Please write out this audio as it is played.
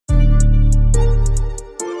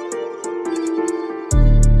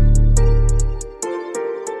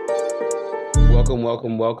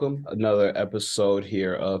Welcome. Another episode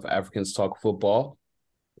here of Africans Talk Football.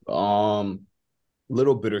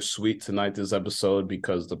 Little bittersweet tonight, this episode,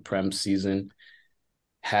 because the Prem season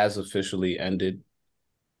has officially ended.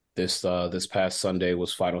 This past Sunday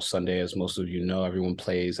was final Sunday, as most of you know. Everyone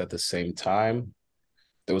plays at the same time.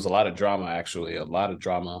 There was a lot of drama, actually, a lot of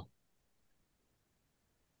drama.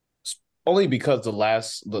 Only because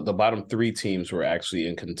the bottom three teams were actually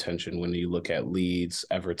in contention when you look at Leeds,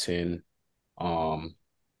 Everton, um,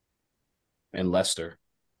 and Leicester.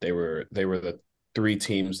 They were the three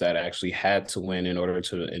teams that actually had to win in order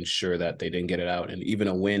to ensure that they didn't get it out. And even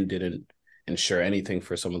a win didn't ensure anything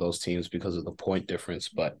for some of those teams because of the point difference.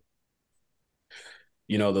 But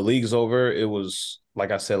the league's over. It was,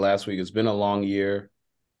 like I said last week, it's been a long year.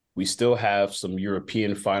 We still have some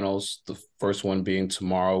European finals, the first one being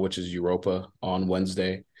tomorrow, which is Europa on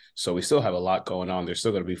Wednesday. So we still have a lot going on. There's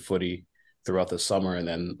still going to be footy throughout the summer. And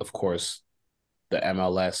then, of course, the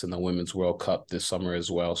MLS and the Women's World Cup this summer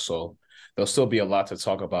as well. So there'll still be a lot to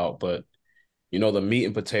talk about. But, the meat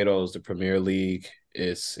and potatoes, the Premier League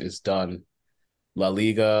is done. La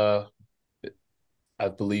Liga, I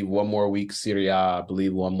believe one more week. Serie A, I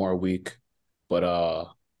believe one more week. But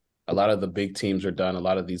a lot of the big teams are done. A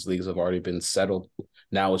lot of these leagues have already been settled.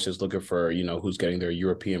 Now it's just looking for, who's getting their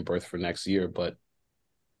European berth for next year. But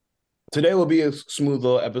today will be a smooth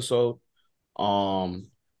little episode.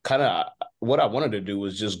 Kind of what I wanted to do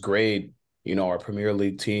was just grade, our Premier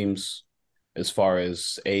League teams as far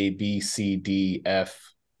as A, B, C, D,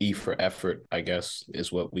 F, E for effort, I guess,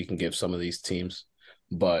 is what we can give some of these teams.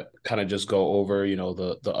 But kind of just go over,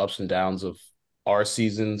 the ups and downs of our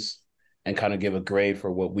seasons and kind of give a grade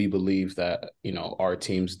for what we believe that, our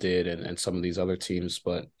teams did and some of these other teams.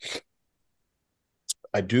 But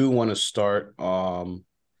I do want to start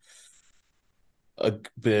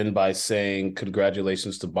been by saying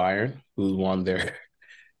congratulations to Bayern, who won their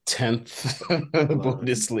 10th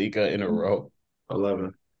Bundesliga in a row.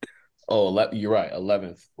 11. Oh, you're right,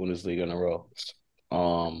 11th Bundesliga in a row.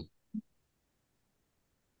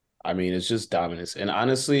 I mean, it's just dominance. And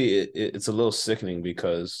honestly, it's a little sickening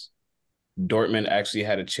because Dortmund actually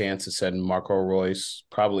had a chance to send Marco Reus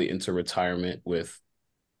probably into retirement with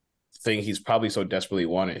thing he's probably so desperately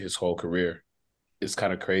wanted his whole career. It's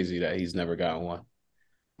kind of crazy that he's never gotten one.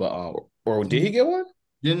 But or did he get one?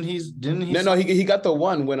 Didn't he? No, he got the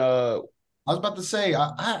one when I was about to say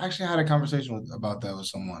I actually had a conversation about that with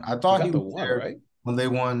someone. I he thought he got the was one, there right? when they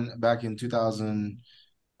won back in 2000.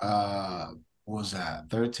 What was that,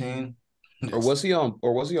 13? Or was he on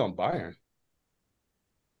Bayern?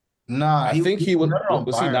 Nah, I he, think he he was was never on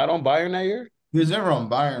was he Bayern. not on Bayern that year? He was never on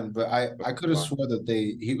Bayern, but I could have swore that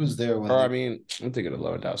he was there when Or I they. mean, I'm thinking of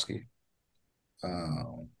Lewandowski. Uh,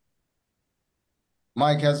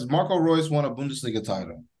 Mike, has Marco Reus won a Bundesliga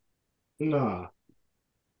title? Nah,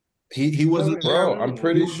 He wasn't Bro, there. I'm He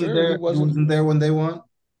pretty wasn't sure he there. He wasn't. wasn't there when they won.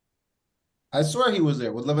 I swear he was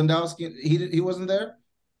there with Lewandowski. He wasn't there.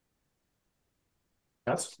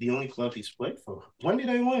 that's the only club he's played for. When did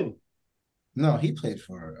they win? No, he played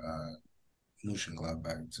for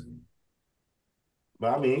Mönchengladbach too.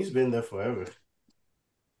 But I mean, he's been there forever.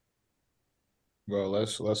 Bro,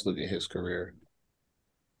 let's look at his career.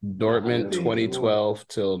 Nah, I Dortmund never even won. 2012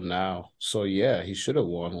 till now. So yeah, he should have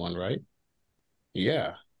won one, right?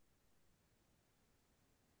 Yeah.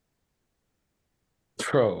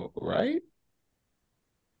 Bro, right?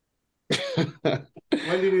 When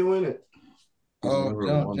did he win it? He's Oh, never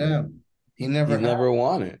damn, won it. damn. He never He's had. never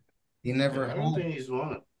won it. He never I don't had. think he's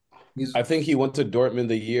won it. He's. I think he went to Dortmund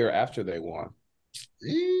the year after they won.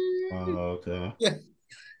 Oh, okay.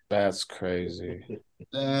 That's crazy.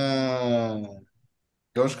 Damn.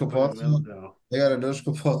 Doshka Put that medal Porto. down. They got a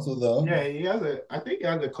Doshka Porto though. Yeah, he has a. I think he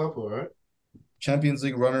has a couple, right? Champions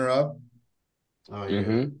League runner-up. Oh yeah.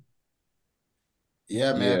 Mm-hmm.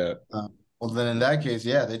 Yeah, man. Yeah. Well, then in that case,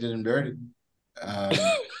 yeah, they did him dirty. Um,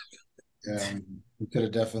 we could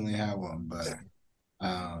have definitely had one, but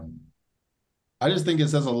um, I just think it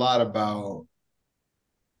says a lot about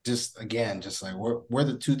just like where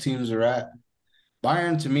the two teams are at.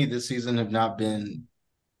 Bayern to me this season have not been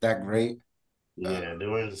that great. Yeah, they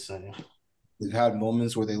were the same. They've had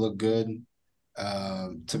moments where they look good.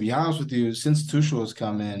 To be honest with you, since Tuchel has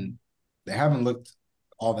come in, they haven't looked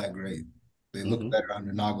all that great. They look Mm-hmm. better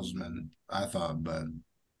under Nagelsmann, I thought, but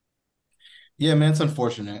yeah, man, it's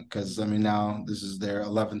unfortunate because I mean now this is their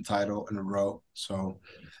 11th title in a row, so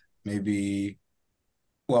maybe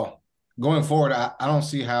well going forward, I don't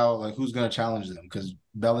see how like who's going to challenge them because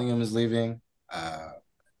Bellingham is leaving.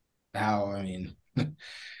 How I mean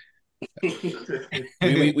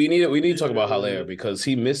We need to talk about Haller because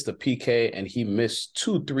he missed the PK and he missed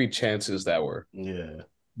 2-3 chances that were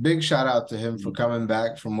Big shout out to him for coming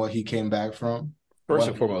back from what he came back from. first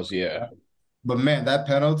and foremost, yeah. But man, that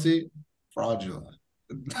penalty, fraudulent.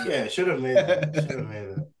 Yeah, should have made that. Should have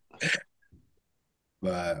made that.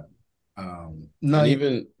 But no, and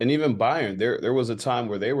even Bayern, there was a time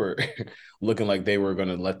where they were looking like they were going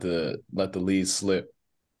to let the lead slip.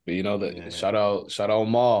 But you know that shout out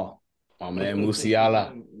Maul, my man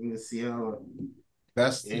Musiala.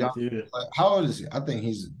 Best young player. How old is he? I think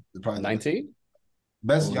he's probably 19.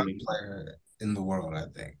 Best young player in the world, I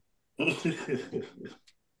think.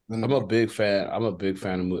 I'm a big fan. I'm a big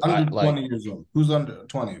fan of Musiala. Under 20 years old. Who's under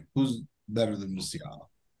 20? Who's better than Musiala?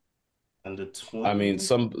 Under 20. I mean,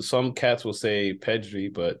 some cats will say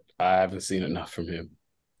Pedri, but I haven't seen enough from him.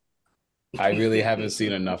 I really haven't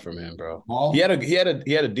seen enough from him, bro. He had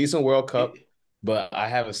a decent World Cup, but I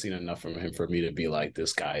haven't seen enough from him for me to be like,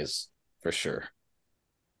 this guy's for sure.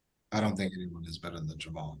 I don't think anyone is better than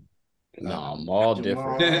Jamal. No, Maul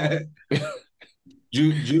different.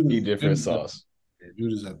 Judy different sauce.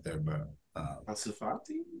 Judy's up there, bro. Ansu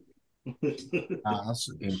Fati?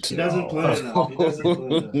 He doesn't play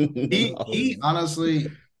enough. He honestly,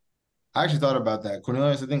 I actually thought about that.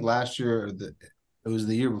 Cornelius, I think last year, it was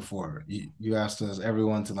the year before, you asked us,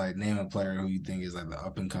 everyone, to like name a player who you think is like the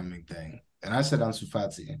up and coming thing. And I said Ansu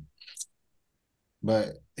Fati.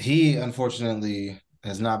 But he, unfortunately,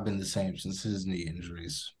 has not been the same since his knee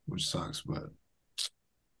injuries, which sucks. But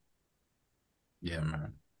yeah,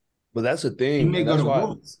 man. But that's the thing. He may go to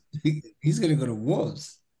Wolves. He's gonna go to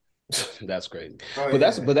Wolves. That's great. But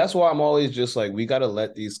that's why I'm always just like, we gotta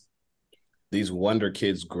let these wonder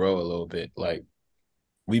kids grow a little bit. Like,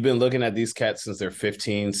 we've been looking at these cats since they're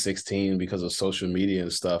 15, 16 because of social media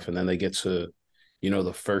and stuff, and then they get to,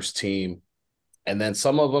 the first team. And then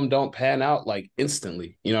some of them don't pan out like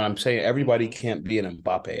instantly. You know what I'm saying? Everybody can't be an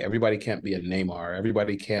Mbappe. Everybody can't be a Neymar.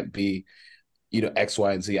 Everybody can't be, X,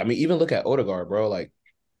 Y, and Z. I mean, even look at Odegaard, bro. Like,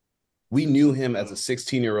 we knew him as a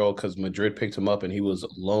 16-year-old because Madrid picked him up and he was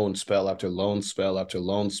loan spell after loan spell after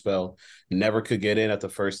loan spell. Never could get in at the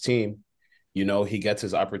first team. He gets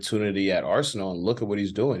his opportunity at Arsenal and look at what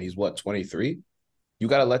he's doing. He's 23? You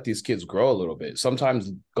got to let these kids grow a little bit.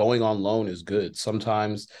 Sometimes going on loan is good.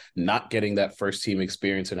 Sometimes not getting that first team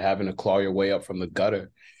experience and having to claw your way up from the gutter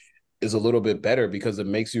is a little bit better because it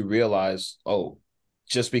makes you realize, oh,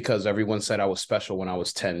 just because everyone said I was special when I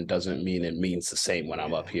was 10 doesn't mean it means the same when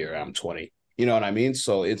I'm up here. I'm 20. You know what I mean?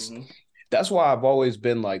 So that's why I've always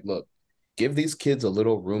been like, look, give these kids a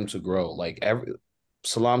little room to grow. Like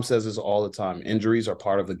Salam says this all the time. Injuries are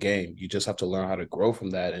part of the game. You just have to learn how to grow from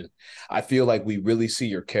that. And I feel like we really see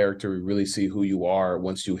your character. We really see who you are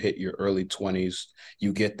once you hit your early 20s.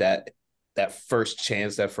 You get that first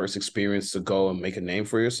chance, that first experience to go and make a name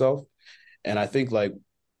for yourself. And I think like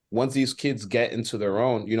once these kids get into their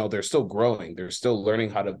own, they're still growing. They're still learning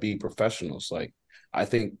how to be professionals. Like, I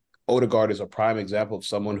think Odegaard is a prime example of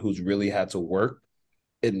someone who's really had to work.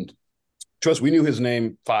 And trust, we knew his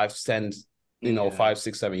name 5, 6,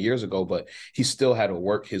 7 years ago, but he still had to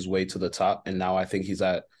work his way to the top. And now I think he's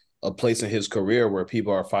at a place in his career where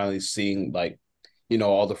people are finally seeing like,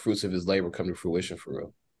 all the fruits of his labor come to fruition for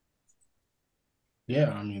real.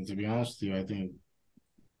 Yeah, I mean, to be honest with you, I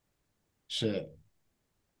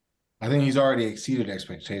think he's already exceeded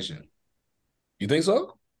expectation. You think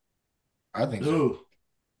so? I think so.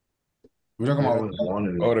 We're talking about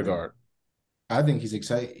Odegaard. I think he's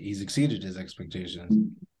exceeded his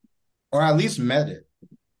expectations. Or at least met it.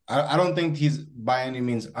 I don't think he's by any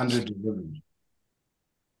means under-delivered.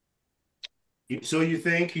 So you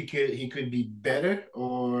think he could be better,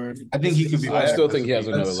 or I think he could be better. I still think he has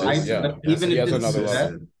another level. Yeah, even he if has another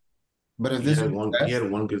level. But if he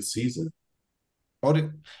had one good season.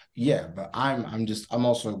 Yeah, but I'm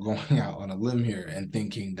also going out on a limb here and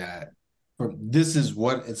thinking that this is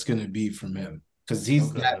what it's going to be from him because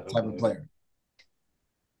he's that type of player.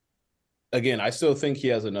 Again, I still think he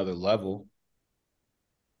has another level,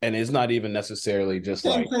 and it's not even necessarily just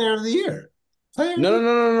like player of the year.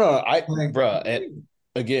 No.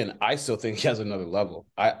 Again, I still think he has another level.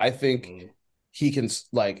 I think he can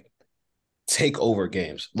like take over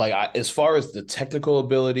games. Like as far as the technical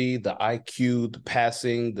ability, the IQ, the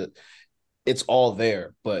passing, it's all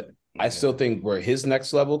there. But I still think where his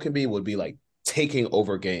next level would be like taking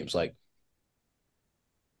over games, like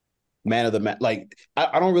man of the match. Like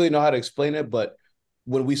I don't really know how to explain it, but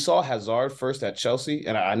when we saw Hazard first at Chelsea,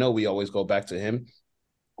 and I know we always go back to him,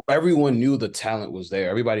 everyone knew the talent was there.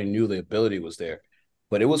 Everybody knew the ability was there.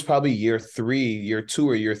 but it was probably year 2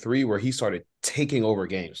 or year 3 where he started taking over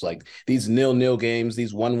games. Like these 0-0 games,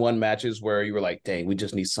 these 1-1 matches where you were like, dang, we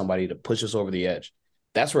just need somebody to push us over the edge.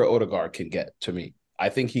 That's where Odegaard can get to me. I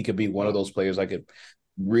think he could be one of those players that could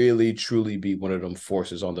really, truly be one of them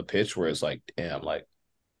forces on the pitch where it's like, damn, like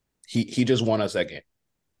he just won us that game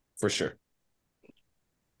for sure.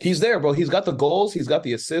 He's there, bro. He's got the goals. He's got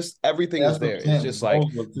the assists. Everything is there. It's just like,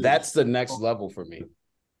 that's the next level for me.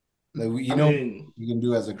 Like, you can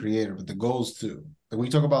do as a creator, but the goals too. Like we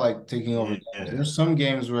talk about like taking over games. There's some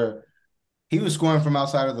games where he was scoring from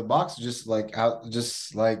outside of the box, just like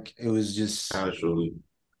it was just casually.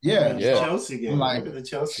 Yeah. Chelsea game. Like, Look at the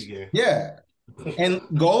Chelsea game. Yeah. And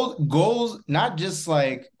goals, not just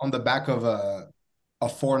like on the back of a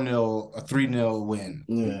 4-0, a 3-0 win.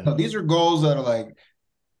 Yeah. No, these are goals that are like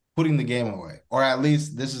putting the game away, or at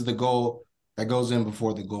least this is the goal that goes in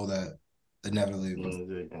before the goal that inevitably.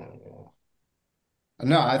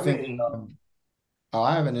 No, I think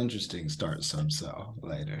I have an interesting start so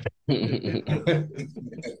later.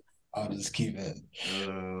 I'll just keep it.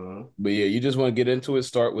 But yeah, you just want to get into it.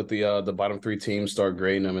 Start with the bottom 3 teams, start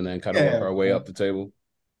grading them, and then kind of work our way up the table.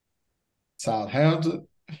 Southampton.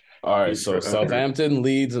 All right, so Southampton,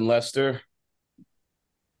 Leeds, and Leicester.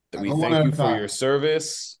 We thank you for your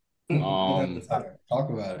service. Talk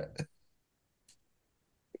about it.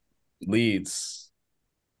 Leeds.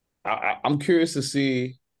 I'm curious to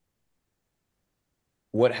see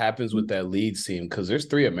what happens with that Leeds team because there's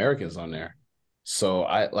 3 Americans on there. So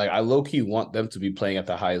I low-key want them to be playing at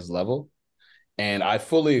the highest level. And I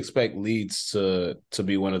fully expect Leeds to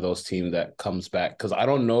be one of those teams that comes back because I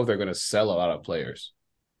don't know if they're going to sell a lot of players.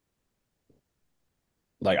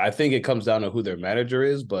 Like, I think it comes down to who their manager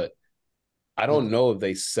is, but I don't know if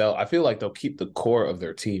they sell. I feel like they'll keep the core of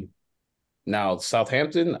their team. Now,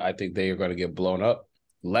 Southampton, I think they are going to get blown up.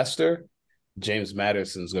 Leicester, James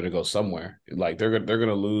Maddison's going to go somewhere. Like they're going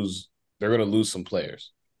to lose some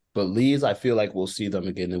players. But Leeds, I feel like we'll see them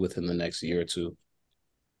again within the next year or 2.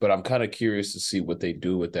 But I'm kind of curious to see what they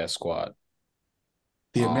do with that squad.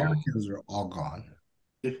 The Americans are all gone.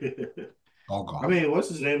 All gone. I mean, what's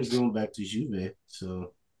his name is going back to Juve,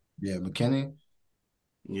 so yeah, McKennie.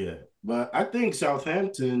 Yeah, but I think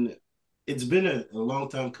Southampton, it's been a long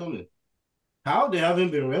time coming. How they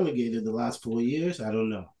haven't been relegated the last 4 years, I don't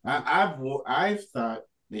know. I've thought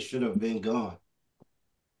they should have been gone.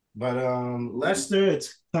 But Leicester,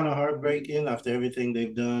 it's kind of heartbreaking after everything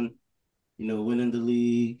they've done, winning the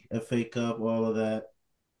league, FA Cup, all of that.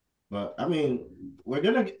 But I mean,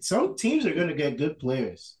 some teams are gonna get good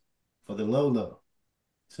players for the low.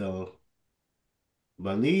 So,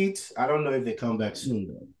 but Leeds, I don't know if they come back soon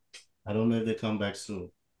though.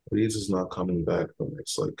 Leeds is not coming back for the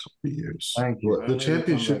next couple of years. Well, the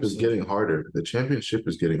championship is getting harder. The championship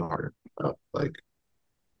is getting harder.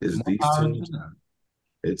 These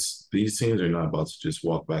teams are not about to just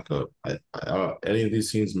walk back up. Any of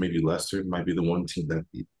these teams, maybe Leicester might be the one team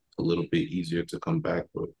that'd be a little bit easier to come back,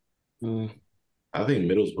 but I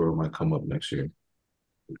think Middlesbrough might come up next year.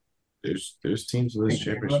 There's teams in this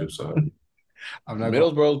championship side.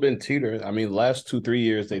 Middlesbrough's been teetering. I mean, last 2-3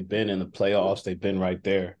 years they've been in the playoffs. They've been right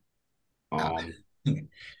there.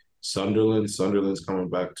 Sunderland's coming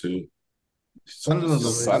back too.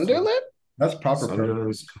 Sunderland? That's proper.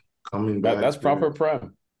 Sunderland's coming back. That's proper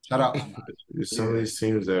prem. Shout out. There's some of these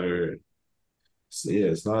teams that are. Yeah,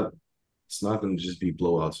 it's not going to just be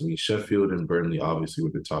blowouts. I mean, Sheffield and Burnley obviously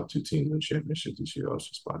were the top 2 teams in the championship this year,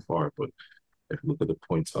 just by far. But if you look at the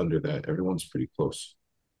points under that, everyone's pretty close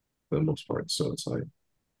for the most part. So it's like,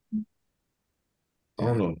 I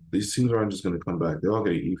don't know. These teams aren't just going to come back. They're all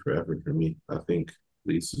going to eat forever for me. I think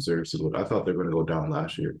Leeds deserves to go. I thought they were going to go down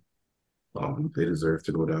last year. They deserve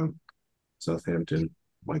to go down. Southampton,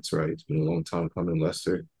 Mike's right. It's been a long time coming.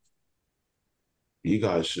 Leicester, you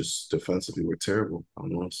guys just defensively were terrible. I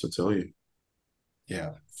don't know what else to tell you.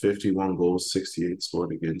 Yeah. 51 goals, 68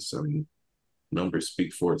 scored against. I mean, numbers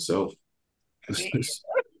speak for itself. It's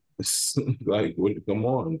like, come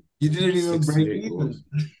on. You didn't even break even.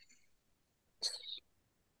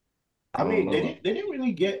 I mean, they didn't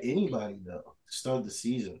really get anybody though to start the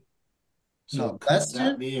season. So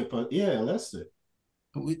Leicester? Leicester.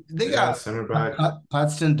 They got center back.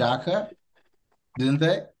 Paxton Daka, didn't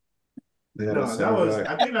they? I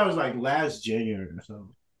think that was like last January or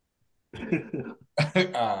something.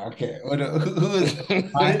 Okay. Who is? They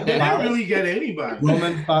didn't really get anybody.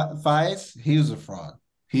 Roman Fies, he was a fraud.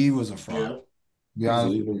 Yeah.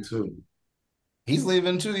 He's leaving too. He's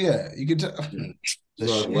leaving too. Yeah, you can tell.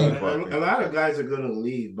 A lot of guys are gonna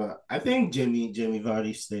leave, but I think Jimmy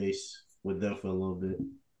Vardy stays with them for a little bit.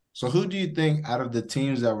 So who do you think out of the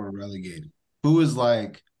teams that were relegated? Who is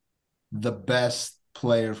like the best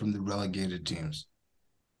player from the relegated teams?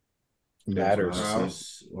 Matters.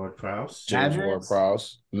 Kraus. James Matters?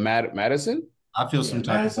 Ward-Prowse. Madison? I feel some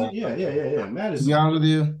type Madison. of way. Yeah. To be Madison. honest with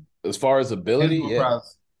you, As far as ability, James yeah.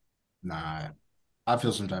 Ward-Prowse, nah, I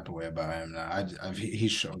feel some type of way about him now. He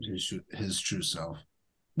showed his true self.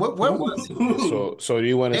 Where was he? So do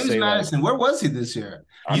you want to James say Madison, where was he this year?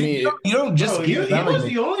 I mean, You don't just Bro, get he was relegated.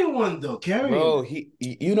 the only one though carrying. bro,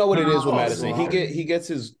 you know what it is with No, Madison. bro. He gets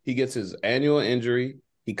his annual injury.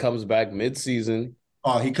 He comes back mid-season.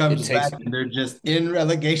 Oh, he comes It takes- back and they're just in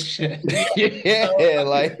relegation. Yeah,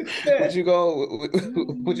 like what you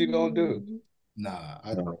gonna do? Nah,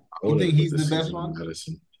 You think he's the best one?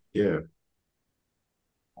 Medicine. Yeah.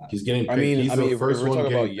 He's getting picked. I mean, He's the if first we're one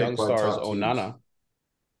talking about getting young picked by stars, top teams. Onana.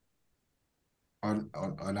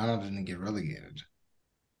 Onana didn't get relegated.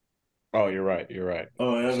 Oh, you're right. You're right.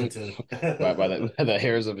 Oh, Everton. by the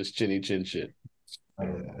hairs of his chinny chin shit.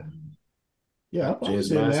 Yeah, I'll probably James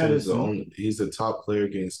say Madison is Madison. he's the top player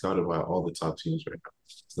getting scouted by all the top teams right now.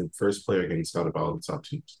 He's the first player getting scouted by all the top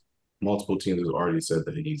teams. Multiple teams have already said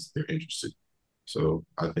that they're interested. So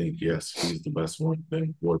I think yes, he's the best one.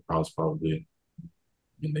 Then Ward Prowse probably,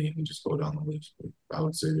 and then you can just go down the list. But I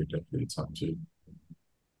would say they're definitely the top two.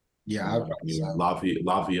 Yeah,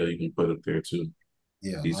 Lavia you can put up there too.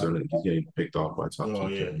 yeah. He's getting picked off by top Oh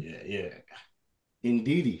teams. yeah.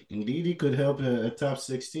 Indeedy could help a top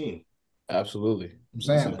 16. Absolutely. I'm He's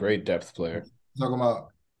saying a great depth player. talking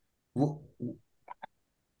about.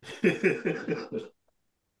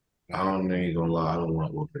 Ain't gonna lie, I don't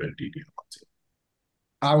want Wilfred and Didi on my team.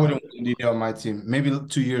 I wouldn't want Didi on my team maybe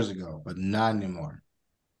 2 years ago, but not anymore.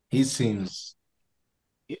 He seems.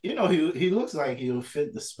 You know, he looks like he'll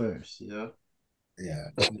fit the Spurs, you know? Yeah.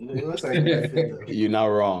 He looks like he'll fit them. You're not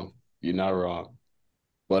wrong. You're not wrong.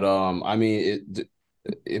 But I mean,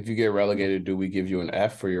 if you get relegated, do we give you an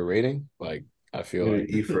F for your rating? Like, I feel like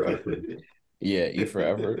E for effort. yeah, E for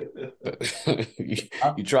effort.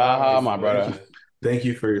 you try hard, my brother. Thank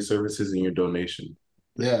you for your services and your donation.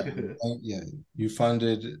 Yeah. Yeah. You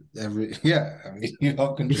funded every. Yeah. I mean, you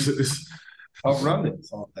help run it.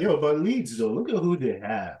 So, Yo, but Leeds though, look at who they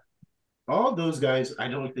have. All those guys, I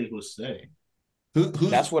don't think will stay.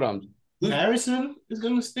 That's what I'm. Harrison is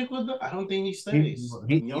gonna stick with them. I don't think he stays.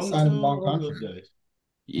 He signed a long all those contract. guys.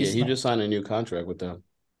 Yeah, he just signed a new contract with them.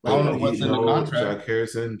 I don't know what's in the contract.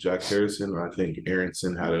 Jack Harrison. I think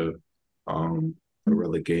Aronson had a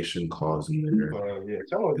relegation clause in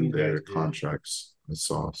their contracts. I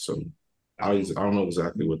saw. So I don't know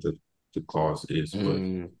exactly what the clause is, but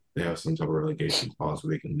they have some type of relegation clause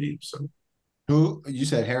where they can leave. So Who you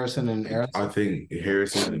said Harrison and Aronson? I think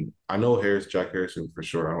Harrison and I know Jack Harrison for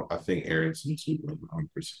sure. I think Aronson too. 100%.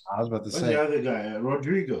 I was about to What's say the other guy?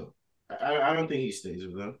 Rodrigo. I don't think he stays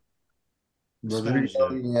with them.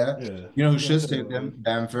 Rodrigo. Yeah. You know who should stay with him?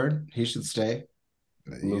 Bamford. He should stay.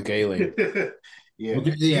 Luke Ayling.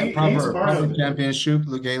 Yeah, proper championship.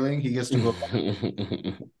 Luke Ayling. He gets to go back.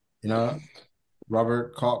 You know,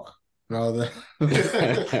 Robert Koch. You know what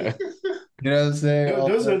I'm saying?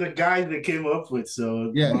 Those are the guys that came up with.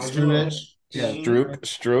 So yeah, Struich. Yeah,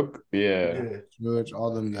 Strook. Yeah. Struich,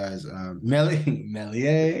 all them guys. Melier.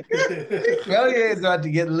 Melier is about to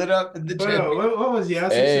get lit up in the gym. What was Yasser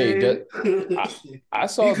saying? I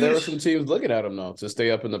saw there were some teams looking at him though to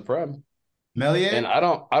stay up in the Prem. Melier, and I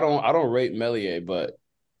don't rate Melier, but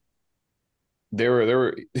there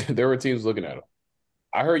were teams looking at him.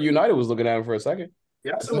 I heard United was looking at him for a second.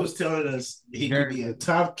 Yasser was telling us he could be a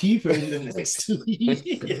top keeper in the next 2 years.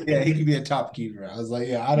 Yeah, he could be a top keeper. I was like,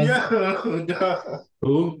 yeah, I don't know.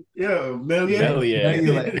 Who? Yeah, Melier. Probably, yeah,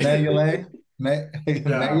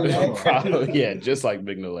 just like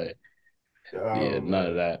Mignolet. Yeah, none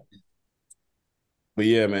of that. But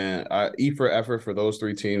yeah, man, E for effort for those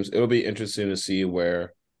three teams. It'll be interesting to see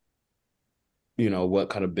where, what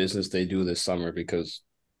kind of business they do this summer because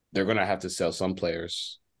they're going to have to sell some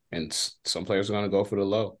players and some players are going to go for the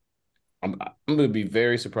low. I'm going to be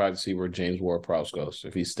very surprised to see where James Ward-Prowse goes,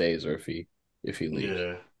 if he stays or if he leaves.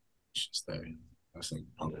 Yeah. Should stay.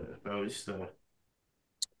 Probably stay.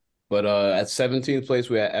 But at 17th place,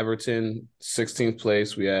 we had Everton. 16th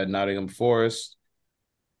place, we had Nottingham Forest.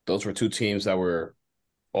 Those were two teams that were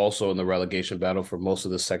also in the relegation battle for most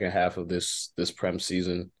of the second half of this Prem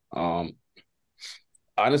season.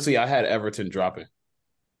 Honestly, I had Everton dropping.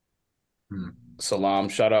 Salam,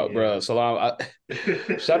 shout out, bro. Salam,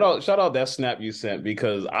 shout out that snap you sent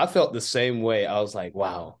because I felt the same way. I was like,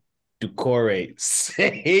 wow, Doucouré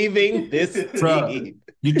saving this team.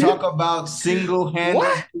 You talk about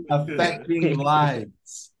single-handedly affecting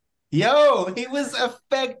lives. Yo, he was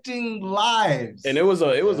affecting lives. And it was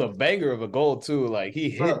a banger of a goal too. Like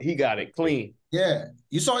he got it clean. Yeah.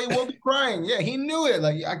 You saw he will be crying. Yeah, he knew it.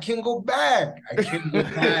 Like, I can't go back. I can't go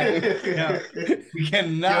back. Yeah. We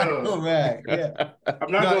cannot go back. Yeah.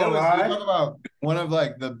 I'm not gonna lie. You talk about one of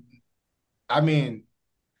like I mean,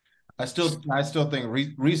 I still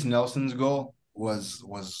think Reece Nelson's goal was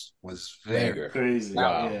very crazy.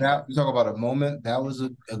 Wow. You talk about a moment. That was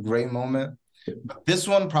a great moment. But this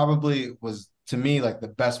one probably was, to me, like the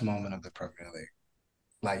best moment of the Premier League.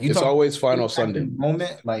 Like, it's always final Sunday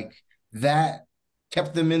moment, like that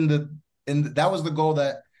kept them in the that was the goal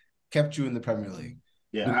that kept you in the Premier League.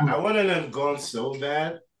 Yeah, I wanted them gone so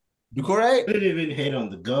bad. Doucouré? I didn't even hit on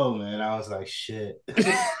the goal, man. I was like, shit.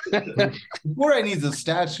 Doucouré needs a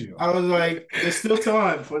statue. I was like, there's still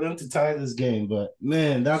time for them to tie this game, but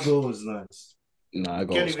man, that goal was nice. Nah, that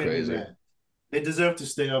goal was crazy. They deserve to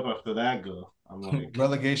stay up after that goal. I'm like,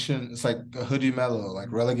 relegation. It's like a Hoodie Mello, like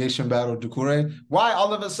relegation battle. Doucouré. Why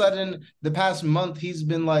all of a sudden the past month he's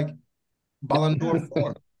been like Ballon d'Or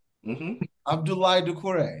form? Abdoulaye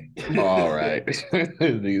Doucouré. All right,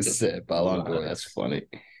 you said Ballon d'Or. That's funny.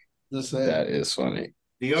 That is funny.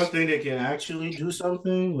 Do you think they can actually do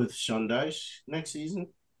something with Sean Dyche next season?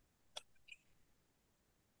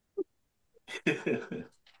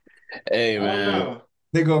 Hey man,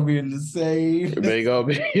 they're gonna be insane. They gonna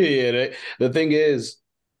be. Yeah. The thing is,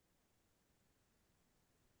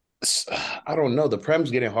 I don't know. The Prem's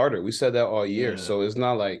getting harder. We said that all year, so it's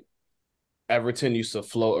not like Everton used to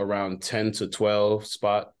float around 10 to 12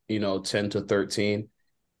 spot. 10 to 13.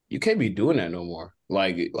 You can't be doing that no more.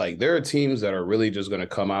 Like there are teams that are really just going to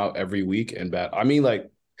come out every week and bat. I mean,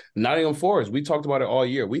 like Nottingham Forest, we talked about it all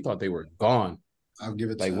year. We thought they were gone. I'll give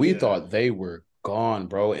it to like we thought they were gone,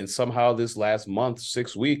 bro. And somehow this last month,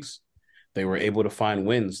 6 weeks, they were able to find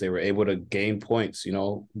wins. They were able to gain points,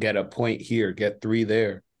 get a point here, get 3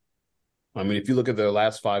 there. I mean, if you look at their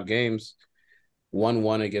last 5 games,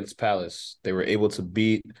 1-1 against Palace. They were able to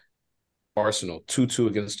beat Arsenal, 2-2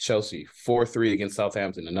 against Chelsea, 4-3 against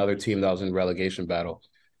Southampton, another team that was in relegation battle.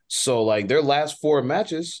 So, like, their last 4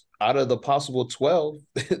 matches, out of the possible 12,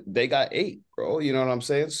 they got 8, bro. You know what I'm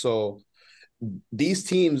saying? So, these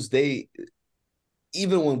teams,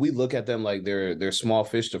 even when we look at them like they're small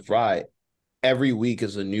fish to fry, every week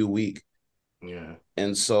is a new week. Yeah.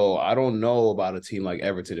 And so, I don't know about a team like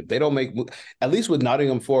Everton. If they don't make – at least with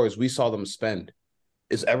Nottingham Forest, we saw them spend.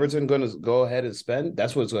 Is Everton going to go ahead and spend?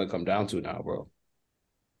 That's what it's going to come down to now, bro.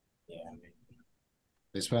 Yeah, I mean,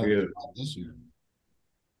 they spent this year.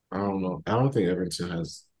 I don't know. I don't think Everton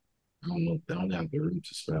has. I don't know. They don't have the room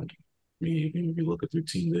to spend. I mean, if you look at their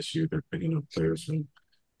team this year, they're picking up players from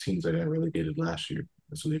teams that got relegated last year.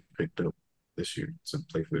 That's what they picked up this year to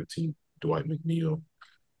play for their team. Dwight McNeil,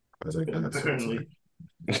 guys like that. So it's like,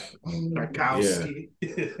 yeah,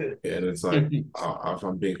 and it's like, if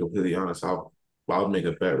I'm being completely honest, I'll make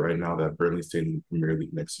a bet right now that Burnley stays in the Premier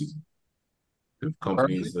League next season. If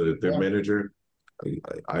companies, their manager,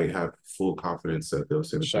 I have full confidence that they'll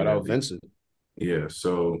stay in the Shout Premier out League. Vincent. Yeah,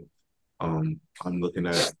 so I'm looking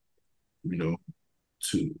at,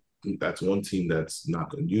 that's one team that's not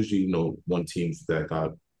good. Usually, one team that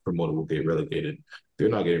got promoted will get relegated. They're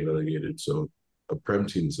not getting relegated, so a Prem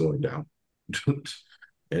team is going down.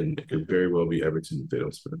 And it could very well be Everton if they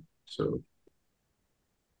don't spend. So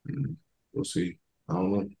we'll see. I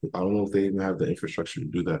don't know if they even have the infrastructure to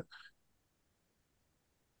do that.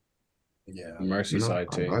 Yeah. Merseyside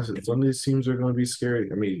team. Some of these teams are going to be scary.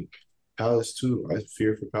 I mean, Palace too. I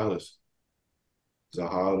fear for Palace.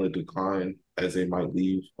 Zaha in the decline, as they might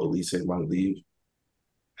leave, Elise might leave.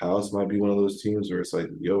 Palace might be one of those teams where it's like,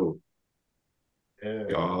 yo,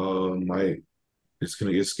 it's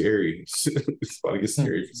gonna get scary. It's about to get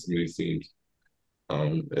scary for some of these teams. I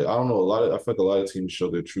don't know. I feel like a lot of teams show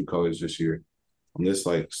their true colors this year. And this,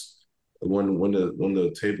 like, when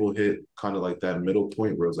the table hit kind of like that middle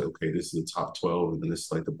point where it was like, okay, this is the top 12, and then this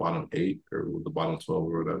is like the bottom 8 or the bottom 12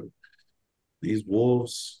 or whatever. These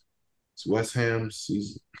Wolves, these West Hams,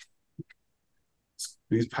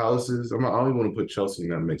 these Palaces. I don't even want to put Chelsea in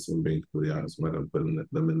that mix. I'm being completely honest. I'm not going to put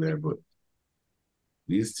them in there, but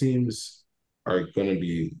these teams are going to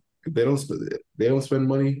be. If they don't spend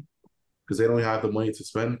money because they don't have the money to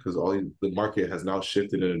spend because the market has now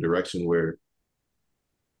shifted in a direction where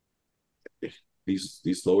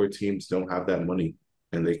these lower teams don't have that money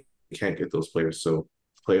and they can't get those players. So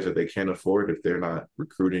players that they can't afford if they're not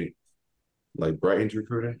recruiting, like Brighton's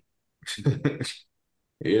recruiting.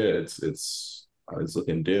 Yeah, it's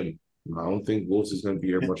looking dim. I don't think Wolves is going to be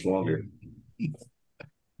here much longer.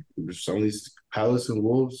 Some of these Palace and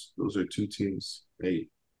Wolves, those are 2 teams. Hey,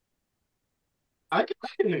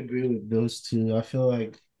 can agree with those two. I feel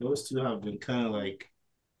like those two have been kind of like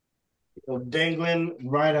dangling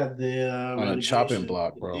right at the On a chopping relegation.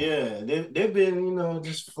 block, bro. Yeah, they've been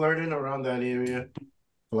just flirting around that area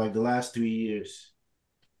for like the last 3 years.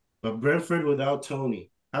 But Brentford without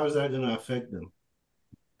Tony, how is that going to affect them?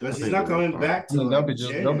 I Because he's think not they'll be coming fine. back I till mean, like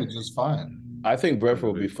they'll be January. just fine. I think Brentford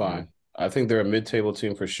will They'll be be fine. fine. I think they're a mid-table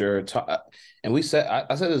team for sure. And I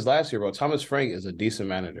said this last year, bro. Thomas Frank is a decent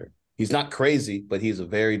manager. He's not crazy, but he's a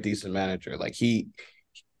very decent manager. Like he's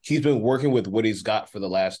been working with what he's got for the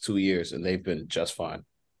last 2 years, and they've been just fine.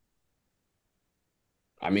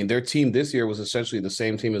 I mean, their team this year was essentially the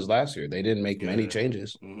same team as last year. They didn't make many Yeah.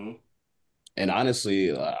 changes. Mm-hmm. And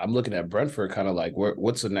honestly, I'm looking at Brentford kind of like,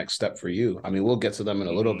 what's the next step for you? I mean, we'll get to them in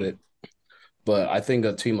a little bit, but I think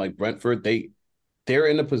a team like Brentford, they're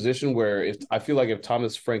in a position where if I feel like if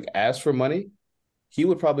Thomas Frank asked for money, he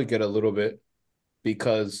would probably get a little bit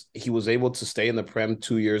because he was able to stay in the Prem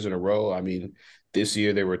 2 years in a row. I mean, this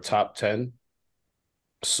year they were top 10.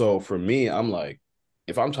 So for me, I'm like,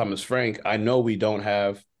 if I'm Thomas Frank, I know we don't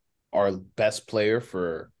have our best player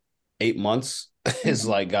for 8 months. It's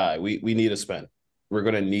like, guy, we need to spend. We're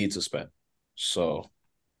gonna need to spend. So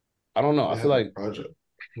I don't know. They I feel have a like, project.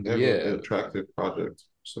 They have an yeah, attractive project.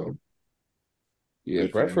 So yeah,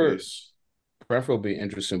 good fan base. Brentford will be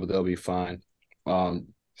interesting, but they'll be fine. Um,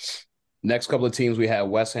 Next couple of teams we had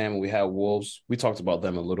West Ham and we had Wolves. We talked about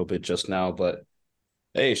them a little bit just now, but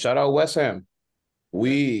hey, shout out West Ham.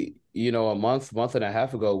 A month and a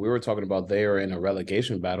half ago, we were talking about they are in a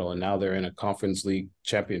relegation battle, and now they're in a Conference League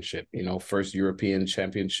championship. First European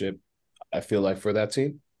championship. I feel like for that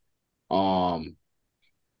team. Um,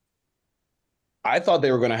 I thought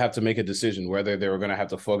they were going to have to make a decision whether they were going to have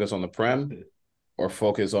to focus on the Prem or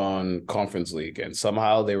focus on Conference League, and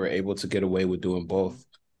somehow they were able to get away with doing both.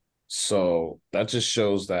 So that just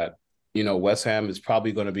shows that West Ham is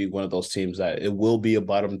probably going to be one of those teams that it will be a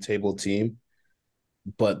bottom table team,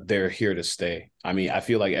 but they're here to stay. I mean, I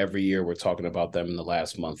feel like every year we're talking about them in the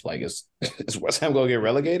last month. Like, is West Ham going to get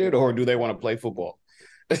relegated or do they want to play football?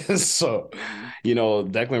 So,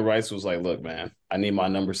 Declan Rice was like, look, man, I need my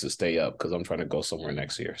numbers to stay up because I'm trying to go somewhere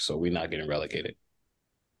next year. So we're not getting relegated.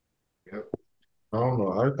 Yep. I don't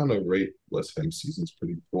know. I kind of rate West Ham seasons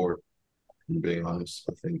pretty poor, to be being honest.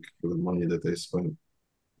 I think for the money that they spent,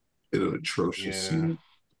 it's an atrocious Yeah. season.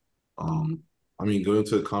 I mean, going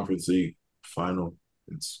to the Conference League final,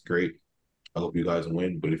 it's great. I hope you guys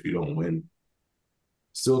win, but if you don't win,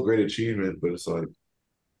 still a great achievement, but it's like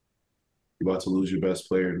you're about to lose your best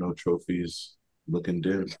player, no trophies, looking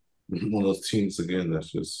dim. One of those teams again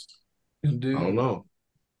that's just Indeed. I don't know.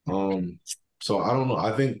 So I don't know.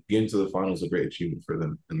 I think getting to the final is a great achievement for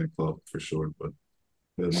them and their club for sure. But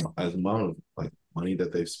as amount of like money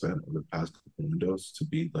that they've spent over the past couple windows to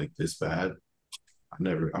be like this bad,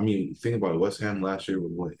 I mean, think about it. West Ham last year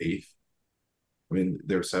was what, eighth? I mean,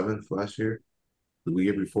 they were seventh last year. The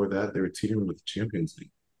year before that, they were teaming with the Champions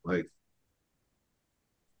League. Like,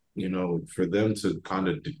 for them to kind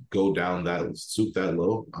of go down that, stoop that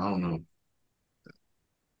low, I don't know.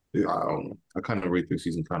 Yeah, I don't know. I kind of rate their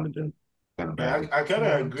season kind of dim, kind of Yeah, bad. I kind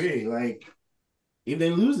of agree. Like, if they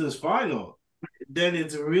lose this final, then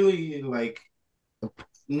it's really like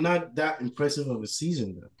not that impressive of a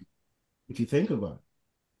season, though, if you think about it.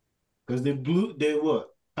 Because they what?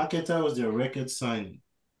 Paqueta was their record signing.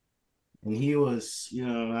 And he was, I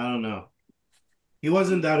don't know. He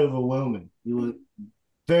wasn't that overwhelming. He was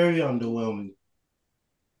very underwhelming.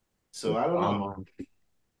 So I don't know.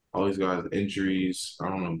 All these guys, injuries. I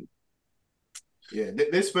don't know. Yeah,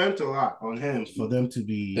 they spent a lot on him for them to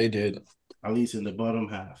be They did. at least in the bottom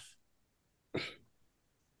half.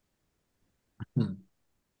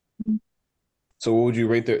 So what would you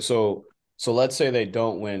rate their so let's say they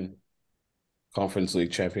don't win Conference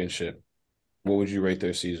League championship. What would you rate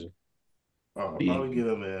their season? Oh, I'll B. probably give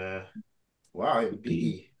him a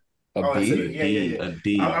B. A Oh, I B? see. Yeah. A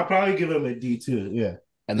D. I'll probably give him a D too. Yeah.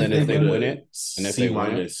 And then if they win it, and if C they win it,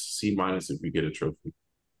 minus, C minus if we get a trophy.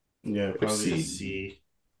 Yeah, probably a C. C.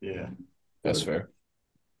 Yeah. that's fair.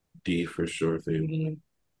 D for sure if they win.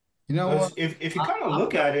 You know Because what? if you kind of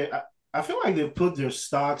look at it, I feel like they put their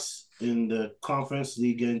stocks in the Conference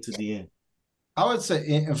League into the end. I would say,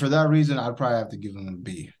 and for that reason, I'd probably have to give him a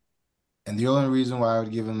B. And the only reason why I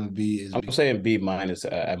would give him a B is I'm saying B minus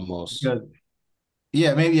at most. because,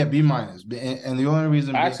 yeah, maybe a B minus. And the only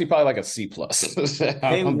reason Actually, probably like a C plus.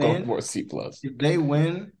 I'm going for a C plus. if they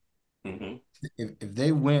win, Mm-hmm. if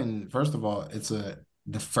they win, first of all, it's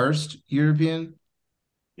the first European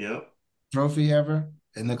Yep. trophy ever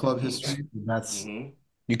in the club history. That's Mm-hmm.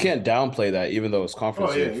 You can't downplay that, even though it's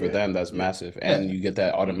Conference Oh yeah, League for yeah, them. That's yeah. massive, and you get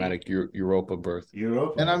that automatic Europa berth.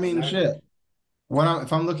 Europa, And I mean, exactly. shit.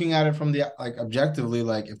 If I'm looking at it from the like objectively,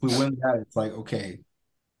 like if we win that, it's like okay,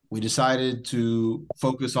 we decided to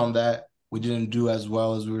focus on that. We didn't do as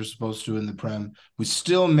well as we were supposed to in the Prem. We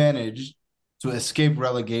still managed to escape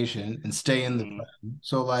relegation and stay in the Mhm. Prem.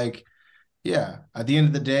 So like, yeah, at the end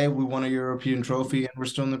of the day, we won a European trophy and we're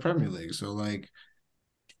still in the Premier League. So like,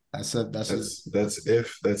 That's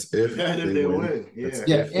if Yeah, if they they win. win, That's yeah.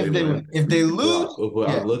 yeah, if they if they win. win. If they lose, But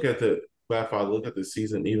I yeah, look at the but if I look at the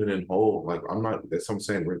season even in whole, like I'm not. That's what I'm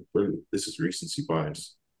saying. This is recency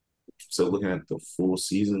bias. So looking at the full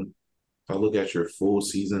season, if I look at your full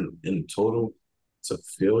season in total, it's a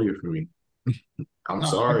failure for me. I'm no,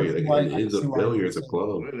 I can sorry, see like why it is a you failure would as a say that.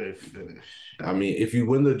 club. Where they finish? I mean, if you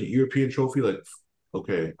win the European trophy, like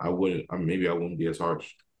okay, I wouldn't. Maybe I wouldn't be as harsh,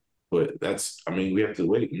 but that's. I mean, we have to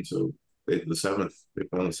wait until the seventh. They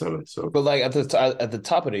play on the seventh, so But like at the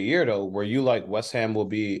top of the year, though, were you like West Ham will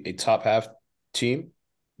be a top half team?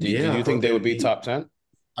 Did yeah, I you think thought they would they'd be be. top 10?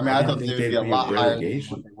 I mean, I I didn't thought they think would be they'd a be lot higher than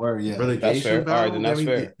what relegation. they were. Yeah, That's Relegation fair. All right, then battle. I that's mean,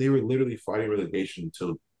 fair. they were literally fighting relegation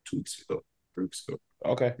until 2 weeks ago, 3 weeks ago.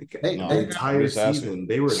 Okay. Like, they No, the they got I'm entire just asking. season,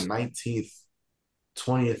 they were 19th,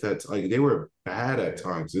 20th like they were bad at Yeah.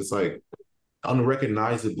 times. It's like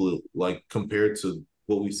unrecognizable, like compared to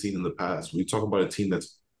what we've seen in the past. We talk about a team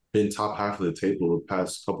that's been top half of the table the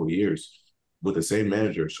past couple of years with the same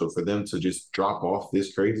manager. So for them to just drop off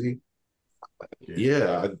this crazy, Yeah.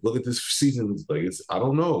 yeah, I look at this season like it's I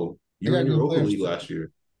don't know. they You were got in new Europa players League too. last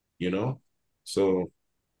year, you know? So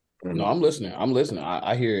I don't No, know. I'm listening. I'm listening.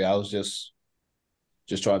 I hear you. I was just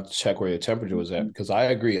trying to check where your temperature was at because I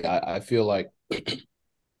agree. I feel like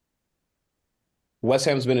West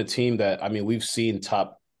Ham's been a team that I mean we've seen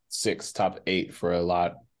top six, top eight for a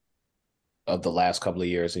lot of the last couple of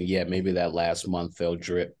years, and yeah, maybe that last month they'll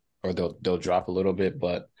drip or they'll drop a little bit.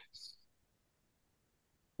 But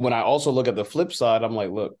when I also look at the flip side, I'm like,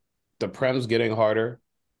 look, the Prem's getting harder.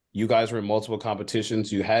 You guys were in multiple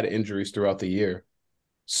competitions. You had injuries throughout the year.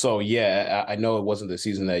 So yeah, I know it wasn't the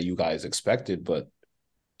season that you guys expected, but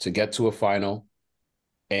to get to a final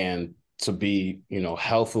and to be,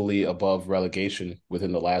 healthily above relegation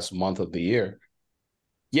within the last month of the year.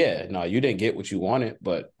 Yeah, no, you didn't get what you wanted,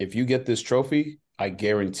 but if you get this trophy, I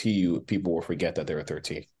guarantee you people will forget that they were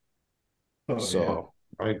 13th. Oh yeah. So,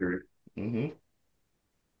 I agree. Mm-hmm.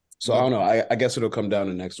 so I But don't know. I guess it'll come down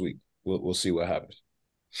to next week. We'll see what happens.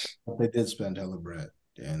 they did spend hella bread,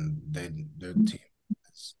 and their team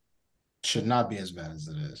should not be as bad as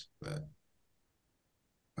it is. But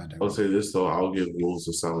I I'll digress. say this though, I'll give Wolves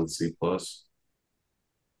a solid C plus.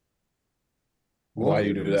 I'll Why Wolves, do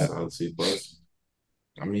you give do them a that? solid C plus.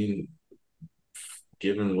 I mean,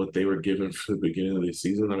 given what they were given for the beginning of the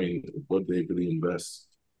season, I mean, what did they really invest?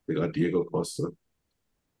 They got Diego Costa.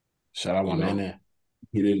 Shout out my You know, man.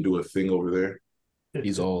 he didn't do a thing over there.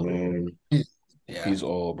 He's old. yeah, He's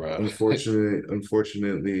old, bro.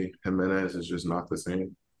 Unfortunately, Jimenez is just not the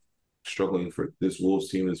same. Struggling for this Wolves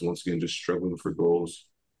team is once again just struggling for goals,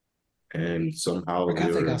 and somehow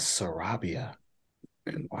Forgot they got Sarabia.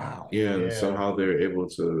 and Wow. yeah, and Yeah. somehow they're able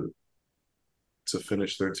to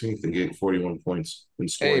finish 13th and get 41 points and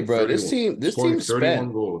Hey, bro, this scoring team 31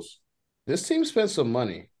 spent goals. some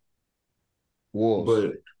money. Wolves.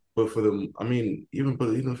 But for the I mean, even for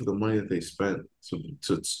the money that they spent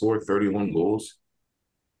to score 31 goals,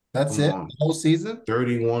 that's come it. on. The whole season.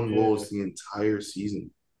 31 Yeah. goals the entire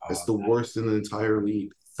season. That's Oh, the worst in the entire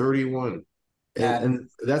league. 31. that And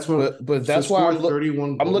that's what But to that's why score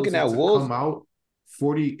 31 I'm goals looking and at to Wolves. come out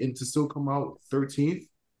 40 and to still come out 13th,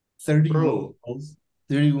 31 bro. goals.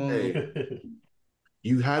 31 goals. Hey,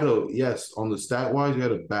 you had yes, on the stat wise, you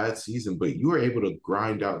had a bad season, but you were able to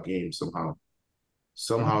grind out games somehow.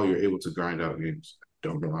 Somehow you're able to grind out games.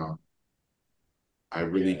 Don't know how. I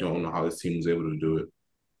really Yeah. don't know how this team was able to do it.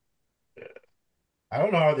 I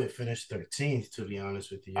don't know how they finished 13th, to be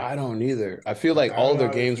honest with you. I don't either. I feel like I all don't know their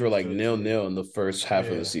how they games were finished like 13th. 0-0 in the first half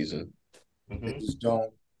of the Yeah. season. They Mm-hmm. just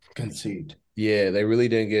don't concede. Yeah, they really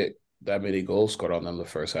didn't get that many goals scored on them the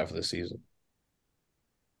first half of the season.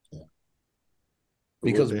 Yeah. But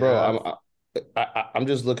what Because, they bro, have, I'm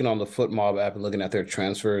just looking on the FootMob app and looking at their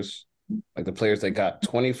transfers, like the players they got.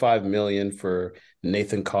 25 million for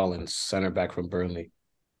Nathan Collins, center back from Burnley.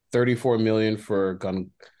 34 million for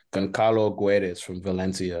Goncalo Guedes from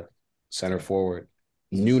Valencia, center forward.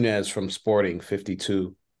 Nunez from Sporting,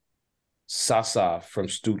 52. Sasa from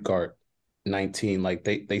Stuttgart, 19. Like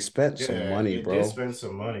they spent some Yeah, money, they did bro. spend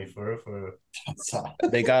some money for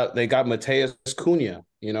They got Mateus Cunha,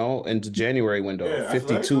 in the January window, yeah,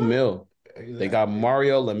 52 Atletico. mil. Exactly. They got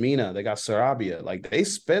Mario Lemina. They got Sarabia. Like they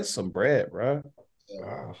spent some bread, bro.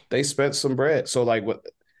 Wow. They spent some bread. So like what?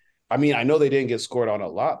 I mean, I know they didn't get scored on a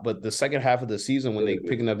lot, but the second half of the season, when they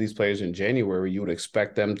picking up these players in January, you would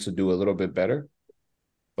expect them to do a little bit better.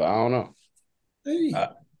 But I don't know. Hey.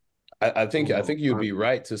 I think you'd be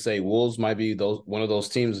right to say Wolves might be one of those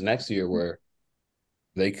teams next year where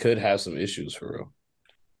they could have some issues for real.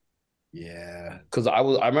 Yeah. Because I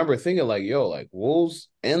remember thinking like, yo, like Wolves,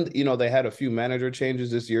 and they had a few manager changes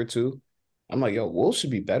this year too. I'm like, yo, Wolves should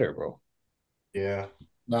be better, bro. Yeah.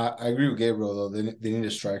 No, I agree with Gabriel though. They need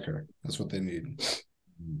a striker. That's what they need.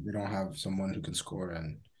 They don't have someone who can score,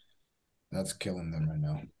 and that's killing them right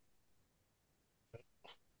now.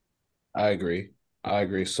 I agree.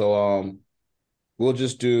 So we'll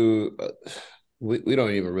just do. We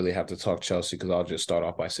don't even really have to talk Chelsea because I'll just start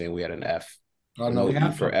off by saying we had an F. Oh no, No we E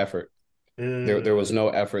have for to. effort. There was no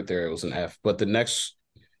effort there. It was an F. But the next,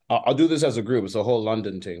 I'll do this as a group. It's a whole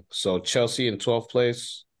London thing. So Chelsea in 12th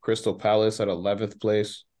place, Crystal Palace at 11th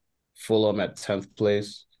place, Fulham at 10th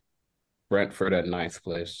place, Brentford at 9th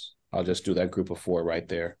place. I'll just do that group of 4 right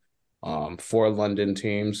there. 4 London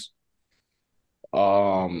teams.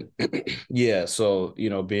 Yeah, so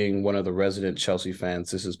being one of the resident Chelsea fans,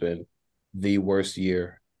 this has been the worst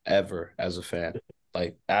year ever as a fan.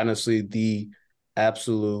 Like honestly, the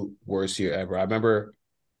absolute worst year ever. I remember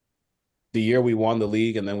the year we won the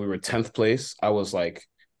league and then we were 10th place. I was like,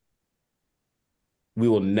 we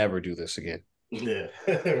will never do this again. Yeah.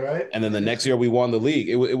 Right. And then the next year we won the league.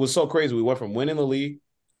 It was so crazy. We went from winning the league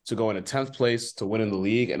to going to 10th place to winning the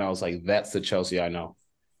league. And I was like, that's the Chelsea I know.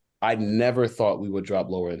 I never thought we would drop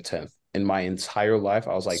lower than 10th in my entire life.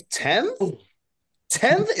 I was like, 10th?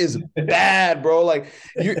 10th is bad, bro. Like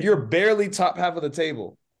you're barely top half of the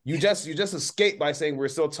table. You just escaped by saying we're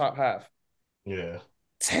still top half. Yeah.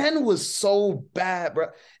 10 was so bad, bro.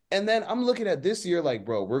 And then I'm looking at this year like,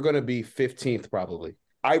 bro, we're going to be 15th probably.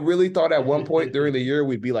 I really thought at one point during the year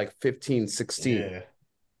we'd be like 15, 16. Yeah.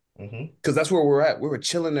 Because that's where we're at. We were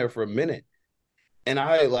chilling there for a minute. And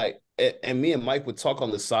and me and Mike would talk on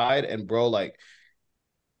the side, and bro, like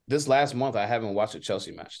this last month, I haven't watched a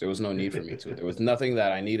Chelsea match. There was no need for me to. There was nothing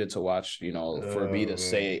that I needed to watch, for me to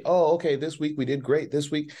say, oh, okay, this week we did great. This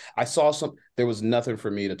week I saw there was nothing for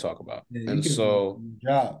me to talk about. Yeah, and so,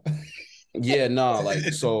 yeah, no,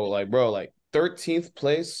 bro, like 13th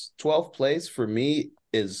place, 12th place for me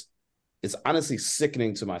is honestly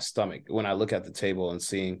sickening to my stomach when I look at the table and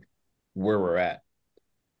seeing where we're at.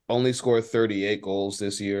 Only scored 38 goals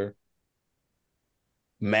this year.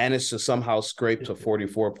 Managed to somehow scrape to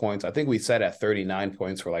 44 points. I think we sat at 39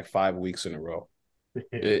 points for like 5 weeks in a row.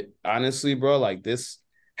 Honestly, bro, like this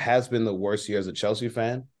has been the worst year as a Chelsea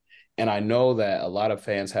fan. And I know that a lot of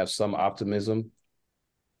fans have some optimism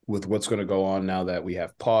with what's going to go on now that we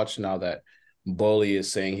have Poch, now that Bowley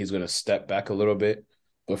is saying he's going to step back a little bit.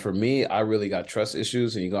 But for me, I really got trust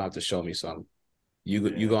issues, and you're going to have to show me some. You're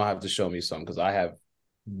going to have to show me some because I have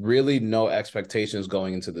really no expectations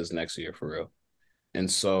going into this next year for real. And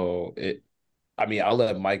so I'll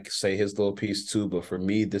let Mike say his little piece too, but for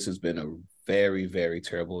me, this has been a very, very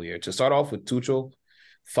terrible year. To start off with Tuchel,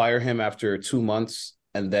 fire him after 2 months,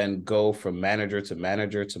 and then go from manager to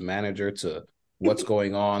manager to manager to what's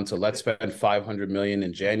going on to let's spend $500 million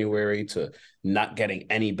in January to not getting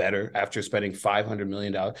any better after spending $500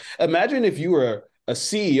 million. Imagine if you were a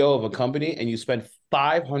CEO of a company and you spend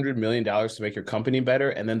 $500 million to make your company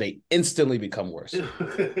better, and then they instantly become worse.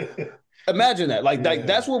 Imagine that. Like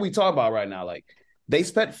that's what we talk about right now. Like they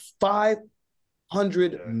spent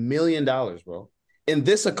 $500 million, bro, in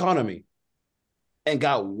this economy and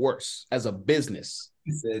got worse as a business.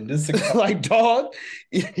 Like, dog,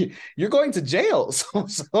 you're going to jail. So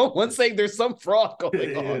someone's saying there's some fraud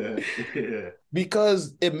going on.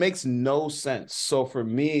 Because it makes no sense. So for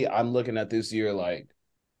me, I'm looking at this year like,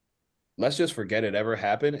 let's just forget it ever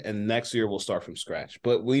happened, and next year we'll start from scratch.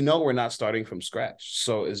 But we know we're not starting from scratch.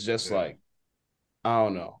 So it's just like, I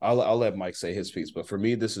don't know. I'll let Mike say his piece. But for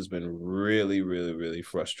me, this has been really, really, really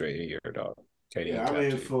frustrating year, dog. I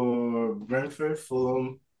mean, for Brentford,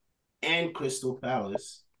 Fulham, and Crystal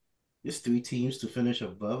Palace, there's 3 teams to finish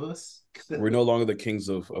above us. We're no longer the kings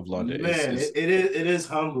of London. Man, it is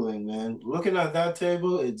humbling, man. Looking at that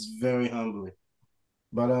table, it's very humbling.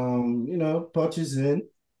 But Poch is in.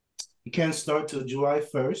 He can't start till July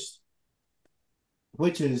 1st,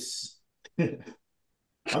 which is,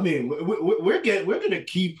 I mean, we're gonna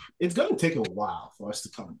keep. It's gonna take a while for us to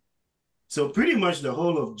come. So pretty much the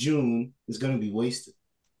whole of June is gonna be wasted.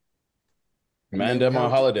 Man, them on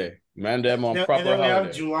holiday. Man, them on proper holiday. And then we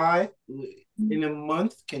have July in a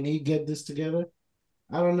month. Can he get this together?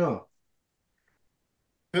 I don't know.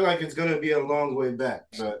 feel like it's gonna be a long way back,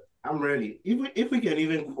 but I'm ready. If we can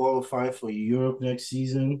even qualify for Europe next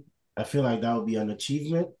season, I feel like that would be an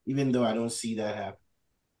achievement, even though I don't see that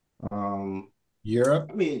happen. Europe,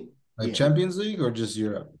 I mean, like yeah, Champions League or just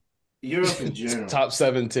Europe? Europe in general. Top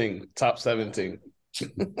 17. Top 17. Yeah,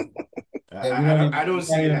 I don't you're not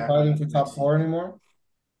see it even fighting happening for next top season. four anymore.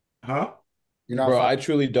 Huh? You're not Bro, fighting. I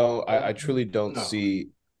truly don't. I Oh, truly don't no. see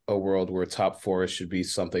a world where top four should be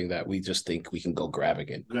something that we just think we can go grab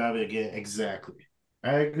again. Grab it again. Exactly.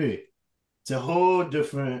 I agree. It's a whole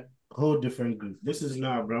different group. This is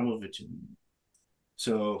not Abramovich.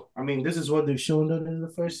 So, I mean, this is what they've shown us in the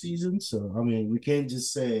first season. So, I mean, we can't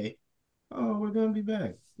just say, oh, we're going to be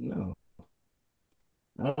back. No,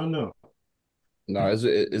 I don't know. No,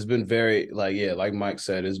 it's been very like yeah, like Mike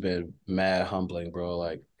said, it's been mad humbling, bro.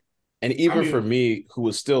 Like, and I even for mean, me, who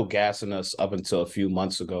was still gassing us up until a few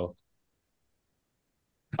months ago,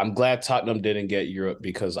 I'm glad Tottenham didn't get Europe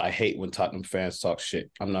because I hate when Tottenham fans talk shit.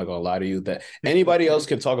 I'm not gonna lie to you that anybody else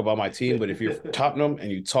can talk about my team, but if you're Tottenham and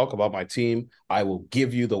you talk about my team, I will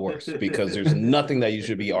give you the worst because there's nothing that you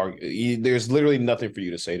should be arguing. There's literally nothing for you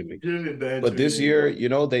to say to me. Jimmy But Banter, this year, you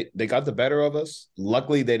know, they got the better of us.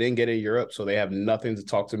 Luckily, they didn't get in Europe, so they have nothing to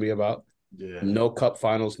talk to me about. yeah. No cup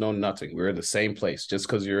finals, no nothing. We're in the same place. Just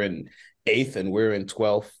because you're in eighth and we're in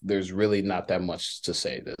 12th, there's really not that much to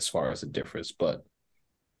say as far as the difference.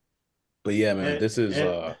 But yeah, man, And, this is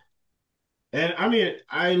and, and I mean,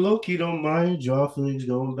 I low key don't mind Joao Felix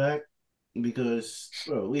going back because,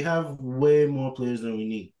 bro, we have way more players than we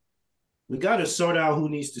need. We got to sort out who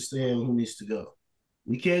needs to stay and who needs to go.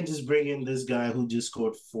 We can't just bring in this guy who just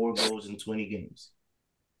scored 4 goals in 20 games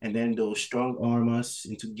and then they'll strong arm us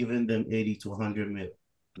into giving them 80 to 100 mil.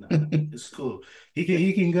 Nah, it's cool. He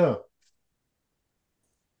can go.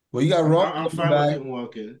 Well, you got I'm, Rome I'm coming fine with back. him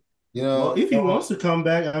walking. You Well, know, if he wants to come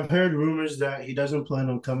back, I've heard rumors that he doesn't plan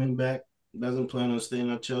on coming back. He doesn't plan on staying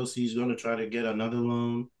at Chelsea. He's going to try to get another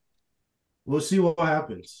loan. We'll see what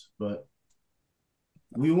happens, but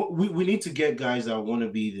we need to get guys that want to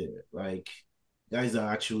be there, like guys that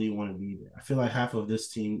actually want to be there. I feel like half of this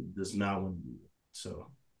team does not want to be there. So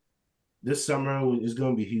this summer is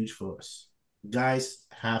going to be huge for us. Guys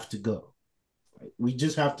have to go. We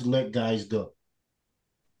just have to let guys go.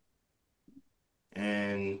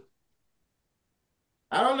 And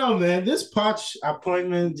I don't know, man. This Poch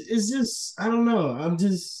appointment is just, I don't know.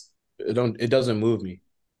 it doesn't move me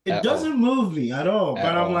It at all. doesn't move me at all. At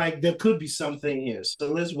But I'm all. like, there could be something here.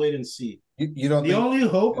 So let's wait and see. you don't The think only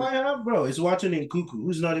hope I have, bro, is watching Nkuku,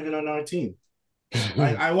 who's not even on our team.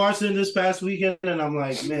 Like, I watched him this past weekend, and I'm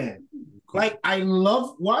like, man, like, I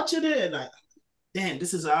love watching it, and damn,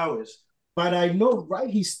 this is ours. But I know, right?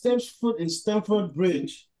 He steps foot in Stamford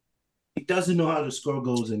Bridge. He doesn't know how to score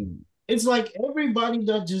goals anymore. It's like everybody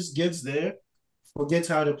that just gets there forgets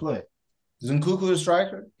how to play. isn't Cuckoo a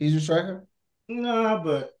striker? He's a striker. Nah,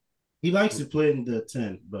 but he likes to play in the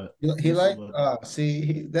 10, but He like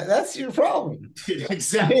that's your problem.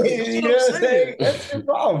 exactly. That's You what know I'm what I'm saying? saying. That's your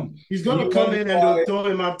problem. He's And gonna you come wonder in and why. they'll throw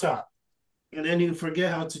him up top. And then he'll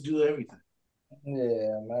forget how to do everything.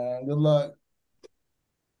 Yeah, man. Good luck.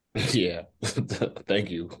 Yeah. Thank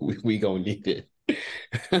you. We gonna need it.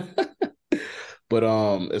 But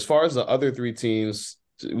as far as the other three teams,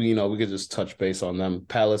 we could just touch base on them.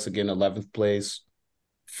 Palace again, 11th place.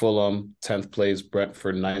 Fulham, 10th place.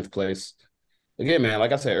 Brentford, 9th place. Again, man,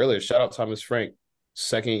 like I said earlier, shout out Thomas Frank.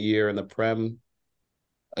 Second year in the Prem.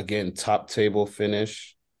 Again, top table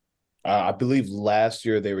finish. I believe last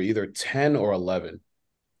year they were either 10 or 11.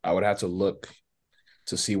 I would have to look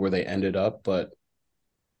to see where they ended up, but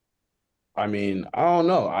I mean, I don't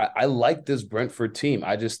know. I like this Brentford team.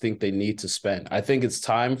 I just think they need to spend. I think it's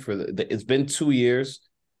time for it's been 2 years.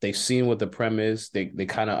 They've seen what the Prem is. They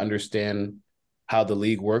kind of understand how the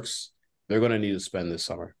league works. They're going to need to spend this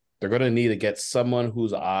summer. They're going to need to get someone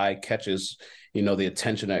whose eye catches, the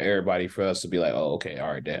attention of everybody for us to be like, oh, okay,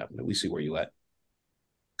 all right, damn, we see where you at.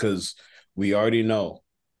 Because we already know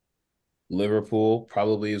Liverpool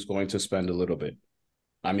probably is going to spend a little bit.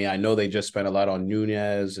 I mean, I know they just spent a lot on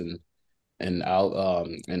Nunez and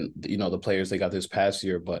the players they got this past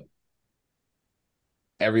year, but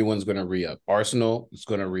everyone's going to re-up. Arsenal is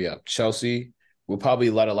going to re-up. Chelsea will probably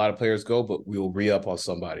let a lot of players go, but we will re-up on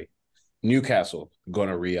somebody. Newcastle going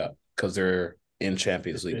to re-up because they're in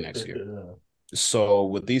Champions League next year. So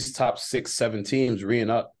with these top 6, 7 teams re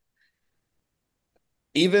up,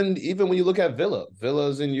 even when you look at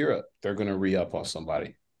Villa's in Europe, they're going to re-up on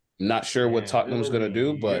somebody. Not sure what Tottenham's going to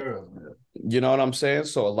do, but you know what I'm saying?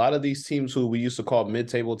 So a lot of these teams who we used to call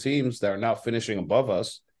mid-table teams that are now finishing above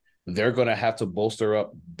us, they're going to have to bolster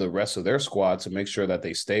up the rest of their squad to make sure that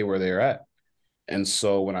they stay where they're at. And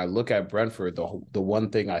so when I look at Brentford, the one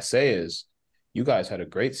thing I say is, you guys had a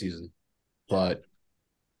great season, but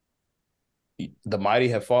the mighty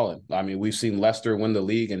have fallen. I mean, we've seen Leicester win the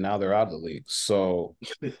league, and now they're out of the league. So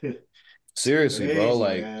seriously, bro,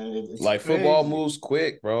 Crazy, man. It's like football crazy. moves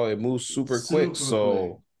quick, bro. It moves super quick. Super quick.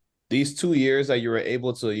 So these 2 years that you were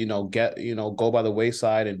able to, go by the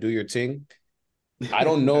wayside and do your thing, I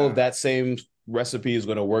don't know if Nah. that same recipe is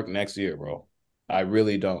going to work next year, bro. I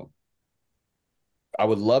really don't. I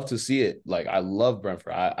would love to see it. Like, I love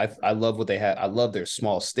Brentford. I love what they had. I love their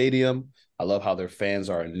small stadium. I love how their fans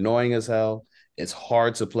are annoying as hell. It's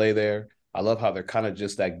hard to play there. I love how they're kind of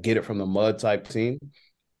just that get it from the mud type team.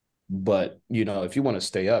 But, if you want to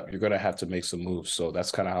stay up, you're going to have to make some moves. So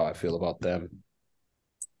that's kind of how I feel about them.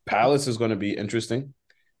 Palace is going to be interesting.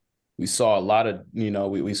 We saw a lot of,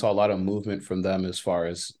 we saw a lot of movement from them as far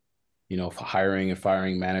as, hiring and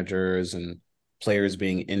firing managers and players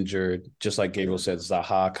being injured. Just like Gabriel said,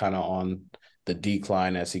 Zaha kind of on the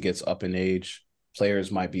decline as he gets up in age.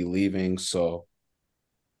 Players might be leaving. So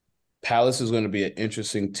Palace is going to be an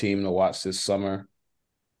interesting team to watch this summer.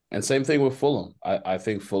 And same thing with Fulham. I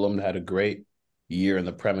think Fulham had a great year in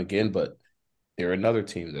the Prem again, but they're another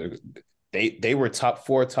team. They were top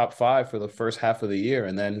 4, top 5 for the first half of the year,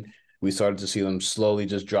 and then we started to see them slowly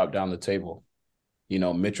just drop down the table.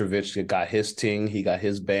 Mitrovic got his ting, he got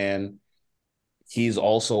his ban. He's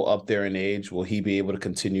also up there in age. Will he be able to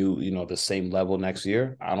continue, the same level next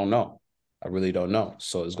year? I don't know. I really don't know.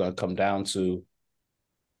 So it's going to come down to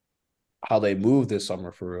how they move this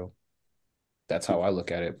summer for real. That's how I look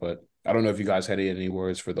at it. But I don't know if you guys had any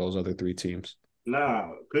words for those other 3 teams. Nah,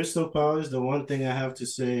 Crystal Palace, the one thing I have to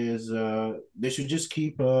say is they should just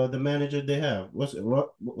keep the manager they have. What's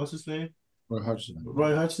his name? Roy Hodgson.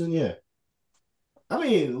 Roy Hodgson, yeah. I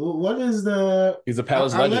mean, what is the He's a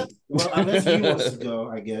Palace legend. Unless he wants to go,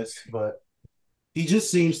 I guess, but he just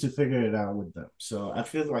seems to figure it out with them. So I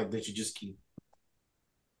feel like they should just keep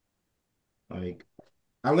like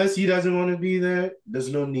unless he doesn't want to be there, there's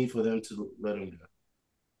no need for them to let him go.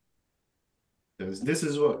 Because this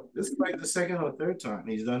is like the second or third time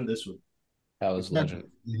he's done this with Palace legend.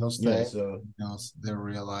 He'll stay. Yeah, so They'll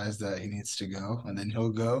realize that he needs to go, and then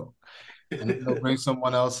he'll go. And they'll bring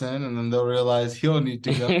someone else in, and then they'll realize he'll need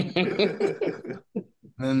to go. And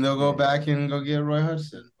then they'll go back and go get Roy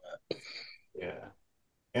Hodgson. yeah.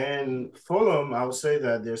 And Fulham, I would say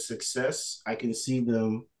that their success, I can see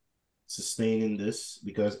them sustaining this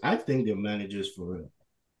because I think their manager's for real.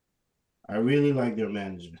 I really like their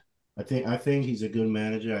manager. I think he's a good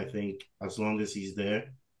manager. I think as long as he's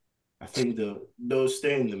there, I think they'll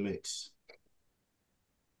stay in the mix.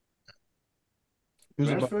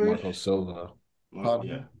 Who's about Marco Silva.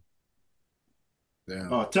 Yeah.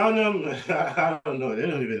 Damn. Oh, Tottenham, I don't know. They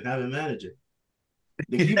don't even have a manager.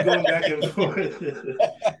 They keep going back and forth.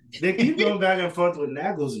 They keep going back and forth with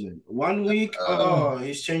Nagelsmann. 1 week,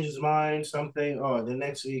 he's changed his mind, something. Oh, the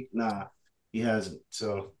next week, nah, he hasn't.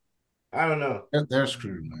 So I don't know. They're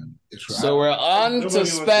screwed, man. So we're on to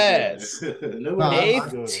Spurs.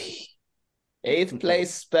 Eighth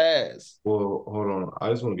place Spurs. Well, hold on. I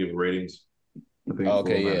just want to give ratings. I think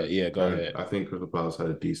go ahead. I think Crystal Palace had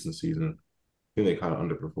a decent season. I think they kind of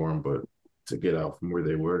underperformed, but to get out from where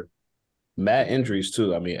they were. Mad injuries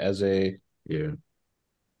too. I mean, Eze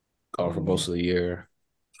gone for most of the year.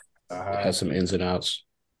 Has some ins and outs.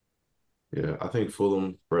 Yeah, I think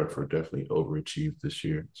Fulham, Brentford definitely overachieved this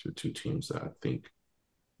year. So 2 teams that I think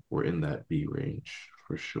were in that B range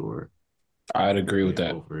for sure. I'd agree with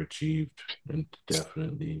that. Overachieved and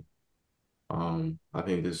definitely. I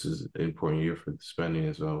think this is an important year for the spending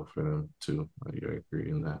as well for them too. I agree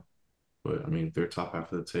in that. But I mean, they're top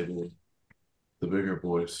half of the table, the bigger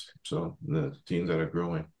boys. So the teams that are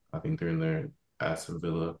growing, I think they're in there. Aston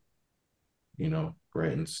Villa,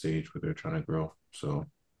 Brighton stage where they're trying to grow. So,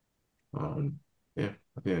 I think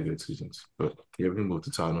they had good seasons. But yeah, we can move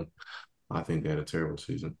to Tottenham. I think they had a terrible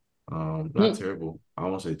season. Not terrible. I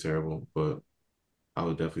won't say terrible, but I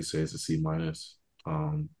would definitely say it's a C minus.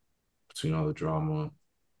 Between all the drama,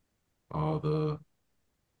 I don't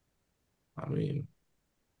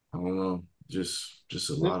know, just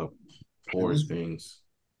a lot of poor things.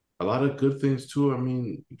 A lot of good things too. I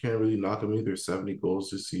mean, you can't really knock them either. 70 goals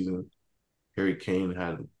this season. Harry Kane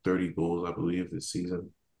had 30 goals, I believe, this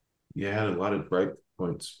season. Yeah, had a lot of bright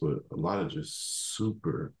points, but a lot of just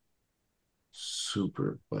super,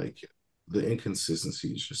 like the inconsistency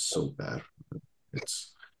is just so bad.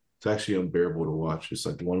 It's actually unbearable to watch. It's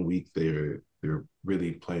like 1 week they're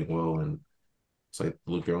really playing well and it's like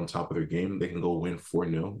look, they're on top of their game. They can go win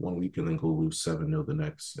 4-0 1 week and then go lose 7-0 the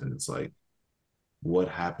next. And it's like what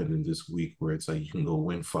happened in this week where it's like you can go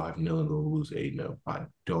win 5-0 and go lose 8-0. I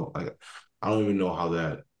don't even know how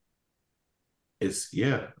that. It's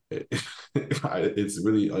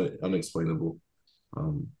really unexplainable.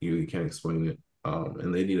 You really can't explain it.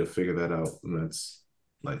 And they need to figure that out. And that's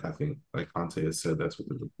like I think, like Conte has said, that's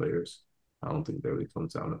within the players. I don't think that really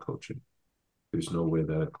comes down to coaching. There's no way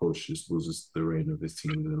that a coach just loses the reign of his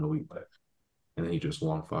team in a week left. And then he just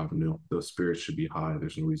won 5-0. The spirits should be high.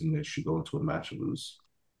 There's no reason they should go into a match and lose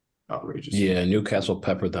outrageously. Yeah, Newcastle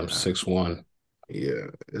peppered them 6-1. Yeah,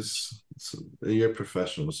 you're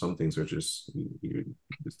professional. Some things are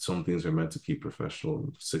some things are meant to keep professional.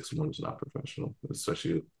 6-1 is not professional,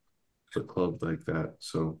 especially for clubs like that.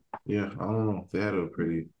 So yeah, I don't know. They had a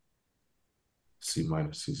pretty C-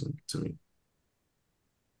 season to me.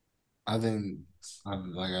 I think,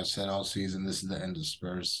 like I said all season, this is the end of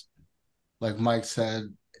Spurs. Like Mike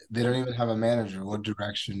said, they don't even have a manager. What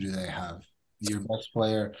direction do they have? Your best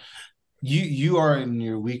player, you are in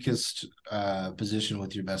your weakest position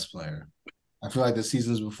with your best player. I feel like the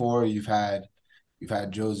seasons before you've had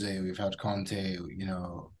Jose, we've had Conte.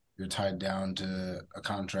 You're tied down to a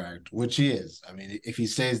contract, which he is. I mean, if he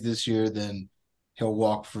stays this year, then he'll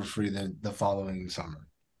walk for free the following summer.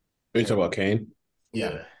 Are you talking about Kane?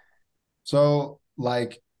 Yeah. So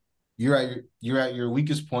like you're at your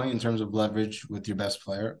weakest point in terms of leverage with your best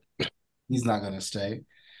player. He's not going to stay.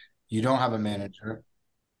 You don't have a manager.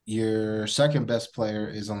 Your second best player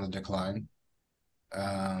is on the decline.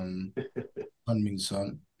 Heung-min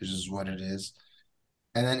Son, which is what it is.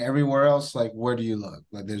 And then everywhere else, like where do you look?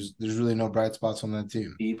 Like there's really no bright spots on that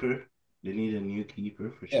team. Keeper. They need a new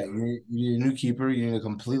keeper for Yeah, sure. you need a new keeper. You need a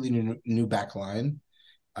completely new back line.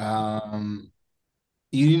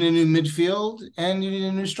 You need a new midfield and you need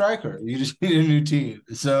a new striker. You just need a new team.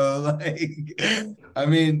 So, like, I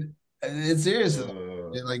mean, it's serious.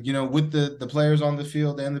 Like, with the players on the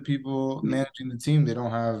field and the people managing the team, they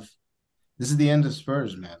don't have. This is the end of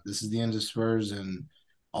Spurs, man. This is the end of Spurs, and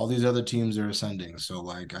all these other teams are ascending. So,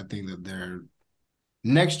 like, I think that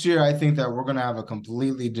next year. I think that we're gonna have a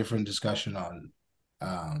completely different discussion on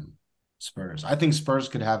Spurs. I think Spurs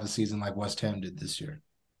could have a season like West Ham did this year,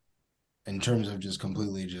 in terms of just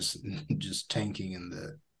completely just tanking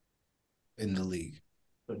in the league.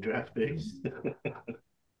 For draft picks.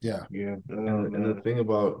 Yeah. Yeah. And the thing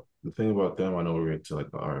about them, I know we're going to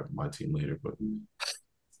like my team later, but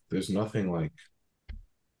there's nothing like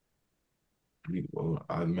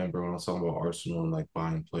I remember when I was talking about Arsenal and like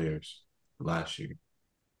buying players last year.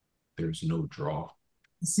 There's no draw.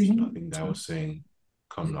 There's nothing that was saying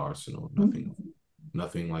come to Arsenal.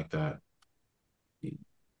 Nothing like that.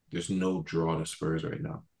 There's no draw to Spurs right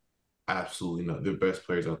now. Absolutely not. Their best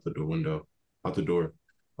players out the door.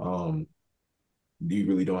 You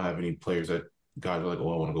really don't have any players that guys are like,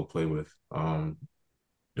 oh, I want to go play with. Don't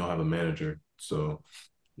have a manager, so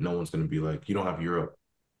no one's gonna be like, you don't have Europe.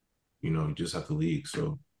 You just have the league,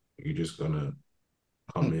 so you're just gonna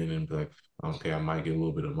come in and be like, okay, I might get a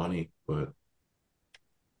little bit of money, but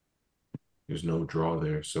there's no draw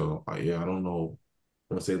there. So yeah, I don't know.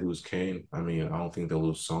 Once they lose Kane, I mean, I don't think they'll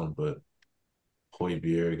lose Son, but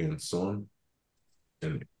Højbjerg and Son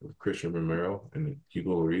and Christian Romero and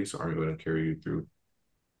Hugo Lloris aren't going to carry you through.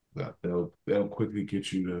 That they'll quickly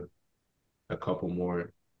get you to a couple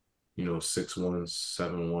more, 6-1s,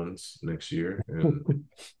 7-1s next year, and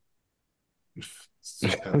it's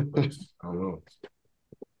kind of place. I don't know.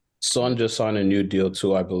 Son just signed a new deal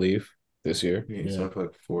too, I believe, this year. Yeah, he's signed for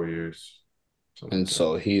like 4 years. And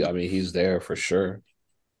so he's there for sure.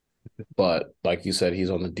 But like you said, he's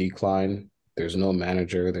on the decline. There's no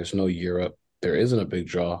manager. There's no Europe. There isn't a big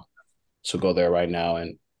draw to go there right now.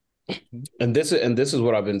 And this is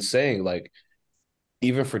what I've been saying. Like,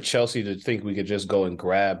 even for Chelsea to think we could just go and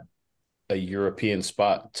grab a European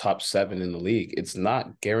spot, top 7 in the league, it's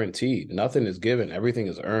not guaranteed. Nothing is given. Everything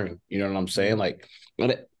is earned. You know what I'm saying? Like,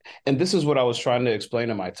 and this is what I was trying to explain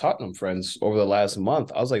to my Tottenham friends over the last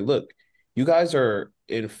month. I was like, look, you guys are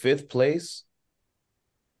in 5th place,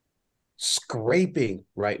 scraping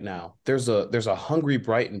right now. There's a hungry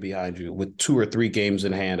Brighton behind you with 2 or 3 games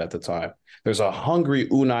in hand at the time. There's a hungry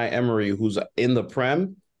Unai Emery who's in the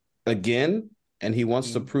Prem again, and he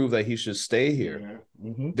wants to prove that he should stay here.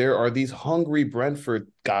 There are these hungry Brentford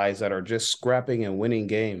guys that are just scrapping and winning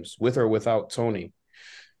games with or without Tony.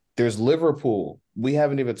 There's Liverpool. We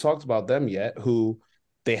haven't even talked about them yet, who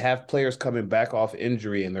they have players coming back off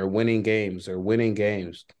injury and they're winning games.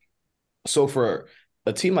 So for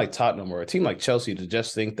a team like Tottenham or a team like Chelsea to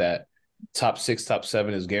just think that top 6, top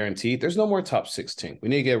 7 is guaranteed, there's no more top 16. We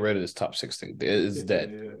need to get rid of this top 16. It's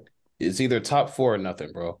dead. It's either top 4 or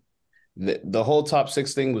nothing, bro. The whole top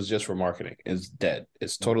 6 thing was just for marketing. It's dead.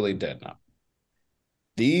 It's totally dead now.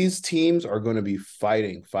 These teams are going to be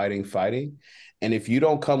fighting. And if you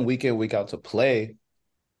don't come week in, week out to play,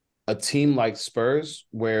 a team like Spurs,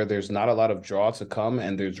 where there's not a lot of draw to come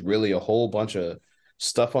and there's really a whole bunch of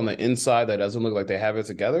stuff on the inside that doesn't look like they have it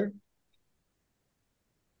together,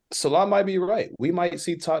 Salah might be right. We might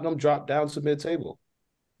see Tottenham drop down to mid-table.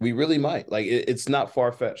 We really might. Like, it's not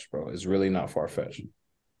far-fetched, bro. It's really not far-fetched.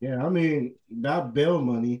 Yeah, I mean, that bill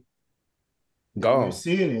money, Gone. you're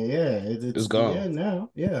seeing it. Yeah, It's gone. Yeah, now.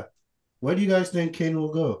 Yeah. Where do you guys think Kane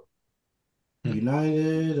will go?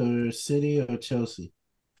 United or City or Chelsea?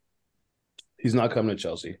 He's not coming to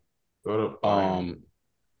Chelsea. Go to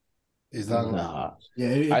He's not going Nah.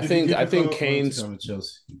 Yeah, I think Kane's coming to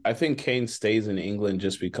Chelsea. I think Kane stays in England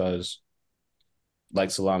just because,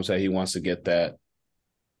 like Salam said, he wants to get that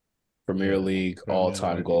Premier League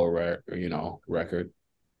all-time goal record.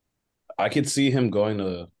 I could see him going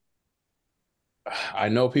to. I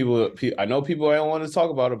know people I don't want to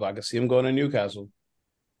talk about it, but I can see him going to Newcastle.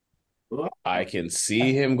 I can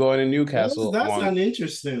see him going to Newcastle. That's an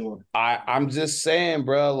interesting one. I'm just saying,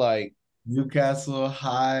 bro. Like, Newcastle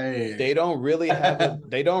high. they don't really have a 9.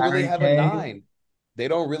 They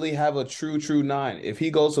don't really have a true 9. If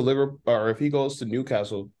he goes to Liverpool or if he goes to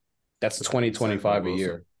Newcastle, that's 20-25 a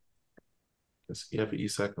year. Yeah, but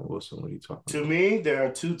Isak and Wilson, what are you talking To about? me, there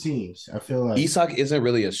are 2 teams. I feel like Isak isn't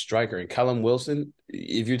really a striker, and Callum Wilson,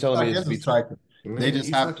 if you're telling me it's a striker. They just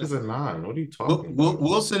Isak have to. is a 9. What are you talking about?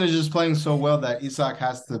 Wilson is just playing so well that Isak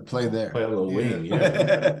has to play there. Play on the wing,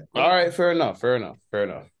 yeah. All right, fair enough.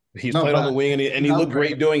 He's played on the wing and he looked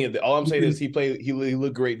great doing it. All I'm saying is he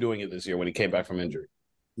looked great doing it this year when he came back from injury.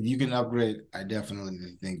 If you can upgrade, I definitely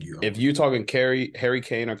think you. If you're talking Harry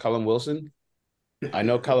Kane or Callum Wilson, I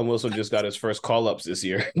know Callum Wilson just got his first call-ups this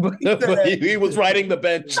year, but he was riding the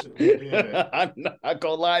bench. I'm not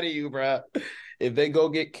gonna lie to you, bro. If they go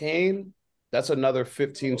get Kane, that's another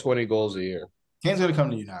 15, 20 goals a year. Kane's gonna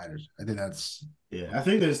come to United. I think that's. Yeah, I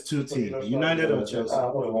think there's 2 teams, United or Chelsea.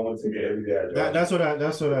 That's what I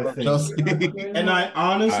think. Chelsea. And I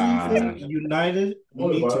honestly think United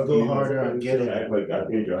need to go harder on getting him.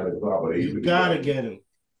 You gotta get him.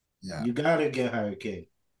 Yeah, you gotta get Harry Kane.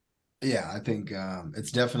 Yeah, I think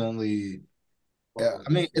it's definitely. Yeah, I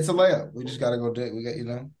mean it's a layup. We just gotta go. We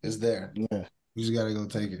got it's there. Yeah, we just gotta go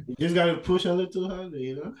take it. You just gotta push a little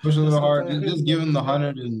harder, Push a little hard. Just give him the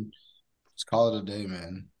 100 and just call it a day,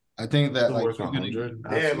 man. I think that worth 100.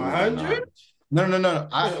 Damn, 100. No.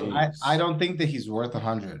 I don't think that he's worth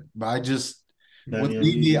 100, but I just with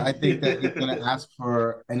Levy, I think that he's gonna ask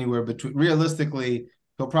for anywhere between. Realistically,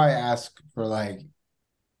 he'll probably ask for like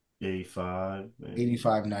 85,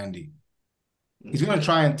 90. He's gonna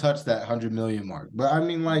try and touch that 100 million mark, but I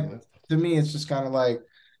mean, like to me, it's just kind of like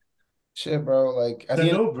shit, bro. Like at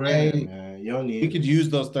the end of the day, man, we could use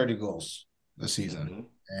those 30 goals this season,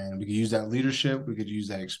 and we could use that leadership. We could use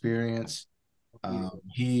that experience.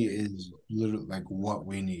 He is literally like what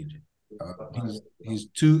we need.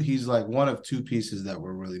 He's like one of 2 pieces that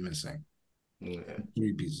we're really missing.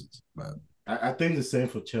 3 pieces, but I think the same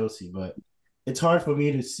for Chelsea, but it's hard for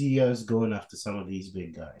me to see us going after some of these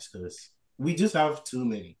big guys because we just have too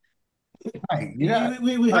many. Right.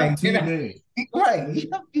 We have too many. Right.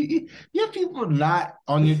 You have people not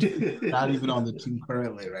on your team, not even on the team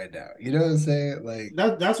currently right now. You know what I'm saying?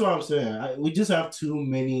 Like that's what I'm saying. We just have too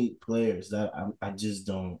many players that I just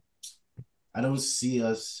don't. I don't see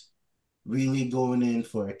us really going in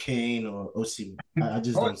for a Kane or Osimhen. I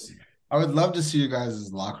just don't see. I would love to see you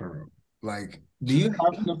guys' locker room. Like, do you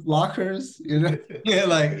have enough lockers? You know, yeah.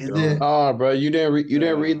 Like, is it? Oh, bro, you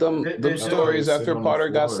didn't read them stories after Potter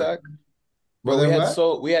got sacked.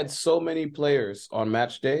 Bro, we had so many players on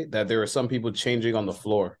match day that there were some people changing on the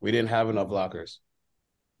floor. We didn't have enough lockers,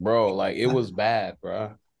 bro. Like it was bad,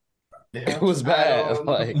 bro. It was bad.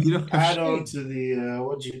 Like add on to the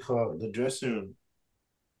what do you call it? The dressing room.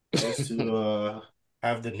 Just to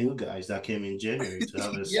have the new guys that came in January to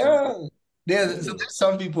have this. Yeah, so there's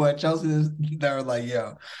some people at Chelsea that are like,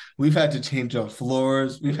 yo, we've had to change up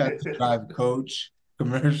floors. We've had to drive coach,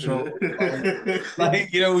 commercial. like,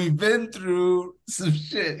 we've been through some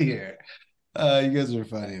shit here. You guys are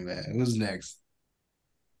funny, man. Who's next?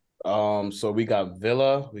 So we got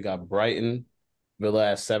Villa. We got Brighton.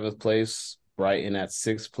 Villa at 7th place. Brighton at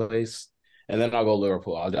 6th place. And then I'll go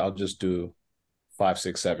Liverpool. I'll just do 5,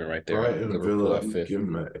 6, 7 right there. Brighton and Villa at 5th.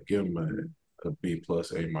 Give him a B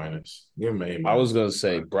plus, A minus. Give him A minus. I was gonna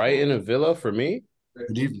say Brighton and Villa for me.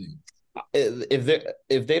 Good evening.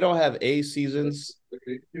 If they don't have A seasons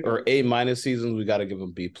or A minus seasons, we got to give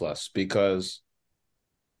them B plus because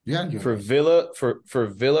Yeah, give For him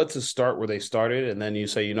Villa to start where they started, and then you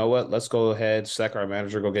say, you know what, let's go ahead, sack our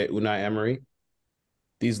manager, go get Unai Emery.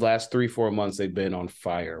 These last 3-4 months, they've been on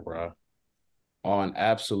fire, bro. On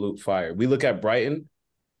absolute fire. We look at Brighton,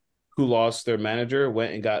 who lost their manager,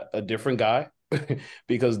 went and got a different guy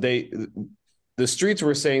because the streets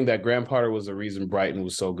were saying that Graham Potter was the reason Brighton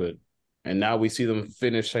was so good. And now we see them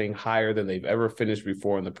finishing higher than they've ever finished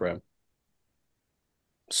before in the Prem.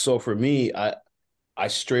 So for me, I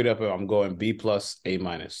straight up I'm going B plus A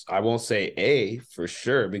minus. I won't say A for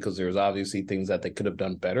sure because there's obviously things that they could have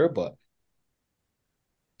done better, but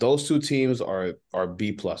those two teams are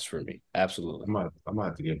B plus for me. Absolutely. I might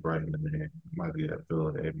have to get Brighton in there. I might get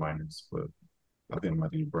Villa A minus, but I think I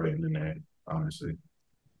might get Brighton in there. Honestly,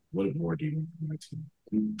 what more do you want from my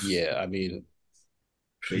team? Yeah, I mean,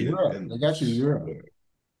 Europe. They got you Europe.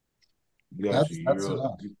 You got That's you.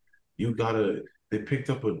 enough. You gotta. They picked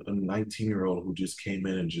up a 19-year-old who just came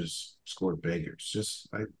in and just scored bangers. Just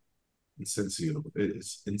like Incensio,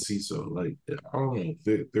 it's Inciso. Like I don't know,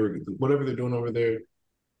 they're whatever they're doing over there.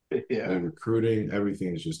 Yeah. They're recruiting,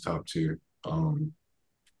 everything is just top tier.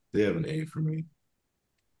 They have an A for me,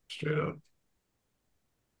 straight up.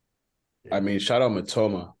 I mean, shout out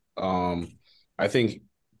Matoma. I think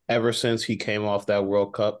ever since he came off that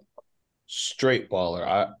World Cup, straight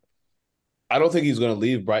baller. I don't think he's going to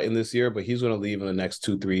leave Brighton this year, but he's going to leave in the next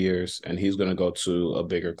 2-3 years, and he's going to go to a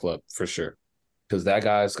bigger club for sure, because that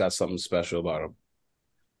guy's got something special about him.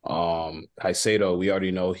 Caicedo, we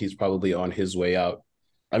already know he's probably on his way out.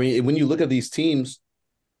 I mean, when you look at these teams,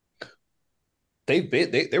 they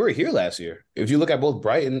were here last year. If you look at both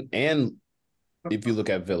Brighton and if you look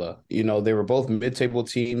at Villa, you know, they were both mid-table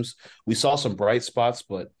teams. We saw some bright spots,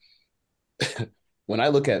 but when I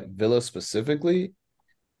look at Villa specifically,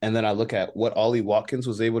 and then I look at what Ollie Watkins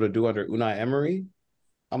was able to do under Unai Emery,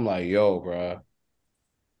 I'm like, yo, bro,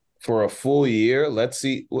 for a full year, let's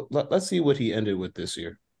see what he ended with this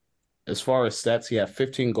year. As far as stats, he had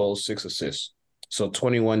 15 goals, 6 assists. So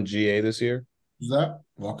 21 GA this year. Is that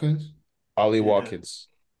Watkins? Ollie Yeah. Watkins.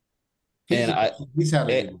 He's And I he's had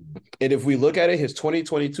a and, good one. and if we look at it, his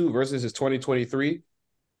 2022 versus his 2023,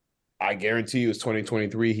 I guarantee you his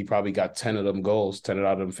 2023, he probably got 10 of them goals, 10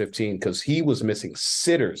 out of them 15, because he was missing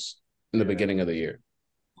sitters in the beginning of the year.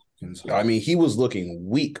 I mean, he was looking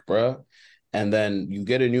weak, bro. And then you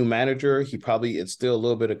get a new manager, he probably instilled a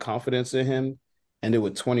little bit of confidence in him. And then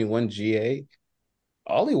with 21 GA,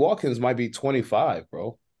 Ollie Watkins might be 25,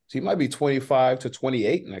 bro. So he might be 25 to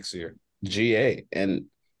 28 next year, GA. And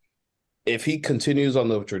if he continues on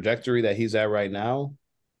the trajectory that he's at right now,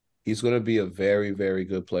 he's going to be a very, very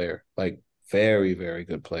good player. Like, very, very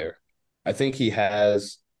good player. I think he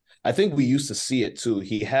has. I think we used to see it too.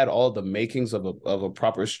 He had all the makings of a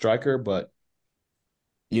proper striker, but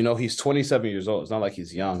you know, he's 27 years old. It's not like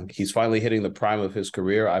he's young. He's finally hitting the prime of his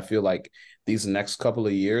career. I feel like these next couple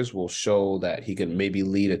of years will show that he can maybe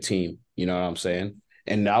lead a team. You know what I'm saying?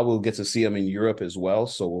 And now we'll get to see him in Europe as well.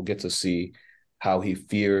 So we'll get to see how he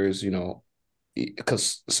fears, you know,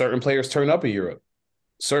 because certain players turn up in Europe.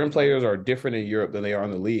 Certain players are different in Europe than they are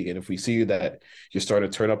in the league. And if we see that you're starting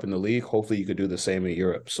to turn up in the league, hopefully you could do the same in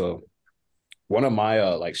Europe. So one of my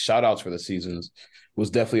like shout outs for the seasons was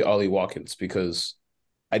definitely Ollie Watkins because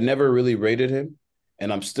I never really rated him.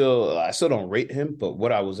 And I still don't rate him, but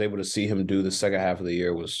what I was able to see him do the second half of the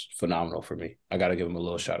year was phenomenal for me. I got to give him a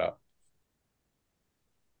little shout out.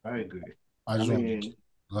 I agree. I just want to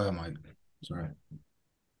go ahead, Mike. Sorry.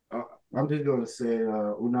 I'm just going to say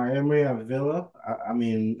Unai Emery at Villa. I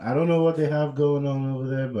mean, I don't know what they have going on over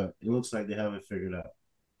there, but it looks like they have it figured out.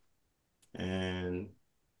 And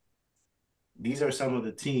these are some of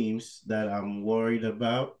the teams that I'm worried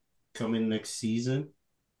about coming next season.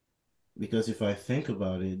 Because if I think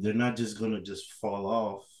about it, they're not just going to just fall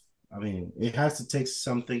off. I mean, it has to take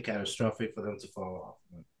something catastrophic for them to fall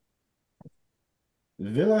off.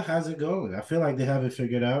 Villa has it going. I feel like they have it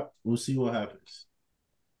figured out. We'll see what happens.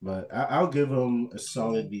 But I'll give them a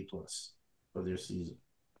solid B plus for their season.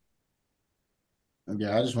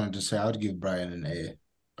 Yeah, I just wanted to say I would give Brighton an A.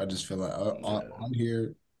 I just feel like on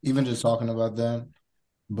here, even just talking about them,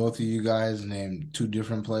 both of you guys named two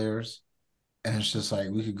different players. And it's just like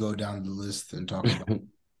we could go down the list and talk about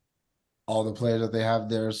all the players that they have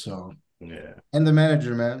there. So, yeah. And the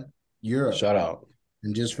manager, man, Europe. Shout out.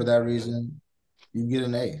 And just for that reason, you get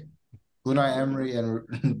an A. Unai Emery and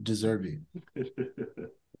Deserbi.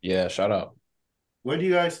 Yeah, shout out. Where do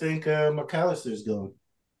you guys think McAllister's going?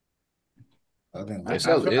 I think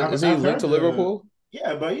is he linked to Liverpool?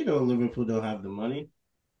 Yeah, but you know Liverpool don't have the money.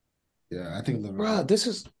 Yeah, I think Liverpool. Bro, this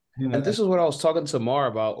is what I was talking to Mar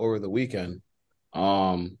about over the weekend.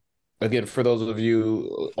 again, for those of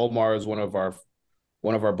you, Omar is one of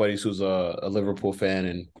our buddies who's a Liverpool fan,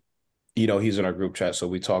 and he's in our group chat, so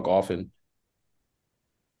we talk often.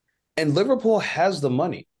 And Liverpool has the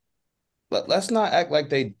money. Let's not act like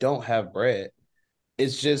they don't have bread.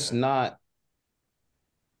 It's just Yeah. not.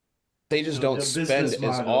 They just don't The spend business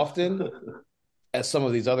as model. often as some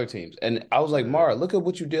of these other teams. And I was like, Yeah. Mara, look at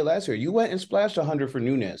what you did last year. You went and splashed 100 for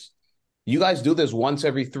Nunez. You guys do this once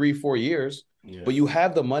every 3-4 years, Yeah. but you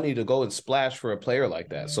have the money to go and splash for a player like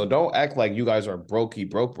that. So don't act like you guys are broke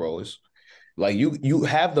bros. Like you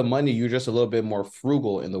have the money, you're just a little bit more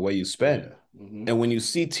frugal in the way you spend. Yeah. Mm-hmm. And when you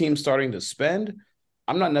see teams starting to spend,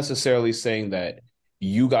 I'm not necessarily saying that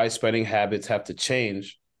you guys' spending habits have to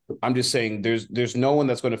change. I'm just saying there's no one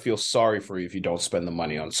that's going to feel sorry for you if you don't spend the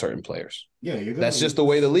money on certain players. Yeah, you're gonna That's just the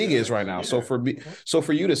way the league is right now. Yeah. So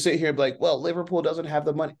for you to sit here and be like, well, Liverpool doesn't have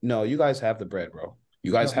the money. No, you guys have the bread, bro.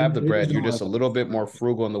 You guys No, have the they bread. just You're don't just have a it. little bit more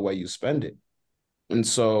frugal in the way you spend it. And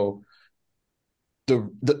so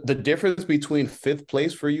the difference between fifth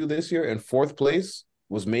place for you this year and fourth place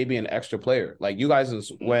was maybe an extra player. Like you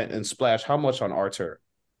guys went and splashed how much on Artur?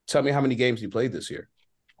 Tell me how many games you played this year.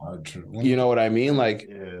 Artur. You know what I mean? Like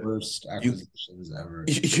Worst acquisitions ever.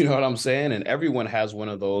 You know what I'm saying? And everyone has one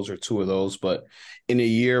of those or two of those, but in a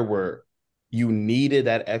year where you needed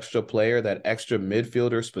that extra player, that extra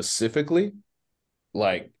midfielder specifically,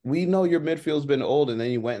 like we know your midfield's been old, and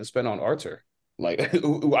then you went and spent on Artur. Like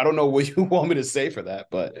I don't know what you want me to say for that,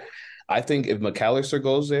 but I think if McAllister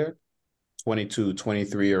goes there, 22,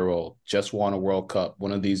 23-year-old, just won a World Cup,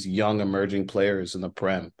 one of these young emerging players in the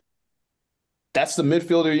Prem, that's the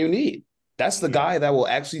midfielder you need. That's the guy that will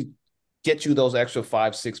actually get you those extra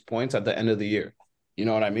 5-6 points at the end of the year. You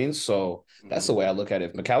know what I mean? So that's the way I look at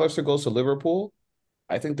it. If McAllister goes to Liverpool,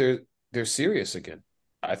 I think they're serious again.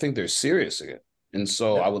 I think they're serious again. And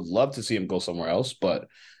so I would love to see him go somewhere else, but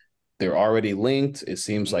they're already linked. It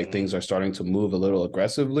seems like things are starting to move a little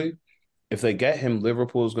aggressively. If they get him,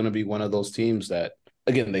 Liverpool is going to be one of those teams that,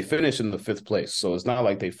 again, they finish in the fifth place. So it's not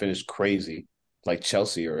like they finished crazy like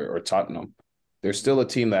Chelsea or Tottenham. They're still a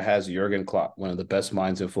team that has Jurgen Klopp, one of the best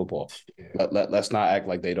minds in football. Let's not act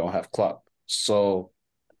like they don't have Klopp. So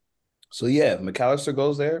yeah, if McAllister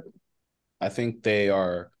goes there, I think they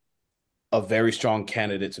are a very strong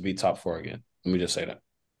candidate to be top four again. Let me just say that.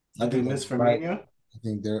 I think miss Firmino. I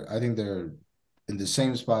think they're in the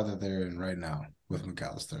same spot that they're in right now with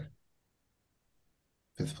McAllister.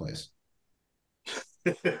 Fifth place.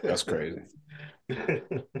 That's crazy.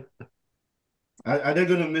 Are they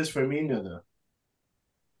gonna miss Firmino though?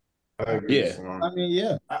 I agree. Yeah. I mean,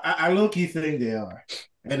 yeah. I low-key think they are.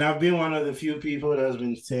 And I've been one of the few people that's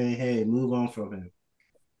been saying, hey, move on from him.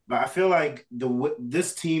 But I feel like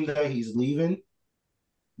this team that he's leaving,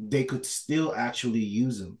 they could still actually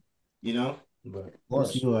use him, But we'll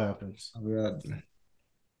see what happens.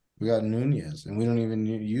 We got Nunez, and we don't even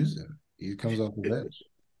use him. He comes off the bench.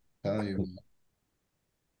 Tell you.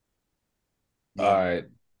 Yeah. All right.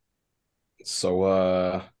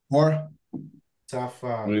 So Four. Top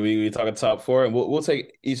five. We talking top four, and we'll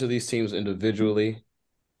take each of these teams individually.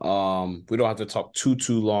 We don't have to talk too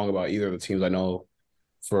long about either of the teams. I know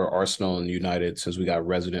for Arsenal and United, since we got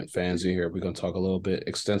resident fans in here, we're gonna talk a little bit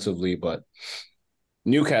extensively. But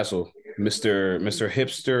Newcastle, Mr.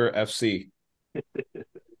 Hipster FC.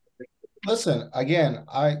 Listen, again,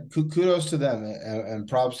 kudos to them and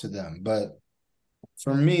props to them. But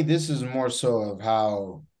for me, this is more so of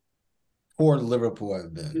how poor Liverpool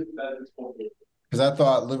have been. Because I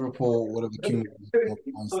thought Liverpool would have accumulated more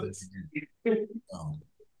points than they did.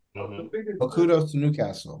 But kudos to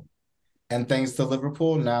Newcastle. And thanks to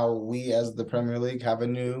Liverpool, now we as the Premier League have a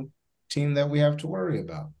new team that we have to worry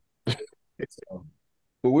about. But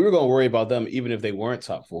we were going to worry about them even if they weren't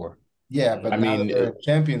top four. Yeah, but now that they're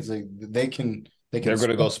Champions League, they're going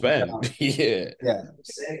to go spend. Yeah.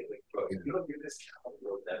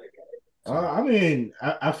 I mean,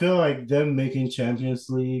 I feel like them making Champions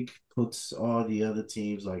League puts all the other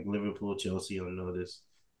teams like Liverpool, Chelsea on notice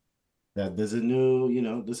that there's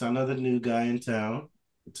there's another new guy in town.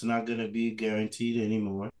 It's not going to be guaranteed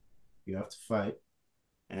anymore. You have to fight.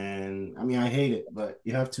 And I mean, I hate it, but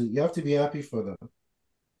you have to be happy for them.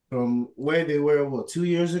 From where they were, 2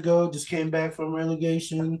 years ago, just came back from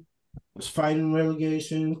relegation, was fighting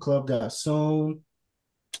relegation, club got sold.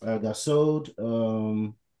 Now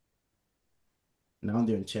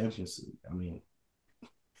they're in Champions League. I mean,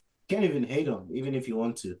 can't even hate them, even if you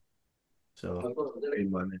want to. So,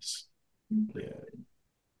 yeah,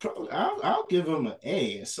 I'll give them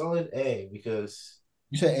a solid A, because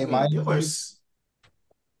you say A-.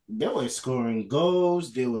 They were scoring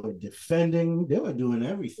goals, they were defending, they were doing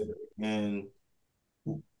everything, and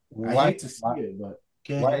I Why? hate to see it, but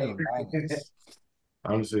can't Why hate A on it. minus?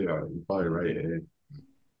 Honestly, you're probably right.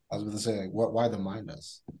 I was going to say, like, what? Why the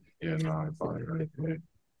minus? Yeah, no, you're probably right. Yeah.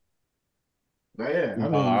 But yeah, I No,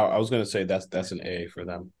 mean, I was gonna say that's an A for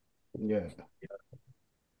them. yeah.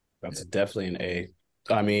 That's definitely an A.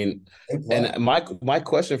 I mean, A plus. and my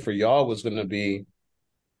question for y'all was gonna be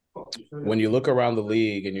when you look around the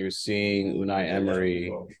league and you're seeing Unai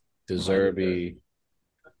Emery, De Zerbi,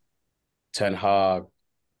 Ten Hag,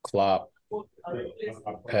 Klopp,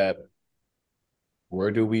 Pep,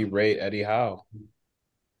 where do we rate Eddie Howe?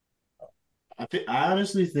 I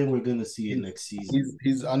honestly think we're gonna see it next season.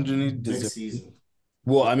 He's underneath the Next season.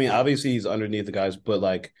 Well, I mean, obviously he's underneath the guys, but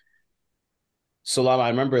like Salam, I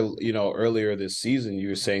remember, earlier this season you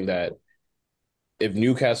were saying that if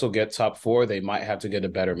Newcastle get top four, they might have to get a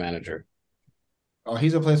better manager. Oh,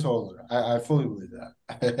 he's a placeholder. I fully believe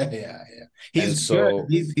that. Yeah. And He's good. so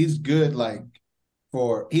He's good. Like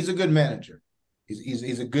he's a good manager.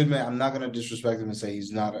 He's a good man. I'm not gonna disrespect him and say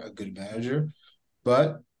he's not a good manager,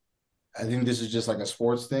 but I think this is just like a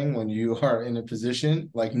sports thing. When you are in a position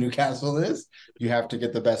like Newcastle is, you have to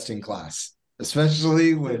get the best in class,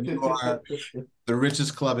 especially when you are the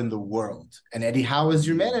richest club in the world. And Eddie Howe is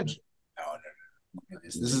your manager. No.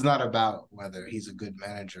 This is not about whether he's a good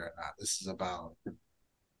manager or not. This is about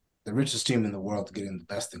the richest team in the world getting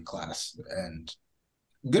the best in class, and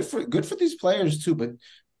good for these players too. But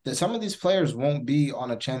some of these players won't be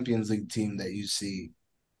on a Champions League team that you see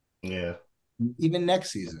Yeah. even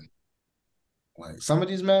next season. Like some of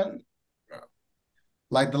these men,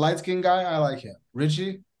 like the light skinned guy, I like him.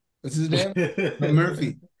 Richie, what's his name?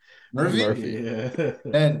 Murphy. Murphy. Yeah.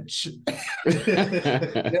 And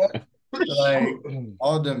yeah, like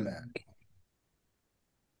all of them, man.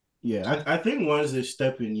 Yeah, I think once they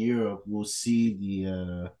step in Europe, we'll see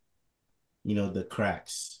the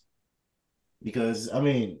cracks. Because I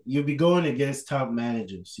mean, you'll be going against top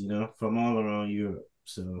managers, from all around Europe.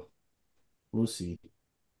 So we'll see.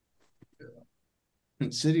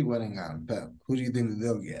 City winning on Pep. Who do you think that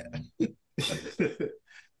they'll get?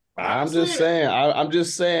 I'm just saying. I'm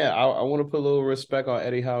just saying. I want to put a little respect on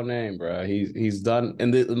Eddie Howe name, bro. He's done in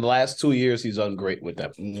the last 2 years. He's done great with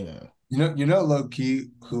them. Yeah. Low key,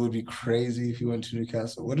 who would be crazy if he went to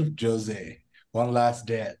Newcastle? What if Jose, one last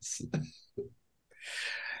dance,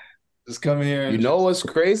 just come here and You know what's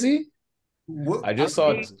crazy? what? I just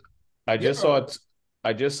saw. I just yeah. saw.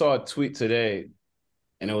 I just saw a tweet today,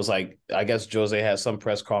 and it was like I guess Jose has some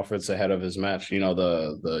press conference ahead of his match.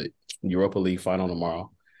 The Europa League final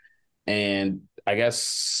tomorrow, and I guess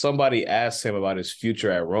somebody asked him about his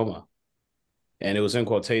future at Roma, and it was in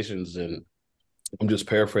quotations, and I'm just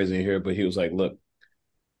paraphrasing here, but he was like, "Look,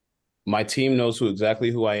 my team knows exactly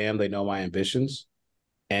who I am. They know my ambitions,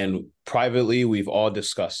 and privately, we've all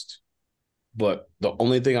discussed. But the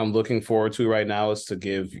only thing I'm looking forward to right now is to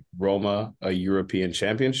give Roma a European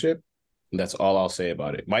championship. And that's all I'll say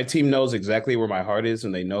about it. My team knows exactly where my heart is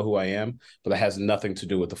and they know who I am, but that has nothing to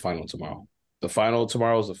do with the final tomorrow. The final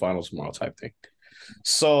tomorrow is the final tomorrow type thing.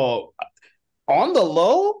 So on the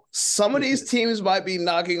low, some of these teams might be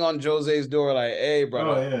knocking on Jose's door like, hey,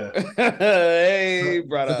 brother. Oh, yeah. Hey,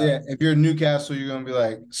 brother. So, yeah, if you're Newcastle, you're gonna be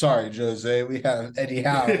like, sorry, Jose, we have Eddie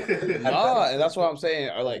Howe. No, and that's what I'm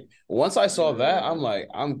saying. Like once I saw that, I'm like,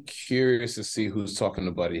 I'm curious to see who's talking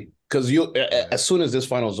to Buddy. Because you as soon as this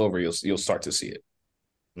final's over, you'll start to see it.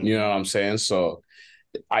 You know what I'm saying? So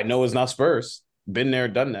I know it's not Spurs. Been there,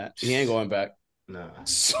 done that. He ain't going back. Nah.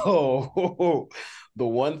 So the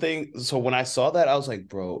one thing, so when I saw that, I was like,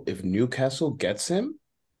 bro, if Newcastle gets him,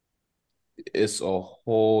 it's a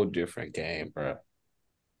whole different game, bro.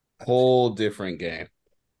 Whole different game.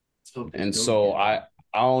 And so I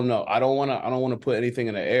don't know. I don't want to put anything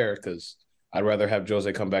in the air because I'd rather have Jose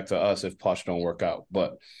come back to us if Poch don't work out.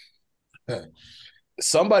 But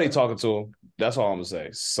somebody talking to him. That's all I'm gonna say.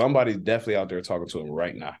 Somebody's definitely out there talking to him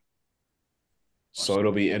right now. So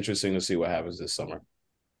it'll be interesting to see what happens this summer.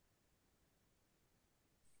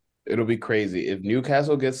 It'll be crazy if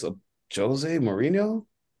Newcastle gets a Jose Mourinho.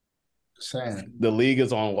 Saying The league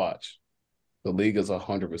is on watch. The league is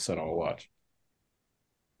 100% on watch.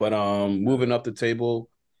 But moving up the table,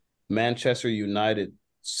 Manchester United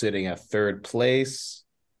sitting at third place,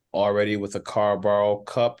 already with a Carabao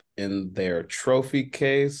Cup in their trophy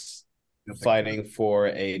case, fighting for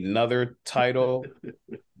another title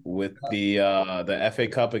with the FA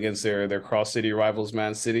Cup against their cross city rivals,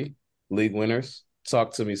 Man City, league winners.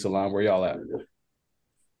 Talk to me, Salam. Where y'all at?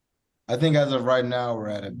 I think as of right now, we're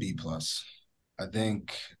at a B plus. I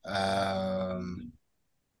think Ten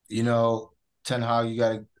Hag, you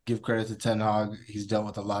got to give credit to Ten Hag. He's dealt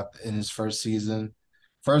with a lot in his first season.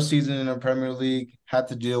 First season in the Premier League, had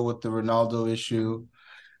to deal with the Ronaldo issue.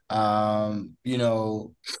 You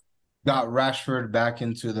know, got Rashford back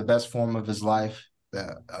into the best form of his life.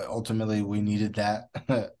 Ultimately, we needed that,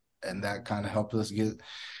 and that kind of helped us get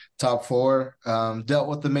top four. Dealt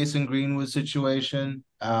with the Mason Greenwood situation.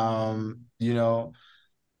 You know,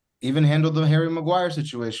 even handled the Harry Maguire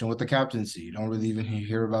situation with the captaincy. You don't really even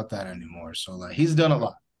hear about that anymore. So like he's done a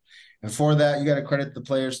lot. And for that, you got to credit the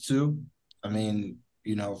players too. I mean,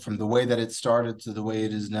 you know, from the way that it started to the way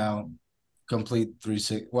it is now, complete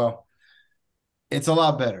 360. Well, it's a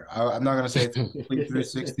lot better. I'm not going to say it's a complete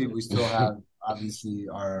 360. We still have obviously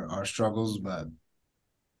our struggles, but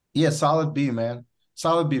yeah, solid B, man.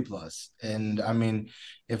 Solid B plus. And I mean,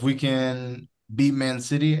 if we can beat Man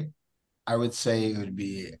City, I would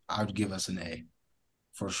give us an A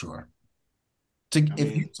for sure.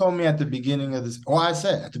 If you told me at the beginning of this, I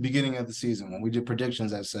said at the beginning of the season when we did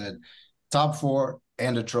predictions, I said top four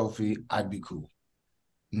and a trophy, I'd be cool.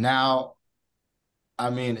 Now,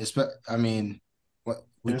 what we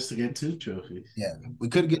has to get 2 trophies. Yeah, we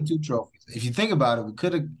could get 2 trophies. If you think about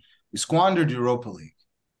it, we squandered Europa League,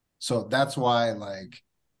 so that's why like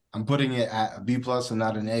I'm putting it at a B plus and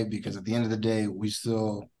not an A because at the end of the day, we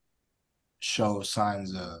still show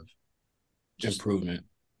signs of just improvement.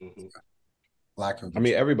 Lack of. I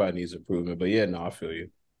mean, everybody needs improvement, but yeah, no, I feel you.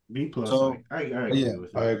 B plus. So, I agree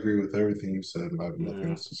with that. I agree with everything you said. I have nothing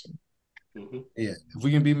else to say. Yeah, if we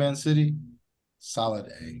can beat Man City,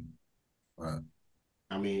 solid A. Right.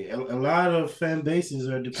 I mean, a lot of fan bases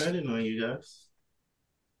are depending on you guys.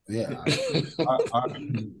 Yeah, what do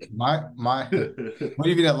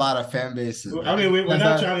you mean a lot of fan bases? I mean, we're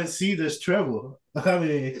not trying to see this treble. I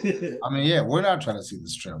mean, yeah, we're not trying to see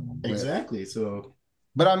this treble. Exactly. So,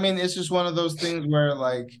 but I mean, it's just one of those things where,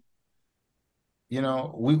 like, you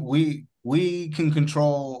know, we can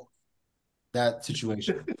control that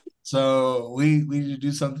situation, so we need to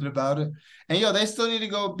do something about it. And they still need to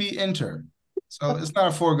go beat Inter, so it's not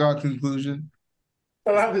a foregone conclusion.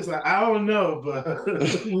 I was like, I don't know, but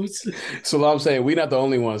so I'm saying we're not the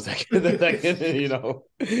only ones that can you know.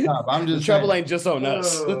 No, I'm just the trouble ain't just on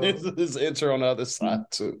us. It's Inter on the other side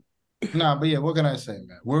too. No, but yeah, what can I say,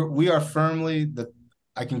 man? We are firmly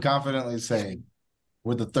I can confidently say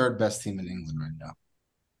we're the 3rd best team in England right now.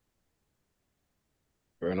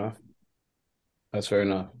 Fair enough. That's fair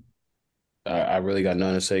enough. I really got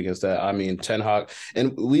nothing to say against that. I mean, Ten Hag,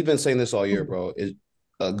 and we've been saying this all year, bro.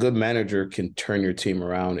 A good manager can turn your team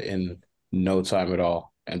around in no time at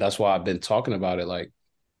all. And that's why I've been talking about it. Like,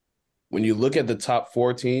 when you look at the top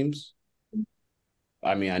 4 teams,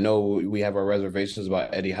 I mean, I know we have our reservations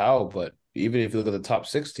about Eddie Howe, but even if you look at the top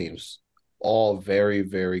 6 teams, all very,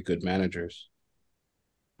 very good managers.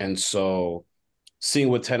 And so seeing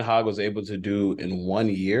what Ten Hag was able to do in 1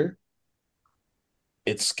 year,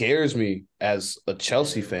 it scares me as a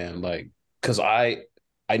Chelsea fan, like, because I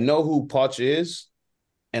know who Poch is,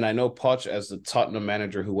 and I know Poch as the Tottenham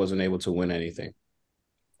manager who wasn't able to win anything.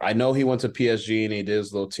 I know he went to PSG and he did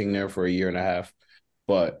his little thing there for a year and a half,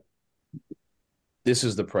 but this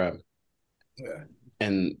is the Prem. Yeah.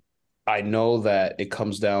 And I know that it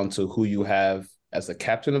comes down to who you have as the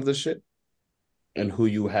captain of the ship and who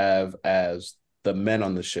you have as the men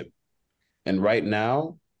on the ship. And right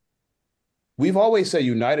now, we've always said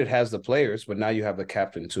United has the players, but now you have the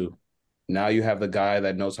captain too. Now you have the guy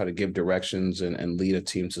that knows how to give directions and lead a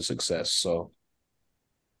team to success. So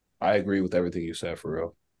I agree with everything you said, for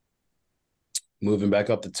real. Moving back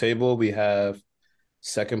up the table, we have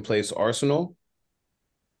 2nd place Arsenal,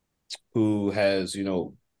 who has,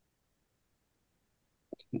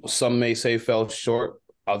 some may say fell short.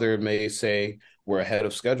 Other may say we're ahead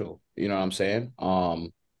of schedule. You know what I'm saying?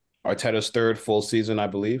 Arteta's 3rd full season, I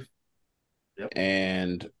believe. Yep.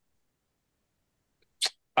 And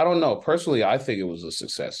I don't know. Personally, I think it was a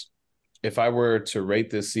success. If I were to rate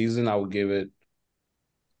this season, I would give it,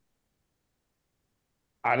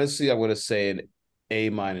 honestly, I would have said A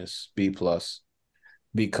minus, B plus,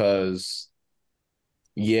 because,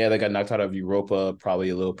 yeah, they got knocked out of Europa probably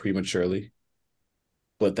a little prematurely,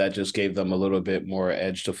 but that just gave them a little bit more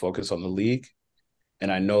edge to focus on the league.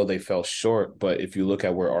 And I know they fell short, but if you look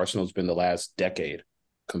at where Arsenal's been the last decade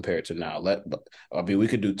compared to now, I mean, we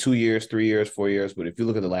could do 2 years, 3 years, 4 years, but if you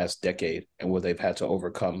look at the last decade and what they've had to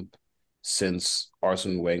overcome since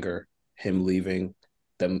Arsene Wenger, him leaving,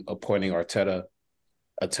 them appointing Arteta,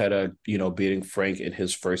 beating Frank in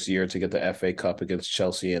his first year to get the FA Cup against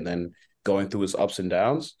Chelsea and then going through his ups and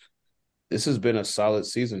downs, this has been a solid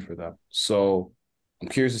season for them. So I'm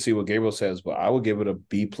curious to see what Gabriel says, but I would give it a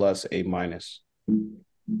B plus, A minus. And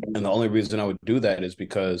the only reason I would do that is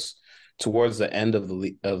because towards the end of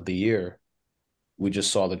the year, we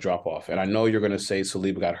just saw the drop off. And I know you're going to say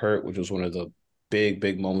Saliba got hurt, which was one of the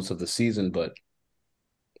big moments of the season, but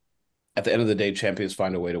at the end of the day, champions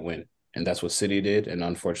find a way to win. And that's what City did. And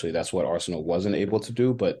unfortunately, that's what Arsenal wasn't able to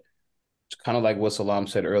do. But it's kind of like what Salam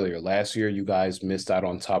said earlier. Last year, you guys missed out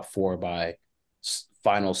on top four by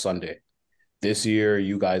final Sunday. This year,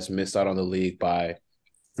 you guys missed out on the league by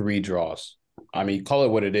 3 draws. I mean, call it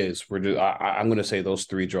what it is. I'm going to say those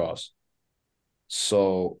 3 draws.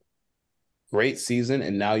 So great season,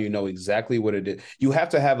 and now you know exactly what it is. You have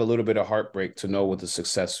to have a little bit of heartbreak to know what the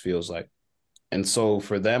success feels like. And so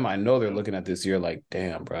for them, I know they're looking at this year like,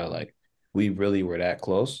 damn, bro, like we really were that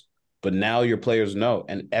close. But now your players know,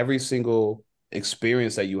 and every single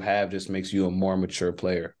experience that you have just makes you a more mature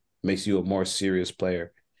player, makes you a more serious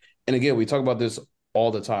player. And again, we talk about this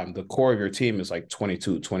all the time. The core of your team is like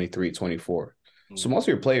 22, 23, 24. So most of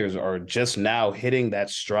your players are just now hitting that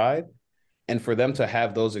stride. And for them to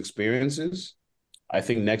have those experiences, I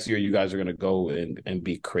think next year you guys are going to go and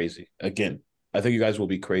be crazy again. I think you guys will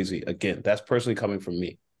be crazy again. That's personally coming from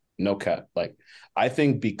me. No cap. Like, I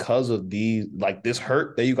think because of this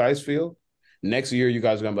hurt that you guys feel, next year you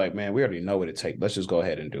guys are going to be like, man, we already know what it takes. Let's just go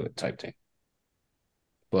ahead and do it type thing.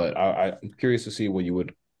 But I'm curious to see what you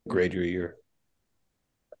would grade your year.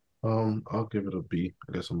 I'll give it a B.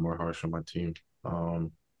 I guess I'm more harsh on my team.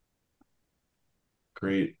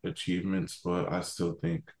 Great achievements, but I still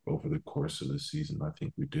think over the course of the season, I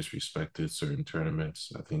think we disrespected certain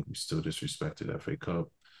tournaments. I think we still disrespected FA Cup.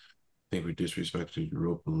 I think we disrespected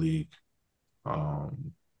Europa League.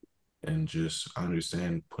 And just I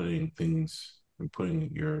understand putting things and putting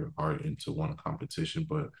your heart into one competition,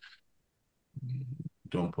 but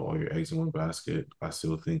don't put all your eggs in one basket. I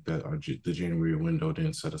still think that the January window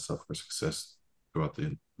didn't set us up for success throughout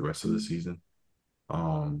the rest of the season.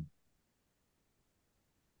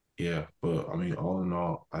 Yeah, but I mean, all in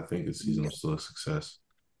all, I think the season was still a success.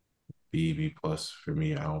 B plus for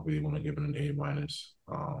me. I don't really want to give it an A minus.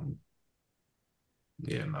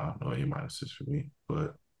 Yeah, no A minuses for me.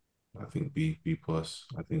 But I think B plus.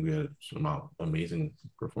 I think we had some amazing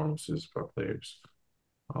performances for our players.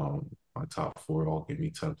 My top 4 all gave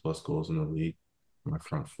me 10 plus goals in the league. My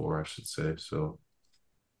front 4, I should say. So,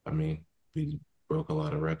 I mean, we broke a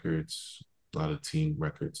lot of records, a lot of team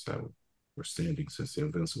records that were standing since the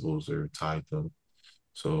Invincibles or tied them.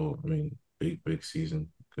 So, I mean, big season,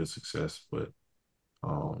 good success. But,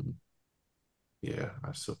 yeah,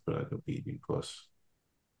 I still feel like a B plus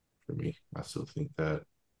for me. I still think that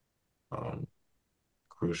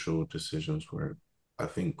crucial decisions were, I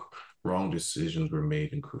think wrong decisions were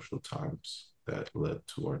made in crucial times that led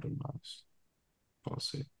to our demise. I'll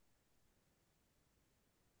say.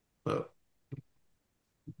 But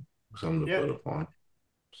something to put upon.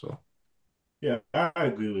 So yeah, I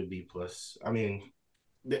agree with B plus. I mean,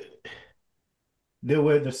 they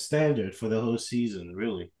were the standard for the whole season,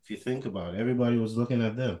 really. If you think about it, everybody was looking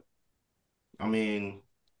at them. I mean,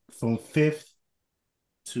 from 5th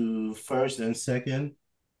to 1st and 2nd,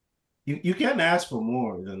 you can't ask for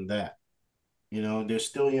more than that. You know, they're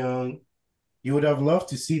still young. You would have loved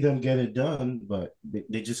to see them get it done, but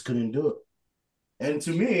they just couldn't do it. And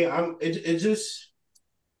to me, it just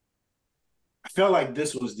I felt like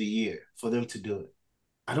this was the year for them to do it.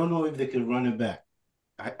 I don't know if they could run it back.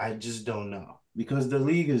 I just don't know because the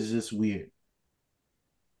league is just weird.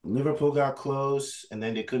 Liverpool got close and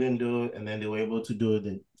then they couldn't do it, and then they were able to do it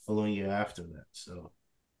the following year after that. So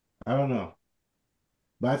I don't know.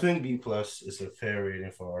 But I think B plus is a fair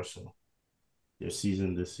rating for Arsenal, their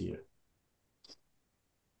season this year.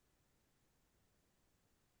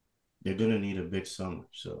 They're gonna need a big summer,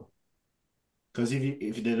 so because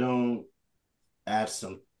if they don't add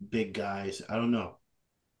some big guys, I don't know.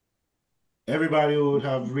 Everybody would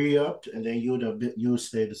have re-upped, and then you would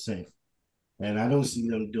stay the same. And I don't see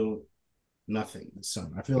them do nothing this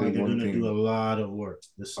summer. I feel like they're gonna do a lot of work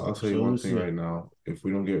this summer. I'll tell you one thing right now: if we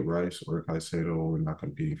don't get Rice or Caicedo, we're not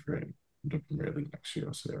competing for the Premier League next year.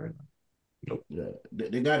 I'll say that right now. Nope. Yeah,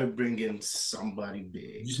 they got to bring in somebody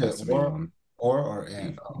big. You said or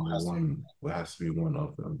and one. It has to be one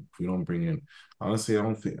of them. If we don't bring in, honestly, I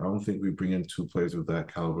don't think we bring in 2 players of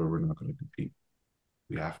that caliber, we're not going to compete.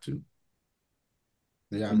 We have to.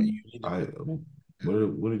 Yeah, I mean,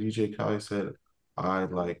 what did DJ Khaled said? I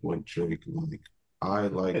like what Drake like. I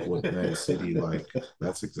like what Man City like.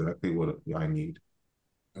 That's exactly what I need.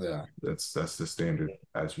 Yeah, that's the standard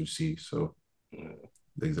as you see. So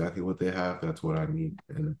exactly what they have, that's what I need.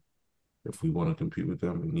 And if we want to compete with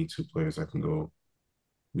them, we need 2 players that can go.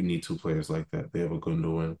 We need 2 players like that. They have a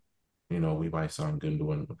Gundogan. You know, we might sign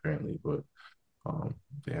Gundogan apparently, but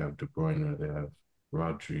they have De Bruyne, they have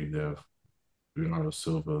Rodri, they have Bernardo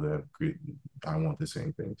Silva that I want the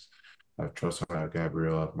same things. I have trust on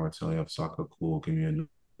Gabriel, I have Martinelli, I have Saka. Cool. Give me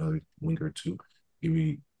another winger too. Give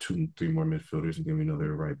me 3 more midfielders and give me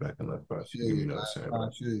another right back and left back. Give me another center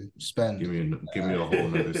back. Spend. Give me a whole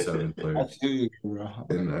another 7 I players. feel you, bro.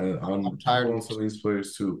 And I'm tired on of some of these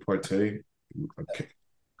players too. Partey,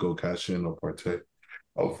 go cash in or Partey.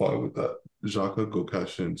 I'll fine with that. Xhaka, go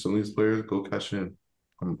cash in. Some of these players, go cash in.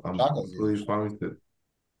 I'm completely fine with it.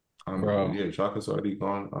 Bro. Yeah, Xhaka's already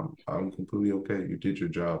gone. I'm completely okay. You did your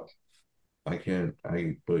job. But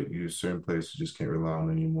you certain players just can't rely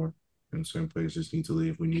on anymore. And certain players just need to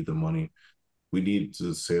leave. We need the money. We need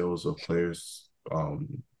the sales of players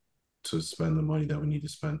to spend the money that we need to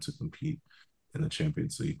spend to compete in the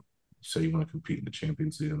Champions League. So you want to compete in the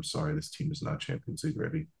Champions League? I'm sorry, this team is not Champions League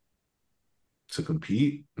ready. To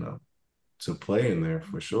compete, no. To play in there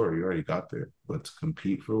for sure, you already got there. But to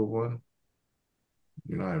compete for one,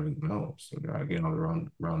 you're not even no. So you're not getting on the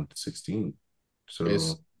round 16. So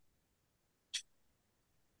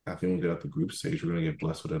I think we'll get out the group stage. We're gonna get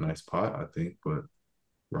blessed with a nice pot, I think. But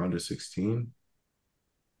round of 16,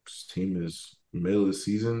 this team is middle of the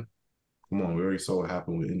season. Come on, we already saw what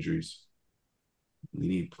happened with injuries. We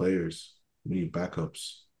need players. We need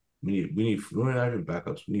backups. We're not even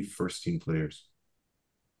backups. We need first team players.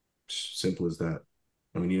 Simple as that.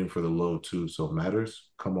 And we need them for the low too. So it matters.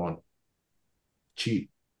 Come on.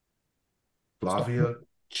 Cheap. Flavia,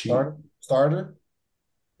 cheap. Starter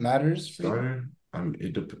matters for you? Starter.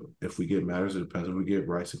 If we get matters, it depends. If we get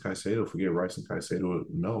Rice and Caicedo,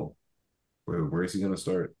 no. Where is he going to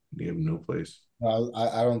start? They have no place.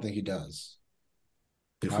 I don't think he does.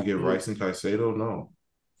 If we get Rice and Caicedo, no.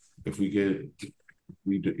 If we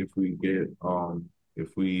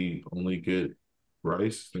only get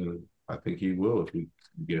Rice, then I think he will. If we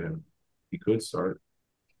get him, he could start.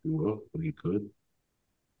 He will, but he could.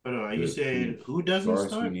 But are you saying who doesn't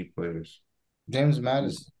start? We need players. James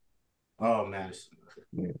Madison. Oh, Madison.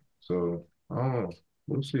 Yeah. So I don't know.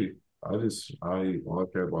 We'll see. All I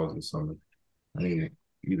care about is the summer. I need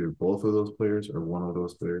either both of those players or one of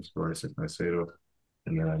those players, Rice and Caicedo,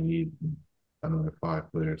 and then I need another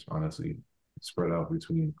 5 players, honestly, spread out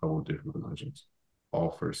between a couple of different positions,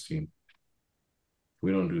 all first team. If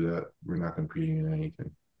we don't do that, we're not competing in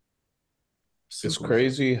anything. It's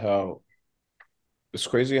crazy how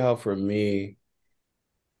for me,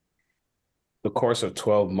 the course of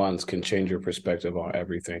 12 months can change your perspective on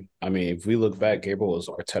everything. I mean, if we look back, Gabriel was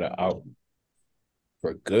Arteta out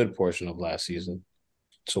for a good portion of last season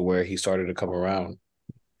to where he started to come around.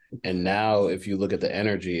 And now if you look at the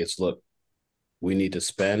energy, it's look, we need to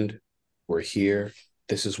spend. We're here.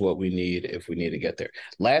 This is what we need if we need to get there.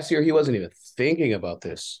 Last year, he wasn't even thinking about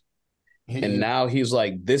this. And now he's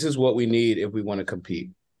like, this is what we need if we want to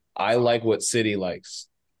compete. I like what City likes.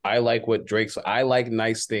 I like what Drake's. I like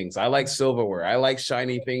nice things. I like silverware. I like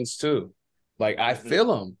shiny things too. Like, I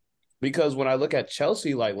feel him. Because when I look at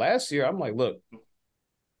Chelsea, like last year, I'm like, look,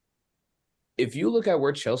 if you look at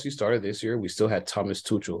where Chelsea started this year, we still had Thomas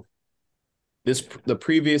Tuchel. The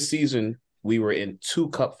previous season, we were in 2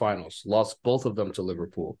 cup finals, lost both of them to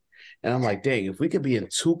Liverpool. And I'm like, dang, if we could be in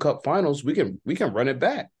 2 cup finals, we can run it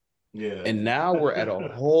back. Yeah. And now we're at a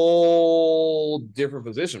whole different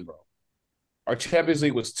position, bro. Our Champions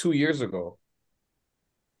League was 2 years ago.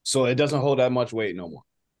 So it doesn't hold that much weight no more.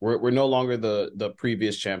 We're no longer the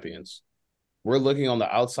previous champions. We're looking on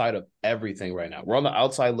the outside of everything right now. We're on the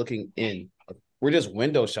outside looking in. We're just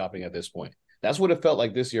window shopping at this point. That's what it felt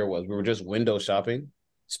like this year was. We were just window shopping,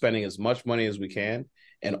 spending as much money as we can,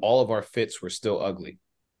 and all of our fits were still ugly.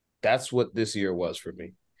 That's what this year was for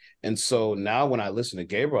me. And so now when I listen to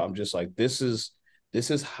Gabriel, I'm just like, this is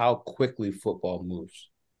how quickly football moves.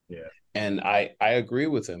 Yeah. And I agree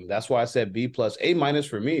with him. That's why I said B+, A-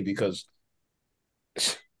 for me, because,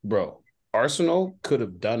 bro, Arsenal could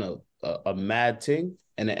have done a mad thing,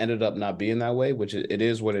 and it ended up not being that way, which it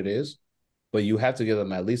is what it is. But you have to give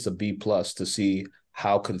them at least a B+ to see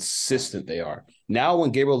how consistent they are. Now,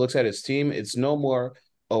 when Gabriel looks at his team, it's no more,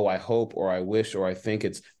 oh, I hope or I wish or I think.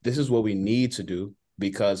 This is what we need to do,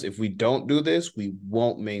 because if we don't do this, we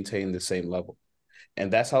won't maintain the same level.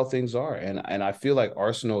 And that's how things are. And I feel like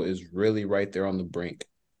Arsenal is really right there on the brink.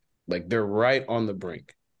 Like, they're right on the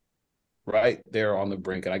brink. Right there on the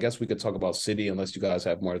brink. And I guess we could talk about City unless you guys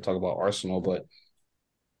have more to talk about Arsenal, but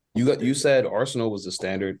you said Arsenal was the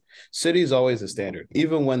standard. City's always the standard.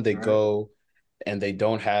 Even when they go and they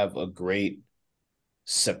don't have a great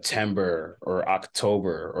September or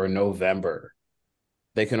October or November,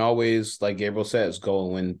 they can always, like Gabriel says, go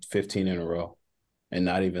and win 15 in a row and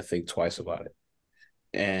not even think twice about it.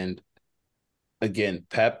 And again,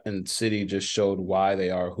 Pep and City just showed why they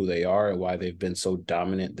are who they are and why they've been so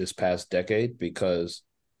dominant this past decade, because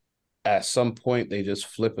at some point they just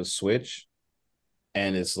flip a switch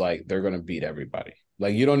and it's like they're going to beat everybody.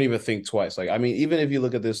 Like, you don't even think twice. Like, I mean, even if you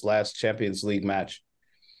look at this last Champions League match,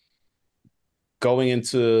 going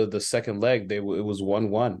into the second leg, it was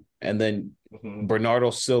 1-1. And then Bernardo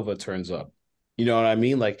Silva turns up. You know what I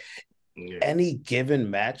mean? Like, any given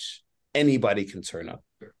match, anybody can turn up.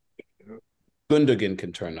 Gundogan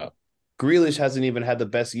can turn up. Grealish hasn't even had the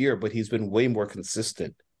best year, but he's been way more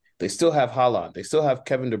consistent. They still have Haaland. They still have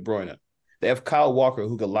Kevin De Bruyne. They have Kyle Walker,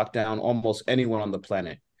 who could lock down almost anyone on the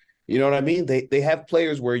planet. You know what I mean? They have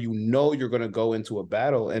players where you know you're going to go into a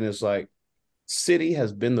battle, and it's like City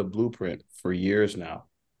has been the blueprint for years now.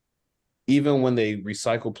 Even when they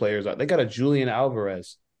recycle players out, they got a Julian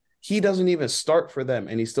Alvarez. He doesn't even start for them,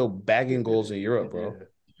 and he's still bagging goals in Europe, bro.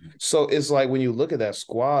 So it's like when you look at that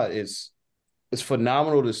squad, it's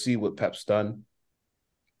phenomenal to see what Pep's done.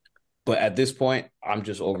 But at this point, I'm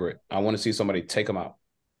just over it. I want to see somebody take him out.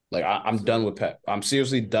 Like, I'm done with Pep. I'm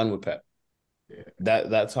seriously done with Pep.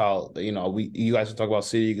 That's how, you guys can talk about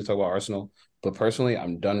City, you can talk about Arsenal, but personally,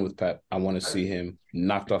 I'm done with Pep. I want to see him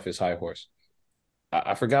knocked off his high horse.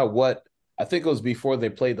 I forgot what. I think it was before they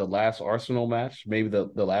played the last Arsenal match, maybe the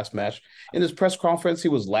last match. In his press conference, he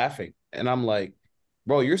was laughing, and I'm like,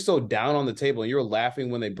 bro, you're so down on the table, and you're laughing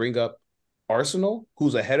when they bring up Arsenal,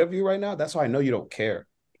 who's ahead of you right now. That's how I know you don't care,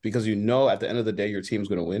 because you know at the end of the day your team's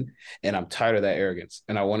going to win, and I'm tired of that arrogance,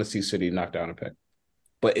 and I want to see City knock down a peg.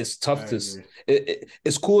 But it's tough to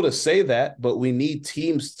it's cool to say that, but we need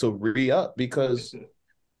teams to re-up because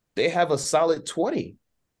they have a solid 20.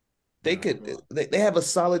 They have a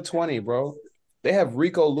solid 20, bro. They have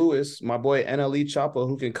Rico Lewis, my boy NLE Choppa,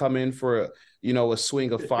 who can come in for a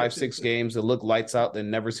swing of 5-6 games and look lights out,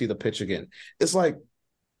 then never see the pitch again. It's like,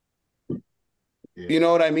 you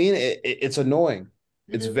know what I mean? It's annoying.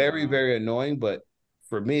 It's very, very annoying, but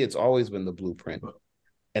for me, it's always been the blueprint.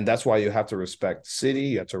 And that's why you have to respect City,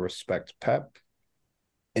 you have to respect Pep,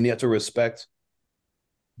 and you have to respect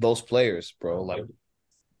those players, bro. Like,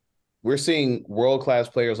 we're seeing world-class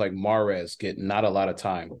players like Mahrez get not a lot of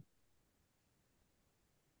time.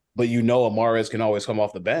 But a Mahrez can always come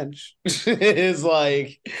off the bench. It's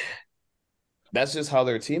like, that's just how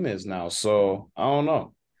their team is now. So, I don't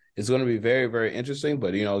know. It's going to be very, very interesting.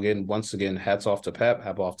 But, once again, hats off to Pep,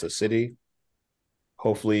 hats off to City.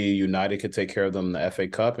 Hopefully United can take care of them in the FA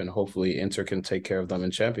Cup, and hopefully Inter can take care of them in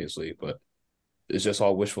Champions League. But it's just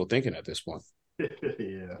all wishful thinking at this point.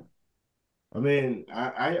 Yeah. I mean,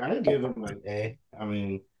 I give them like A. I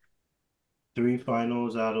mean, 3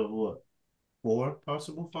 finals out of what? 4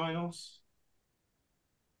 possible finals?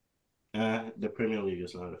 The Premier League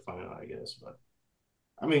is not a final, I guess. But,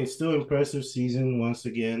 I mean, still impressive season once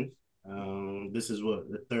again. This is what?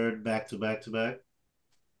 The third back-to-back-to-back?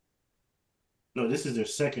 No, this is their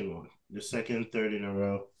second one. Their second, third in a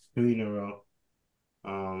row, 3 in a row.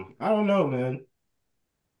 I don't know, man.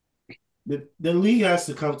 The league has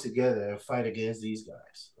to come together and fight against these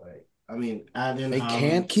guys. Like, I mean, they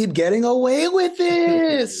can't keep getting away with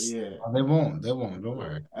this. Yeah, they won't. They won't. Don't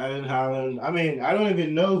worry. Alan Holland. I mean, I don't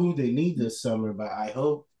even know who they need this summer, but I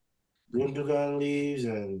hope Gundogan leaves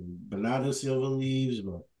and Bernardo Silva leaves.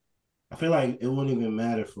 But I feel like it won't even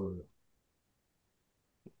matter for them.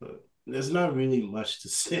 But there's not really much to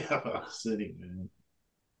say about City, man.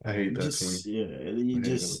 I hate that team. Yeah,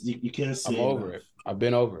 you can't say. I'm over it. I've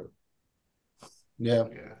been over it. Yeah,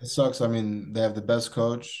 it sucks. I mean, they have the best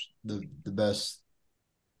coach, the best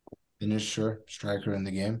finisher, striker in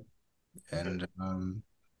the game, and when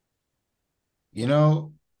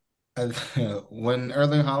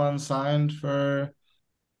Erling Haaland signed for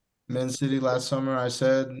Man City last summer, I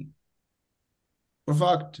said, "We're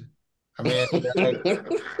fucked." I mean,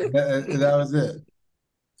 that was it.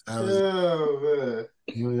 Man.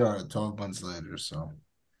 Here we are, 12 months later. So,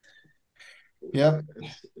 yep.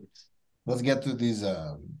 Let's get to these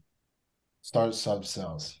start sub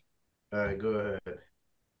cells. All right, go ahead.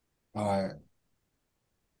 All right.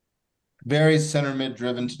 Very center mid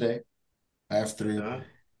driven today. I have 3.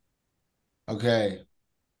 Okay.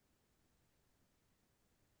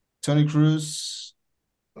 Tony Cruz.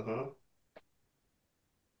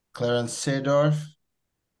 Clarence Seedorf.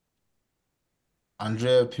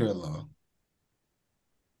 Andrea Pirlo.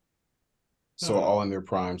 So all in their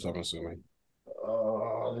primes, I'm assuming.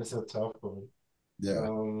 Oh, that's a tough one. Yeah.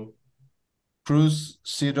 Cruz,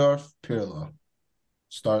 Seedorf, Pirlo.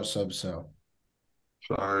 Start sub cell.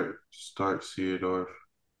 Start Seedorf.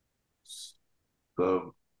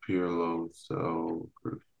 Sub Pirlo. So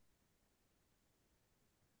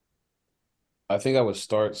I think I would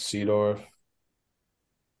start Seedorf,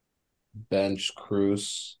 bench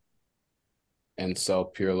Cruz and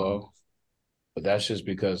sell Pirlo, but that's just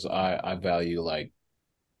because I value like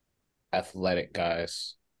athletic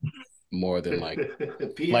guys more than like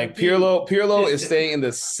PMP. Pirlo is staying in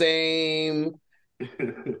the same,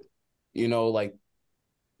 like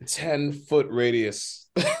 10-foot radius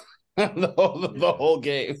the whole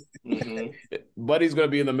game. Mm-hmm. But he's gonna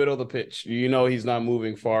be in the middle of the pitch. He's not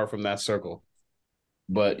moving far from that circle.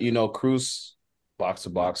 But Cruz, box to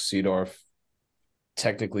box, Seedorf,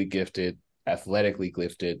 technically gifted, athletically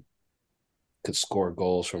gifted, could score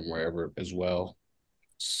goals from wherever as well.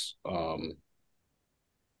 Um,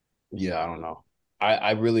 yeah, I don't know.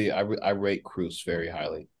 I really I rate Cruz very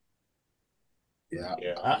highly. Yeah.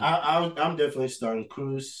 Yeah, I'm definitely starting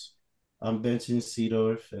Cruz. I'm benching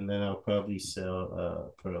Seedorf, and then I'll probably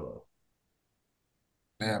sell Perlo.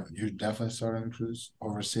 Damn, you're definitely starting Cruz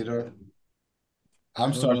over Cedar. I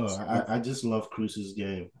I'm don't starting. know. I just love Cruz's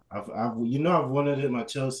game. I've wanted him at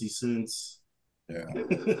Chelsea since. Yeah.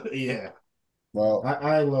 Yeah, Well,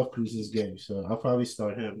 I love Cruz's game, so I'll probably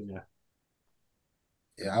start him. Yeah.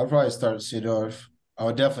 yeah, I'd probably start Seedorf. I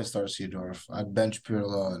would definitely start Seedorf. I'd bench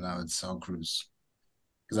Pirlo and I would sell Cruz.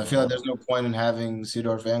 Because I feel like there's no point in having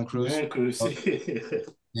Seedorf and Cruz. And Cruz. They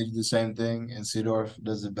do the same thing, and Seedorf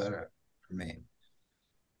does it better for me.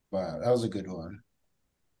 Wow, that was a good one.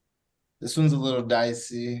 This one's a little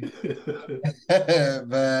dicey,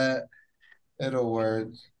 but it'll work.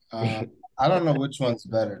 I don't know which one's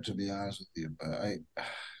better, to be honest with you, but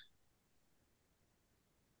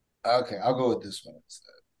okay, I'll go with this one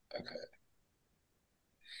instead. Okay.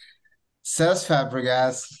 Cesc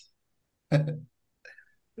Fabregas,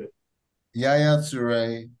 Yaya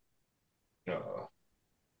Toure, Uh,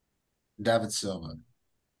 David Silva.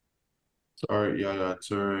 Sorry, Yaya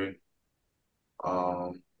Toure.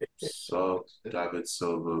 So David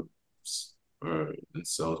Silva and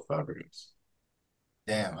Cell Fabregas.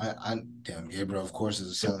 Damn, Gabriel, of course, is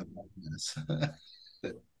a selling Fabregas.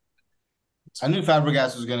 I knew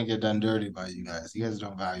Fabregas was gonna get done dirty by you guys. You guys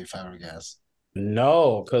don't value Fabregas.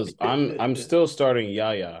 No, because I'm still starting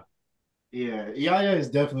Yaya. yeah, Yaya is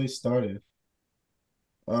definitely started.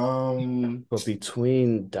 But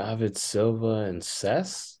between David Silva and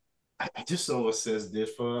Cess, I just saw what Says did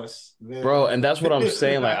for us, man. bro, and that's what I'm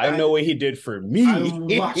saying. Like, I know what he did for I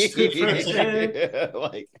me. watched it firsthand.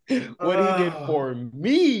 Like, what he did for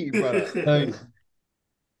me, brother.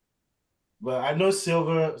 But I know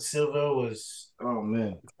Silver was, oh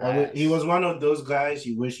man, he Class. was one of those guys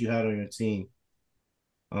you wish you had on your team.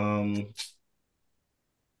 Um,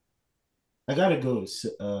 I gotta go with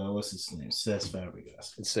what's his name, Cesc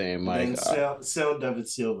Fabregas, Same, and then Mike. sell David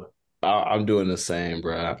Silva. I'm doing the same,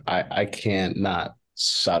 bro. I can't not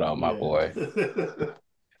shout out my Yeah, boy,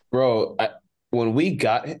 bro. When we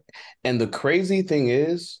got him, and the crazy thing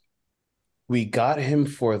is, we got him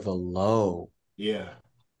for the low. yeah,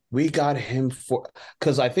 We got him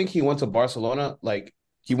because I think he went to Barcelona. Like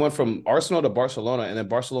he went from Arsenal to Barcelona, and then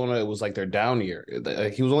Barcelona it was like their down year.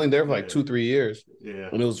 Like, he was only there for like 2-3 years, yeah.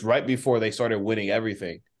 and it was right before they started winning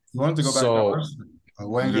everything. You wanted to go back to So Arsenal.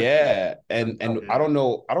 Wenger. yeah, and I don't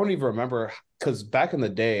know. I don't even remember because back in the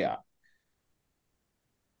day,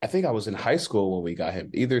 I think I was in high school when we got him,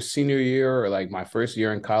 either senior year or like my first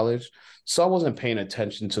year in college. So I wasn't paying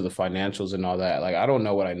attention to the financials and all that. Like I don't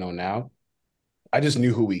know what I know now. I just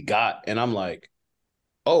knew who we got, and I'm like,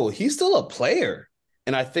 oh, he's still a player.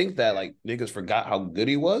 And I think that like niggas forgot how good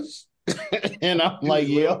he was. And I'm like,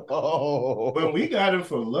 yo. When we got him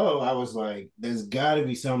for low, I was like, there's got to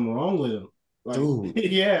be something wrong with him. Like, Dude.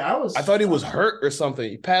 yeah, I thought he was hurt or something.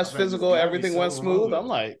 He passed like, physical, everything went smooth. I'm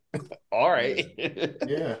like, all right.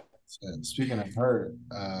 Yeah. Speaking of hurt,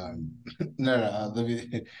 no, let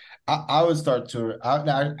me. I would start Toure.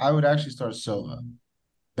 I would actually start Silva,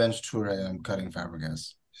 bench Toure. I'm cutting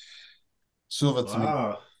Fabregas. Silva to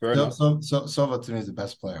me, Silva to me is the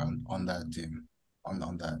best player on that team. On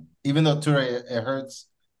that, even though Toure it hurts,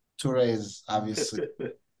 Toure is obviously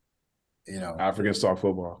African star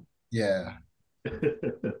football. Yeah.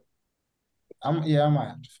 I might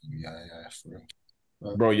have to figure yeah for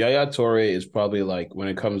real. Bro, Yaya Toure is probably like when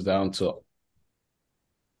it comes down to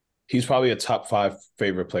he's probably a top 5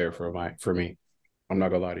 favorite player for me. I'm not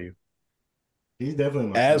gonna lie to you. He's definitely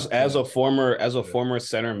my as a former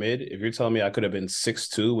center mid, if you're telling me I could have been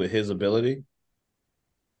 6'2" with his ability.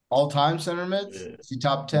 All-time center mids? Yeah. Is he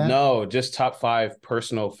top 10? No, just top 5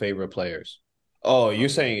 personal favorite players. Oh, you're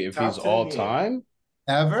saying if he's 10, all-time?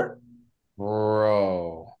 Ever?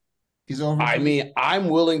 Bro. He's over. I mean, I'm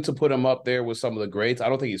willing to put him up there with some of the greats. I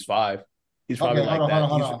don't think he's 5. He's probably hold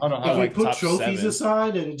on. If we put trophies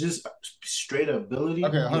aside and just straight ability,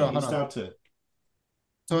 hold on. He's top 10.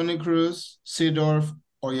 Tony Cruz, Seedorf,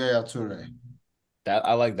 or Yaya Toure? That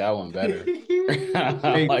I like that one better. I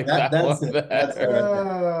Hey, like that that's one it. That's it better.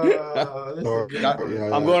 right there. That's a Start good That, I'm one.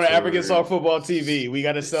 Yaya going to African Song Toure. Football TV. We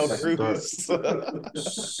got to sell Start Cruz.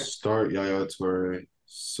 start Yaya Toure.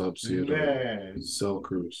 Sub Theodore. Man. Sell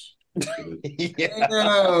Cruz.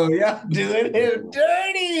 Yeah. yeah, doing him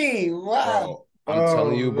dirty. Wow. Bro, I'm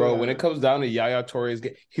telling Oh you, bro, when man. it comes down to Yaya Toure's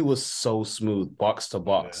game, he was so smooth, box to Yeah.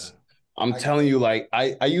 box. I'm telling you, like,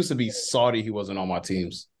 I used to be salty he wasn't on my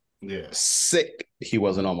teams. Yeah. Sick he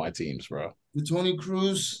wasn't on my teams, bro. The Tony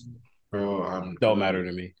Cruz. Bro, I'm Don't good. matter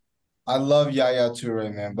to me. I love Yaya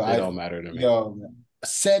Toure, man, but It don't matter to me.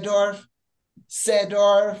 Seedorf.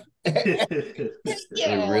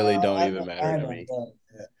 It really don't even matter to me.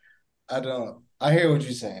 I don't. I hear what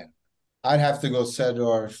you're saying. I'd have to go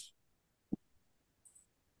Seedorf.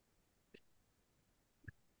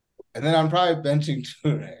 And then I'm probably benching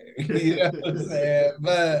Toure. You know what I'm saying?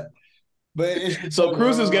 But it's just So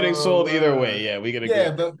Cruz is getting sold either man. way. Yeah, we get a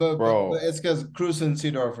yeah, good but bro. it's because Cruz and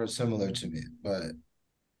Seedorf are similar to me.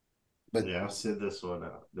 But Yeah, I'll sit this one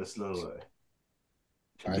out. There's no way.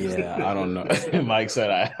 Yeah, I don't know. Mike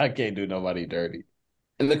said I can't do nobody dirty.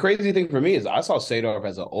 And the crazy thing for me is I saw Sadorf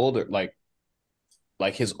as an older, like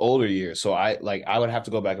his older years. So I would have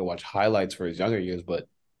to go back and watch highlights for his younger years. But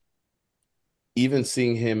even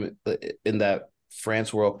seeing him in that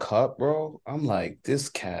France World Cup, bro, I'm like, this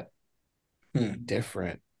cat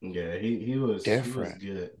different. Yeah, he was Different.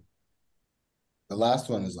 good. the last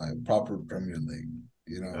one is like proper Premier League,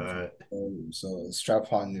 you know. So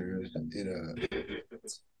strap on your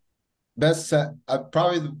best set.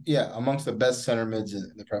 Probably amongst the best center mids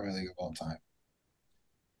in the Premier League of all time.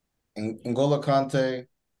 N'Golo Kante,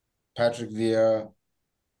 Patrick Vieira,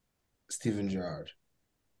 Steven Gerrard.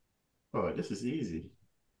 Oh, this is easy.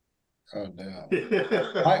 Oh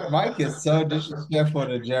damn! Mike is so disrespectful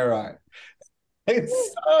to Gerrard.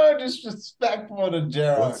 It's so disrespectful to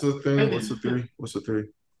Gerrard. What's the thing? What's the three? What's the three?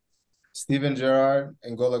 Steven Gerrard,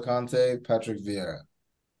 N'Golo Kante, Patrick Vieira.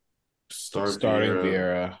 Starting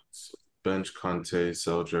Vieira. Bench Conte,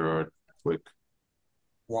 sell Gerard, quick.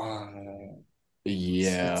 Wow.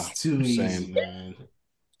 Yeah. It's too easy, man.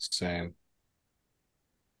 Same.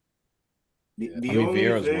 The I mean, only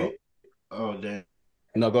Vieira's thing. Oh, damn.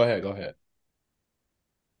 No, go ahead. Go ahead.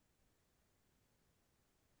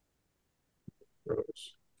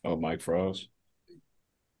 Oh, Mike froze.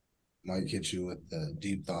 Mike hit you with the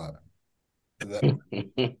deep thought.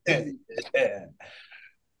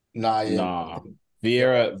 Nah.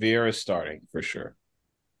 Vieira's starting for sure.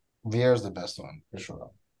 Vieira's the best one for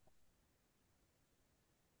sure.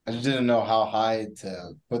 I just didn't know how high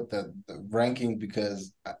to put the ranking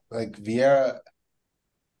because like Vieira,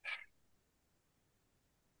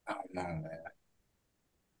 I don't know, man.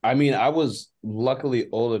 I mean, I was luckily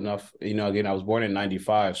old enough, again, I was born in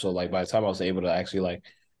 95. So like by the time I was able to actually like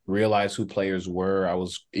realize who players were, I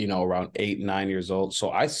was, around 8, 9 years old. So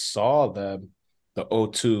I saw the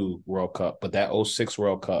 02 World Cup, but that 06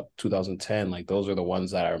 World Cup, 2010, like those are the ones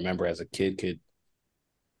that I remember as a kid.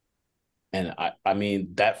 And I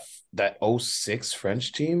mean that 06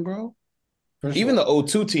 French team, bro. For Even sure. the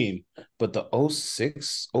 02 team, but the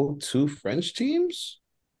 06, 02 French teams,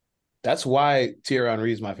 that's why Thierry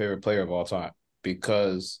Henry is my favorite player of all time,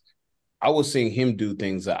 because I was seeing him do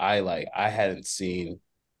things that I hadn't seen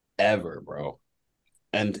ever, bro.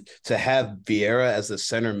 And to have Vieira as the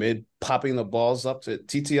center mid popping the balls up to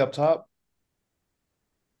TT up top,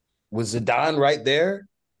 was Zidane right there?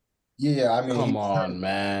 Yeah, I mean, Come on,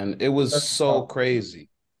 man. It was so crazy.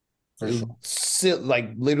 For sure. Like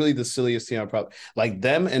literally the silliest team I probably like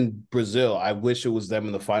them and Brazil. I wish it was them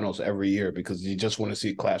in the finals every year because you just want to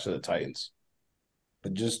see Clash of the Titans.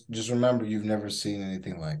 But just remember, you've never seen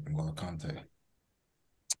anything like N'Golo Kante.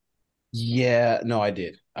 Yeah, no, I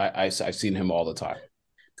did. I've seen him all the time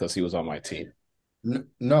because he was on my team.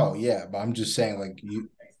 No, yeah, but I'm just saying, like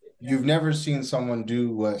you've never seen someone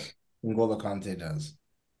do what N'Golo Kante does.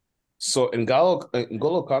 So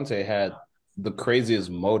N'Golo Kante had the craziest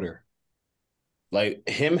motor. Like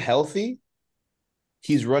him healthy,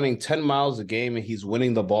 he's running 10 miles a game and he's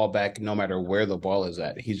winning the ball back no matter where the ball is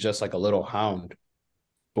at. He's just like a little hound.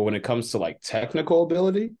 But when it comes to like technical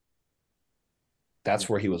ability, that's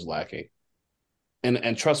where he was lacking.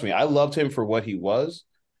 And trust me, I loved him for what he was.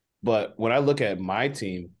 But when I look at my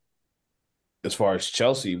team, as far as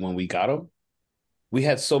Chelsea, when we got him, we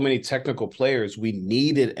had so many technical players. We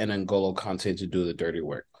needed an N'Golo Kante to do the dirty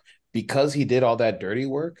work. Because he did all that dirty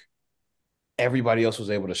work, everybody else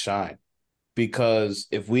was able to shine. Because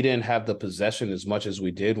if we didn't have the possession as much as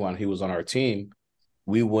we did when he was on our team,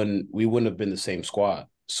 we wouldn't have been the same squad.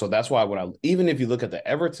 So that's why even if you look at the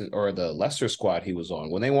Everton or the Leicester squad he was on,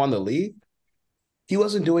 when they won the league, he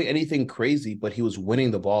wasn't doing anything crazy, but he was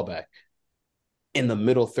winning the ball back in the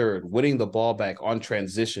middle third, winning the ball back on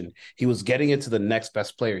transition. He was getting it to the next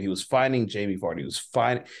best player. He was finding Jamie Vardy. He was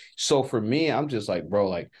fine. So for me, I'm just like, bro,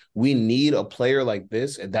 like we need a player like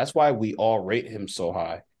this. And that's why we all rate him so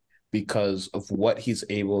high, because of what he's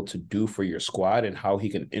able to do for your squad and how he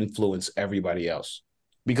can influence everybody else.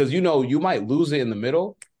 Because, you might lose it in the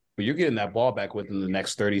middle, but you're getting that ball back within the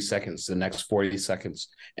next 30 seconds, the next 40 seconds,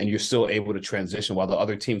 and you're still able to transition while the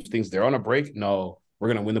other team thinks they're on a break. No, we're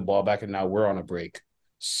going to win the ball back, and now we're on a break.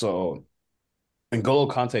 So N'Golo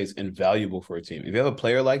Kante is invaluable for a team. If you have a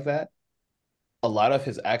player like that, a lot of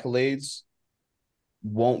his accolades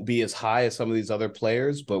won't be as high as some of these other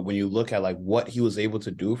players, but when you look at like what he was able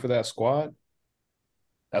to do for that squad,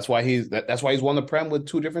 that's why he's won the Prem with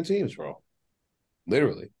two different teams, bro.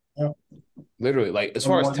 Literally. Yeah. Literally. Like as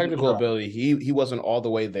far as technical ability, he wasn't all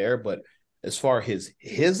the way there, but as far as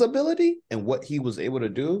his ability and what he was able to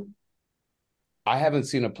do, I haven't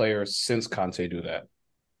seen a player since Conte do that.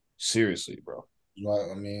 Seriously, bro.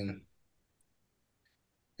 Well, I mean,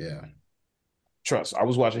 yeah. Trust. I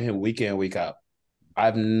was watching him week in, week out.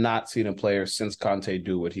 I've not seen a player since Conte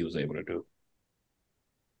do what he was able to do.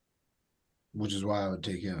 Which is why I would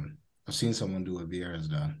take him. I've seen someone do what Vieira's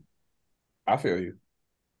done. I feel you.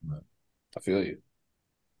 But I feel you.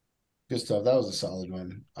 good stuff. That was a solid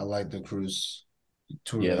one. I like the cruise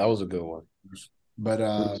tour. Yeah, that was a good one. But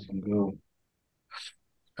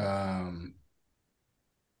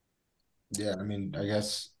yeah, I mean, I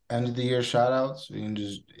guess end of the year shout outs. We can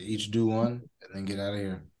just each do one and then get out of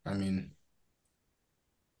here. I mean,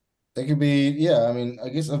 it could be, yeah, I mean, I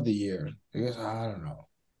guess of the year. I guess I don't know.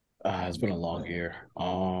 It's been a long year.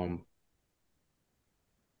 I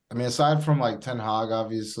mean, aside from like Ten Hag,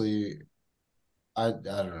 obviously, I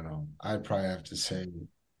don't know. I'd probably have to say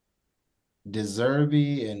De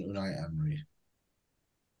Zerbi and Unai Emery.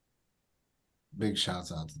 Big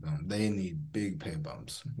shouts out to them. They need big pay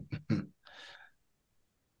bumps.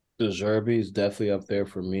 De Zerbi is definitely up there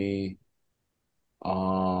for me.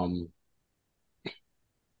 I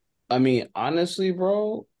mean, honestly,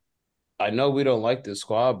 bro, I know we don't like this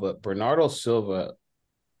squad, but Bernardo Silva,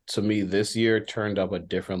 to me, this year turned up a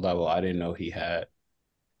different level I didn't know he had.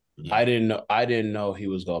 Yeah. I didn't know he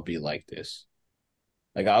was gonna be like this.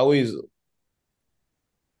 Like I always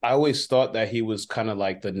thought that he was kind of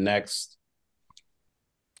like the next.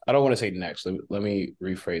 I don't want to say next. Let me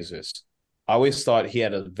rephrase this. I always thought he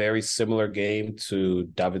had a very similar game to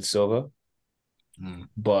David Silva,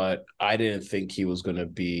 but I didn't think he was gonna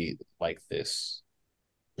be like this.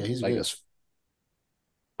 Yeah, he's like good.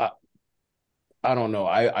 I don't know.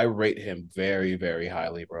 I rate him very, very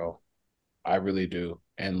highly, bro. I really do.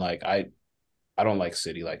 And like I don't like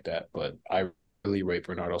City like that, but I really rate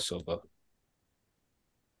Bernardo Silva.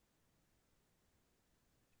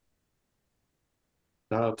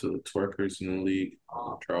 Shout out to the twerkers in the league,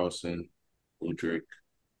 Charleston, Udrick,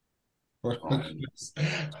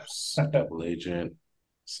 double agent,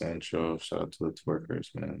 Sancho. Shout out to the twerkers,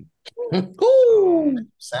 man.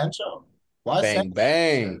 Sancho? Why Bang, Sancho?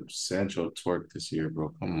 bang. Sancho twerked this year,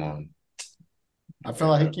 bro. Come on. I feel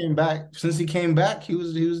like he came back. Since he came back, he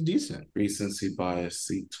was decent. Recency bias.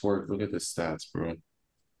 See twerk. Look at the stats, bro.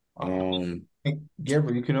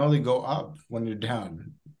 Gabriel, you can only go up when you're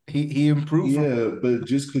down. He improved. Yeah, but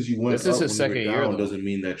just because you went This is up his when second you're year, down though. doesn't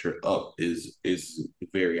mean that your up is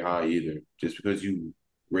very high either. Just because you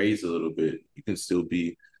raise a little bit, you can still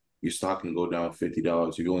be your stock can go down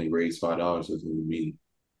 $50. You only raise $5 doesn't mean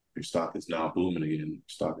your stock is now booming again. Your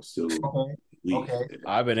stock is still weak. Okay.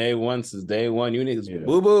 I've been A1 since day one. You niggas Yeah.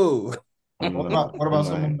 boo boo. What about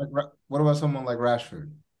someone like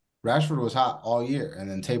Rashford? Rashford was hot all year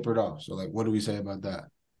and then tapered off. So like, what do we say about that?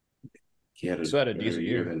 He had a decent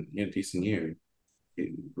year. He had a decent year.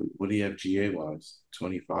 What do you have GA wise?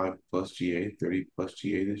 25 plus GA, 30 plus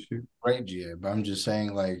GA this year? Great GA, but I'm just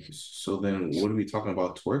saying like. So then what are we talking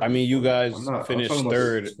about twerking? I mean, you guys I'm finished talking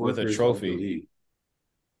third about with a twerkers of the trophy. league.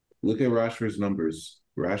 Look at Rashford's numbers.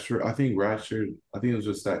 I think it was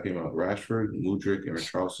just that came out. Rashford, Mudryk, and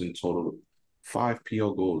Richarlison totaled 5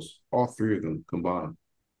 PL goals, all three of them combined.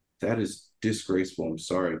 That is disgraceful. I'm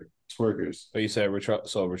sorry. Twerkers. So you said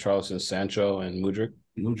Richarlison, Sancho, and Mudryk?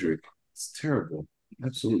 Mudryk. It's terrible.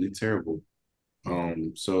 Absolutely terrible.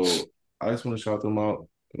 So I just want to shout them out.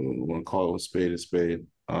 I want to call it a spade a spade.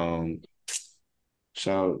 Shout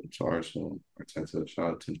out to Arsenal, Arteta,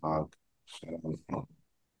 shout out to Ten Hag, shout out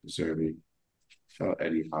Zerbi, shout out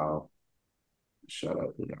Eddie Howe, shout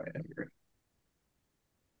out Unai Emery.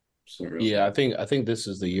 Yeah, I think this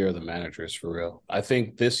is the year of the managers for real. I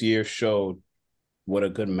think this year showed what a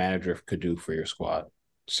good manager could do for your squad.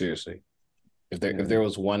 Seriously. If there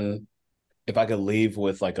was one, if I could leave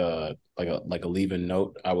with like a leaving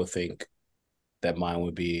note, I would think that mine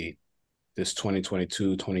would be this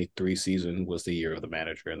 2022-23 season was the year of the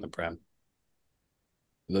manager in the Prem.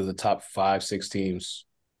 The top 5, 6 teams,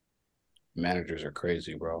 managers are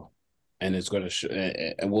crazy, bro. And it's going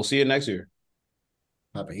to and we'll see it next year.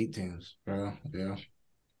 Top 8 teams, bro. Yeah.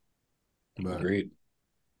 Agreed.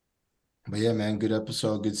 But yeah, man, good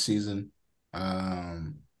episode, good season.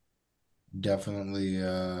 Definitely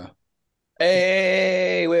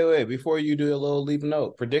Hey, wait. Before you do a little leave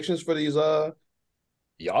note, predictions for these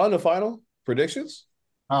y'all in the final? Predictions?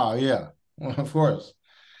 oh yeah. Well, of course.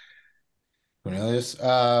 Cornelius.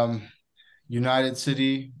 United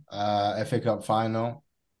City, FA Cup final.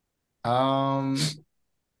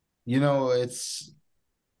 You know, it's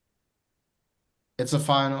a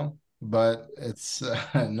final, but it's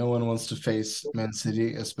no one wants to face Man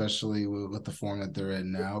City, especially with the form that they're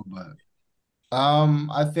in now. But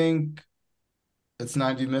I think it's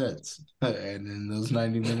 90 minutes, and in those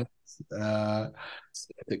 90 minutes, I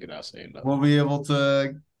think you're not saying nothing. we'll be able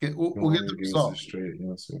to we'll get the result. Straight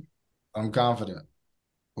answer. I'm confident.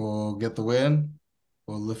 We'll get the win.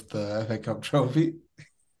 We'll lift the FA Cup trophy.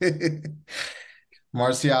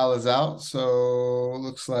 Martial is out, so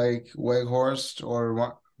looks like Weghorst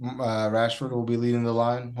or Rashford will be leading the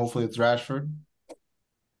line. Hopefully, it's Rashford.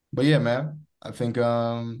 But yeah, man, I think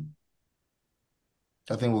we'll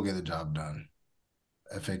get the job done.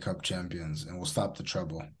 FA Cup champions, and we'll stop the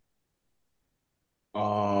trouble.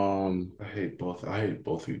 I hate both. I hate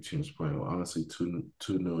both of you teams playing. Well, honestly,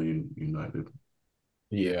 2-0 United.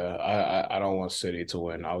 Yeah, I don't want City to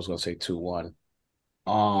win. I was gonna say 2-1.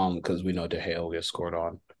 Because we know De Gea will get scored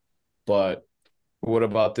on. But what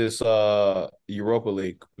about this Europa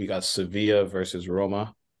League? We got Sevilla versus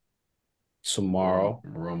Roma tomorrow.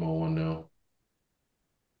 Roma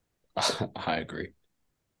 1-0. I agree.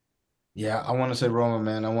 Yeah, I want to say Roma,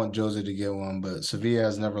 man. I want Jose to get one, but Sevilla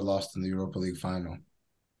has never lost in the Europa League final.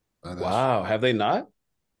 Wow, have they not?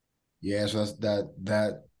 Yeah, so that's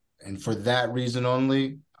that, and for that reason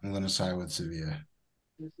only, I'm gonna side with Sevilla.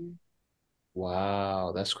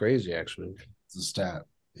 Wow, that's crazy, actually. It's a stat.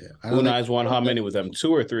 Yeah, Unai's won how many with them?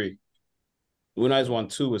 2 or 3? Unai's won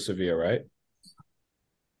 2 with Sevilla, right?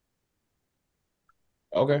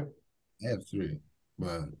 Okay. They have 3,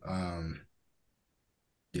 but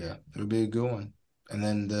yeah, it'll be a good one. And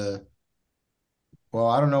then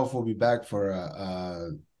I don't know if we'll be back for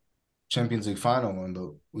a Champions League final one,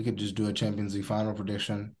 but we could just do a Champions League final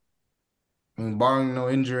prediction. I mean, barring no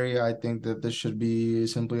injury, I think that this should be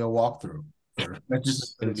simply a walkthrough. City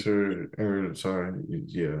 4-0,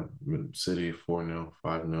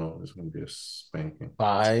 5-0 is going to be a spanking.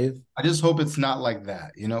 5. I just hope it's not like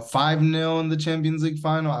that. 5-0 in the Champions League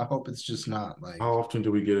final. I hope it's just not like. How often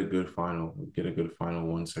do we get a good final? We get a good final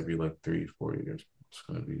once every like 3-4 years. It's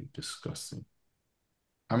going to be disgusting.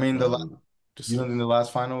 I mean, you don't think the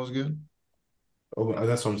last final was good? Oh,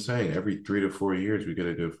 that's what I'm saying. Every 3 to 4 years, we get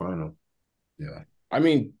a good final. Yeah. I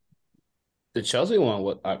mean, the Chelsea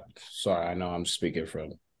one, sorry, I know I'm speaking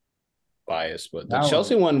from bias, but the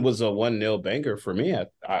Chelsea one was a 1-0 banger for me,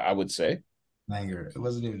 I would say. Banger. It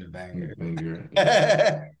wasn't even a banger.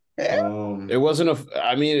 It wasn't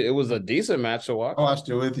it was a decent match to watch. I watched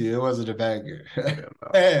it with you. It wasn't a banger.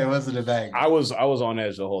 It wasn't a banger. I was on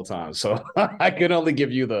edge the whole time, so I can only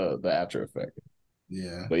give you the after effect.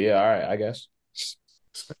 Yeah. But yeah, all right, I guess.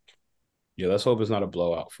 Yeah, let's hope it's not a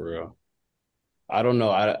blowout for real. I don't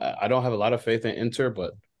know. I don't have a lot of faith in Inter,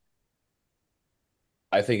 but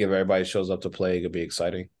I think if everybody shows up to play, it could be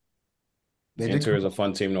exciting. Inter is a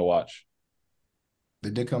fun team to watch. They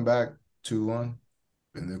did come back 2-1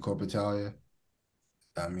 in the Coppa Italia.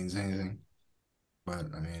 That means anything. But,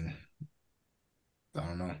 I mean, I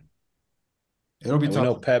don't know. It'll be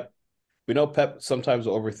tough. We know Pep sometimes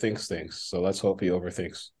overthinks things, so let's hope he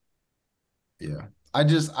overthinks. Yeah. I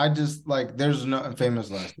just like there's no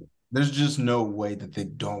famous last year. There's just no way that they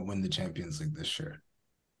don't win the Champions League this year.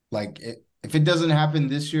 Like if it doesn't happen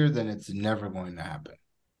this year, then it's never going to happen.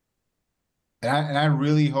 And I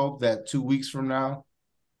really hope that 2 weeks from now,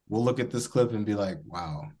 we'll look at this clip and be like,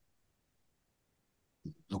 wow.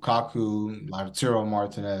 Lukaku, Lautaro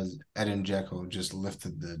Martinez, Edin Dzeko just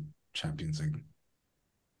lifted the Champions League.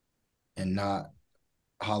 And not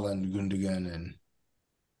Haaland, Gundogan, and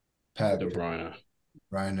Pep. De Bruyne.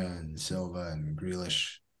 And Silva and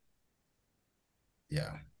Grealish.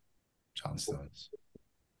 Yeah. John Stones.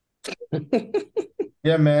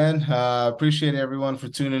 Yeah, man. Appreciate everyone for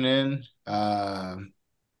tuning in.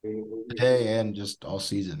 today and just all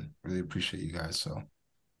season. Really appreciate you guys. So,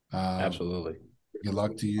 Absolutely. good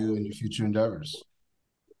luck to you in your future endeavors.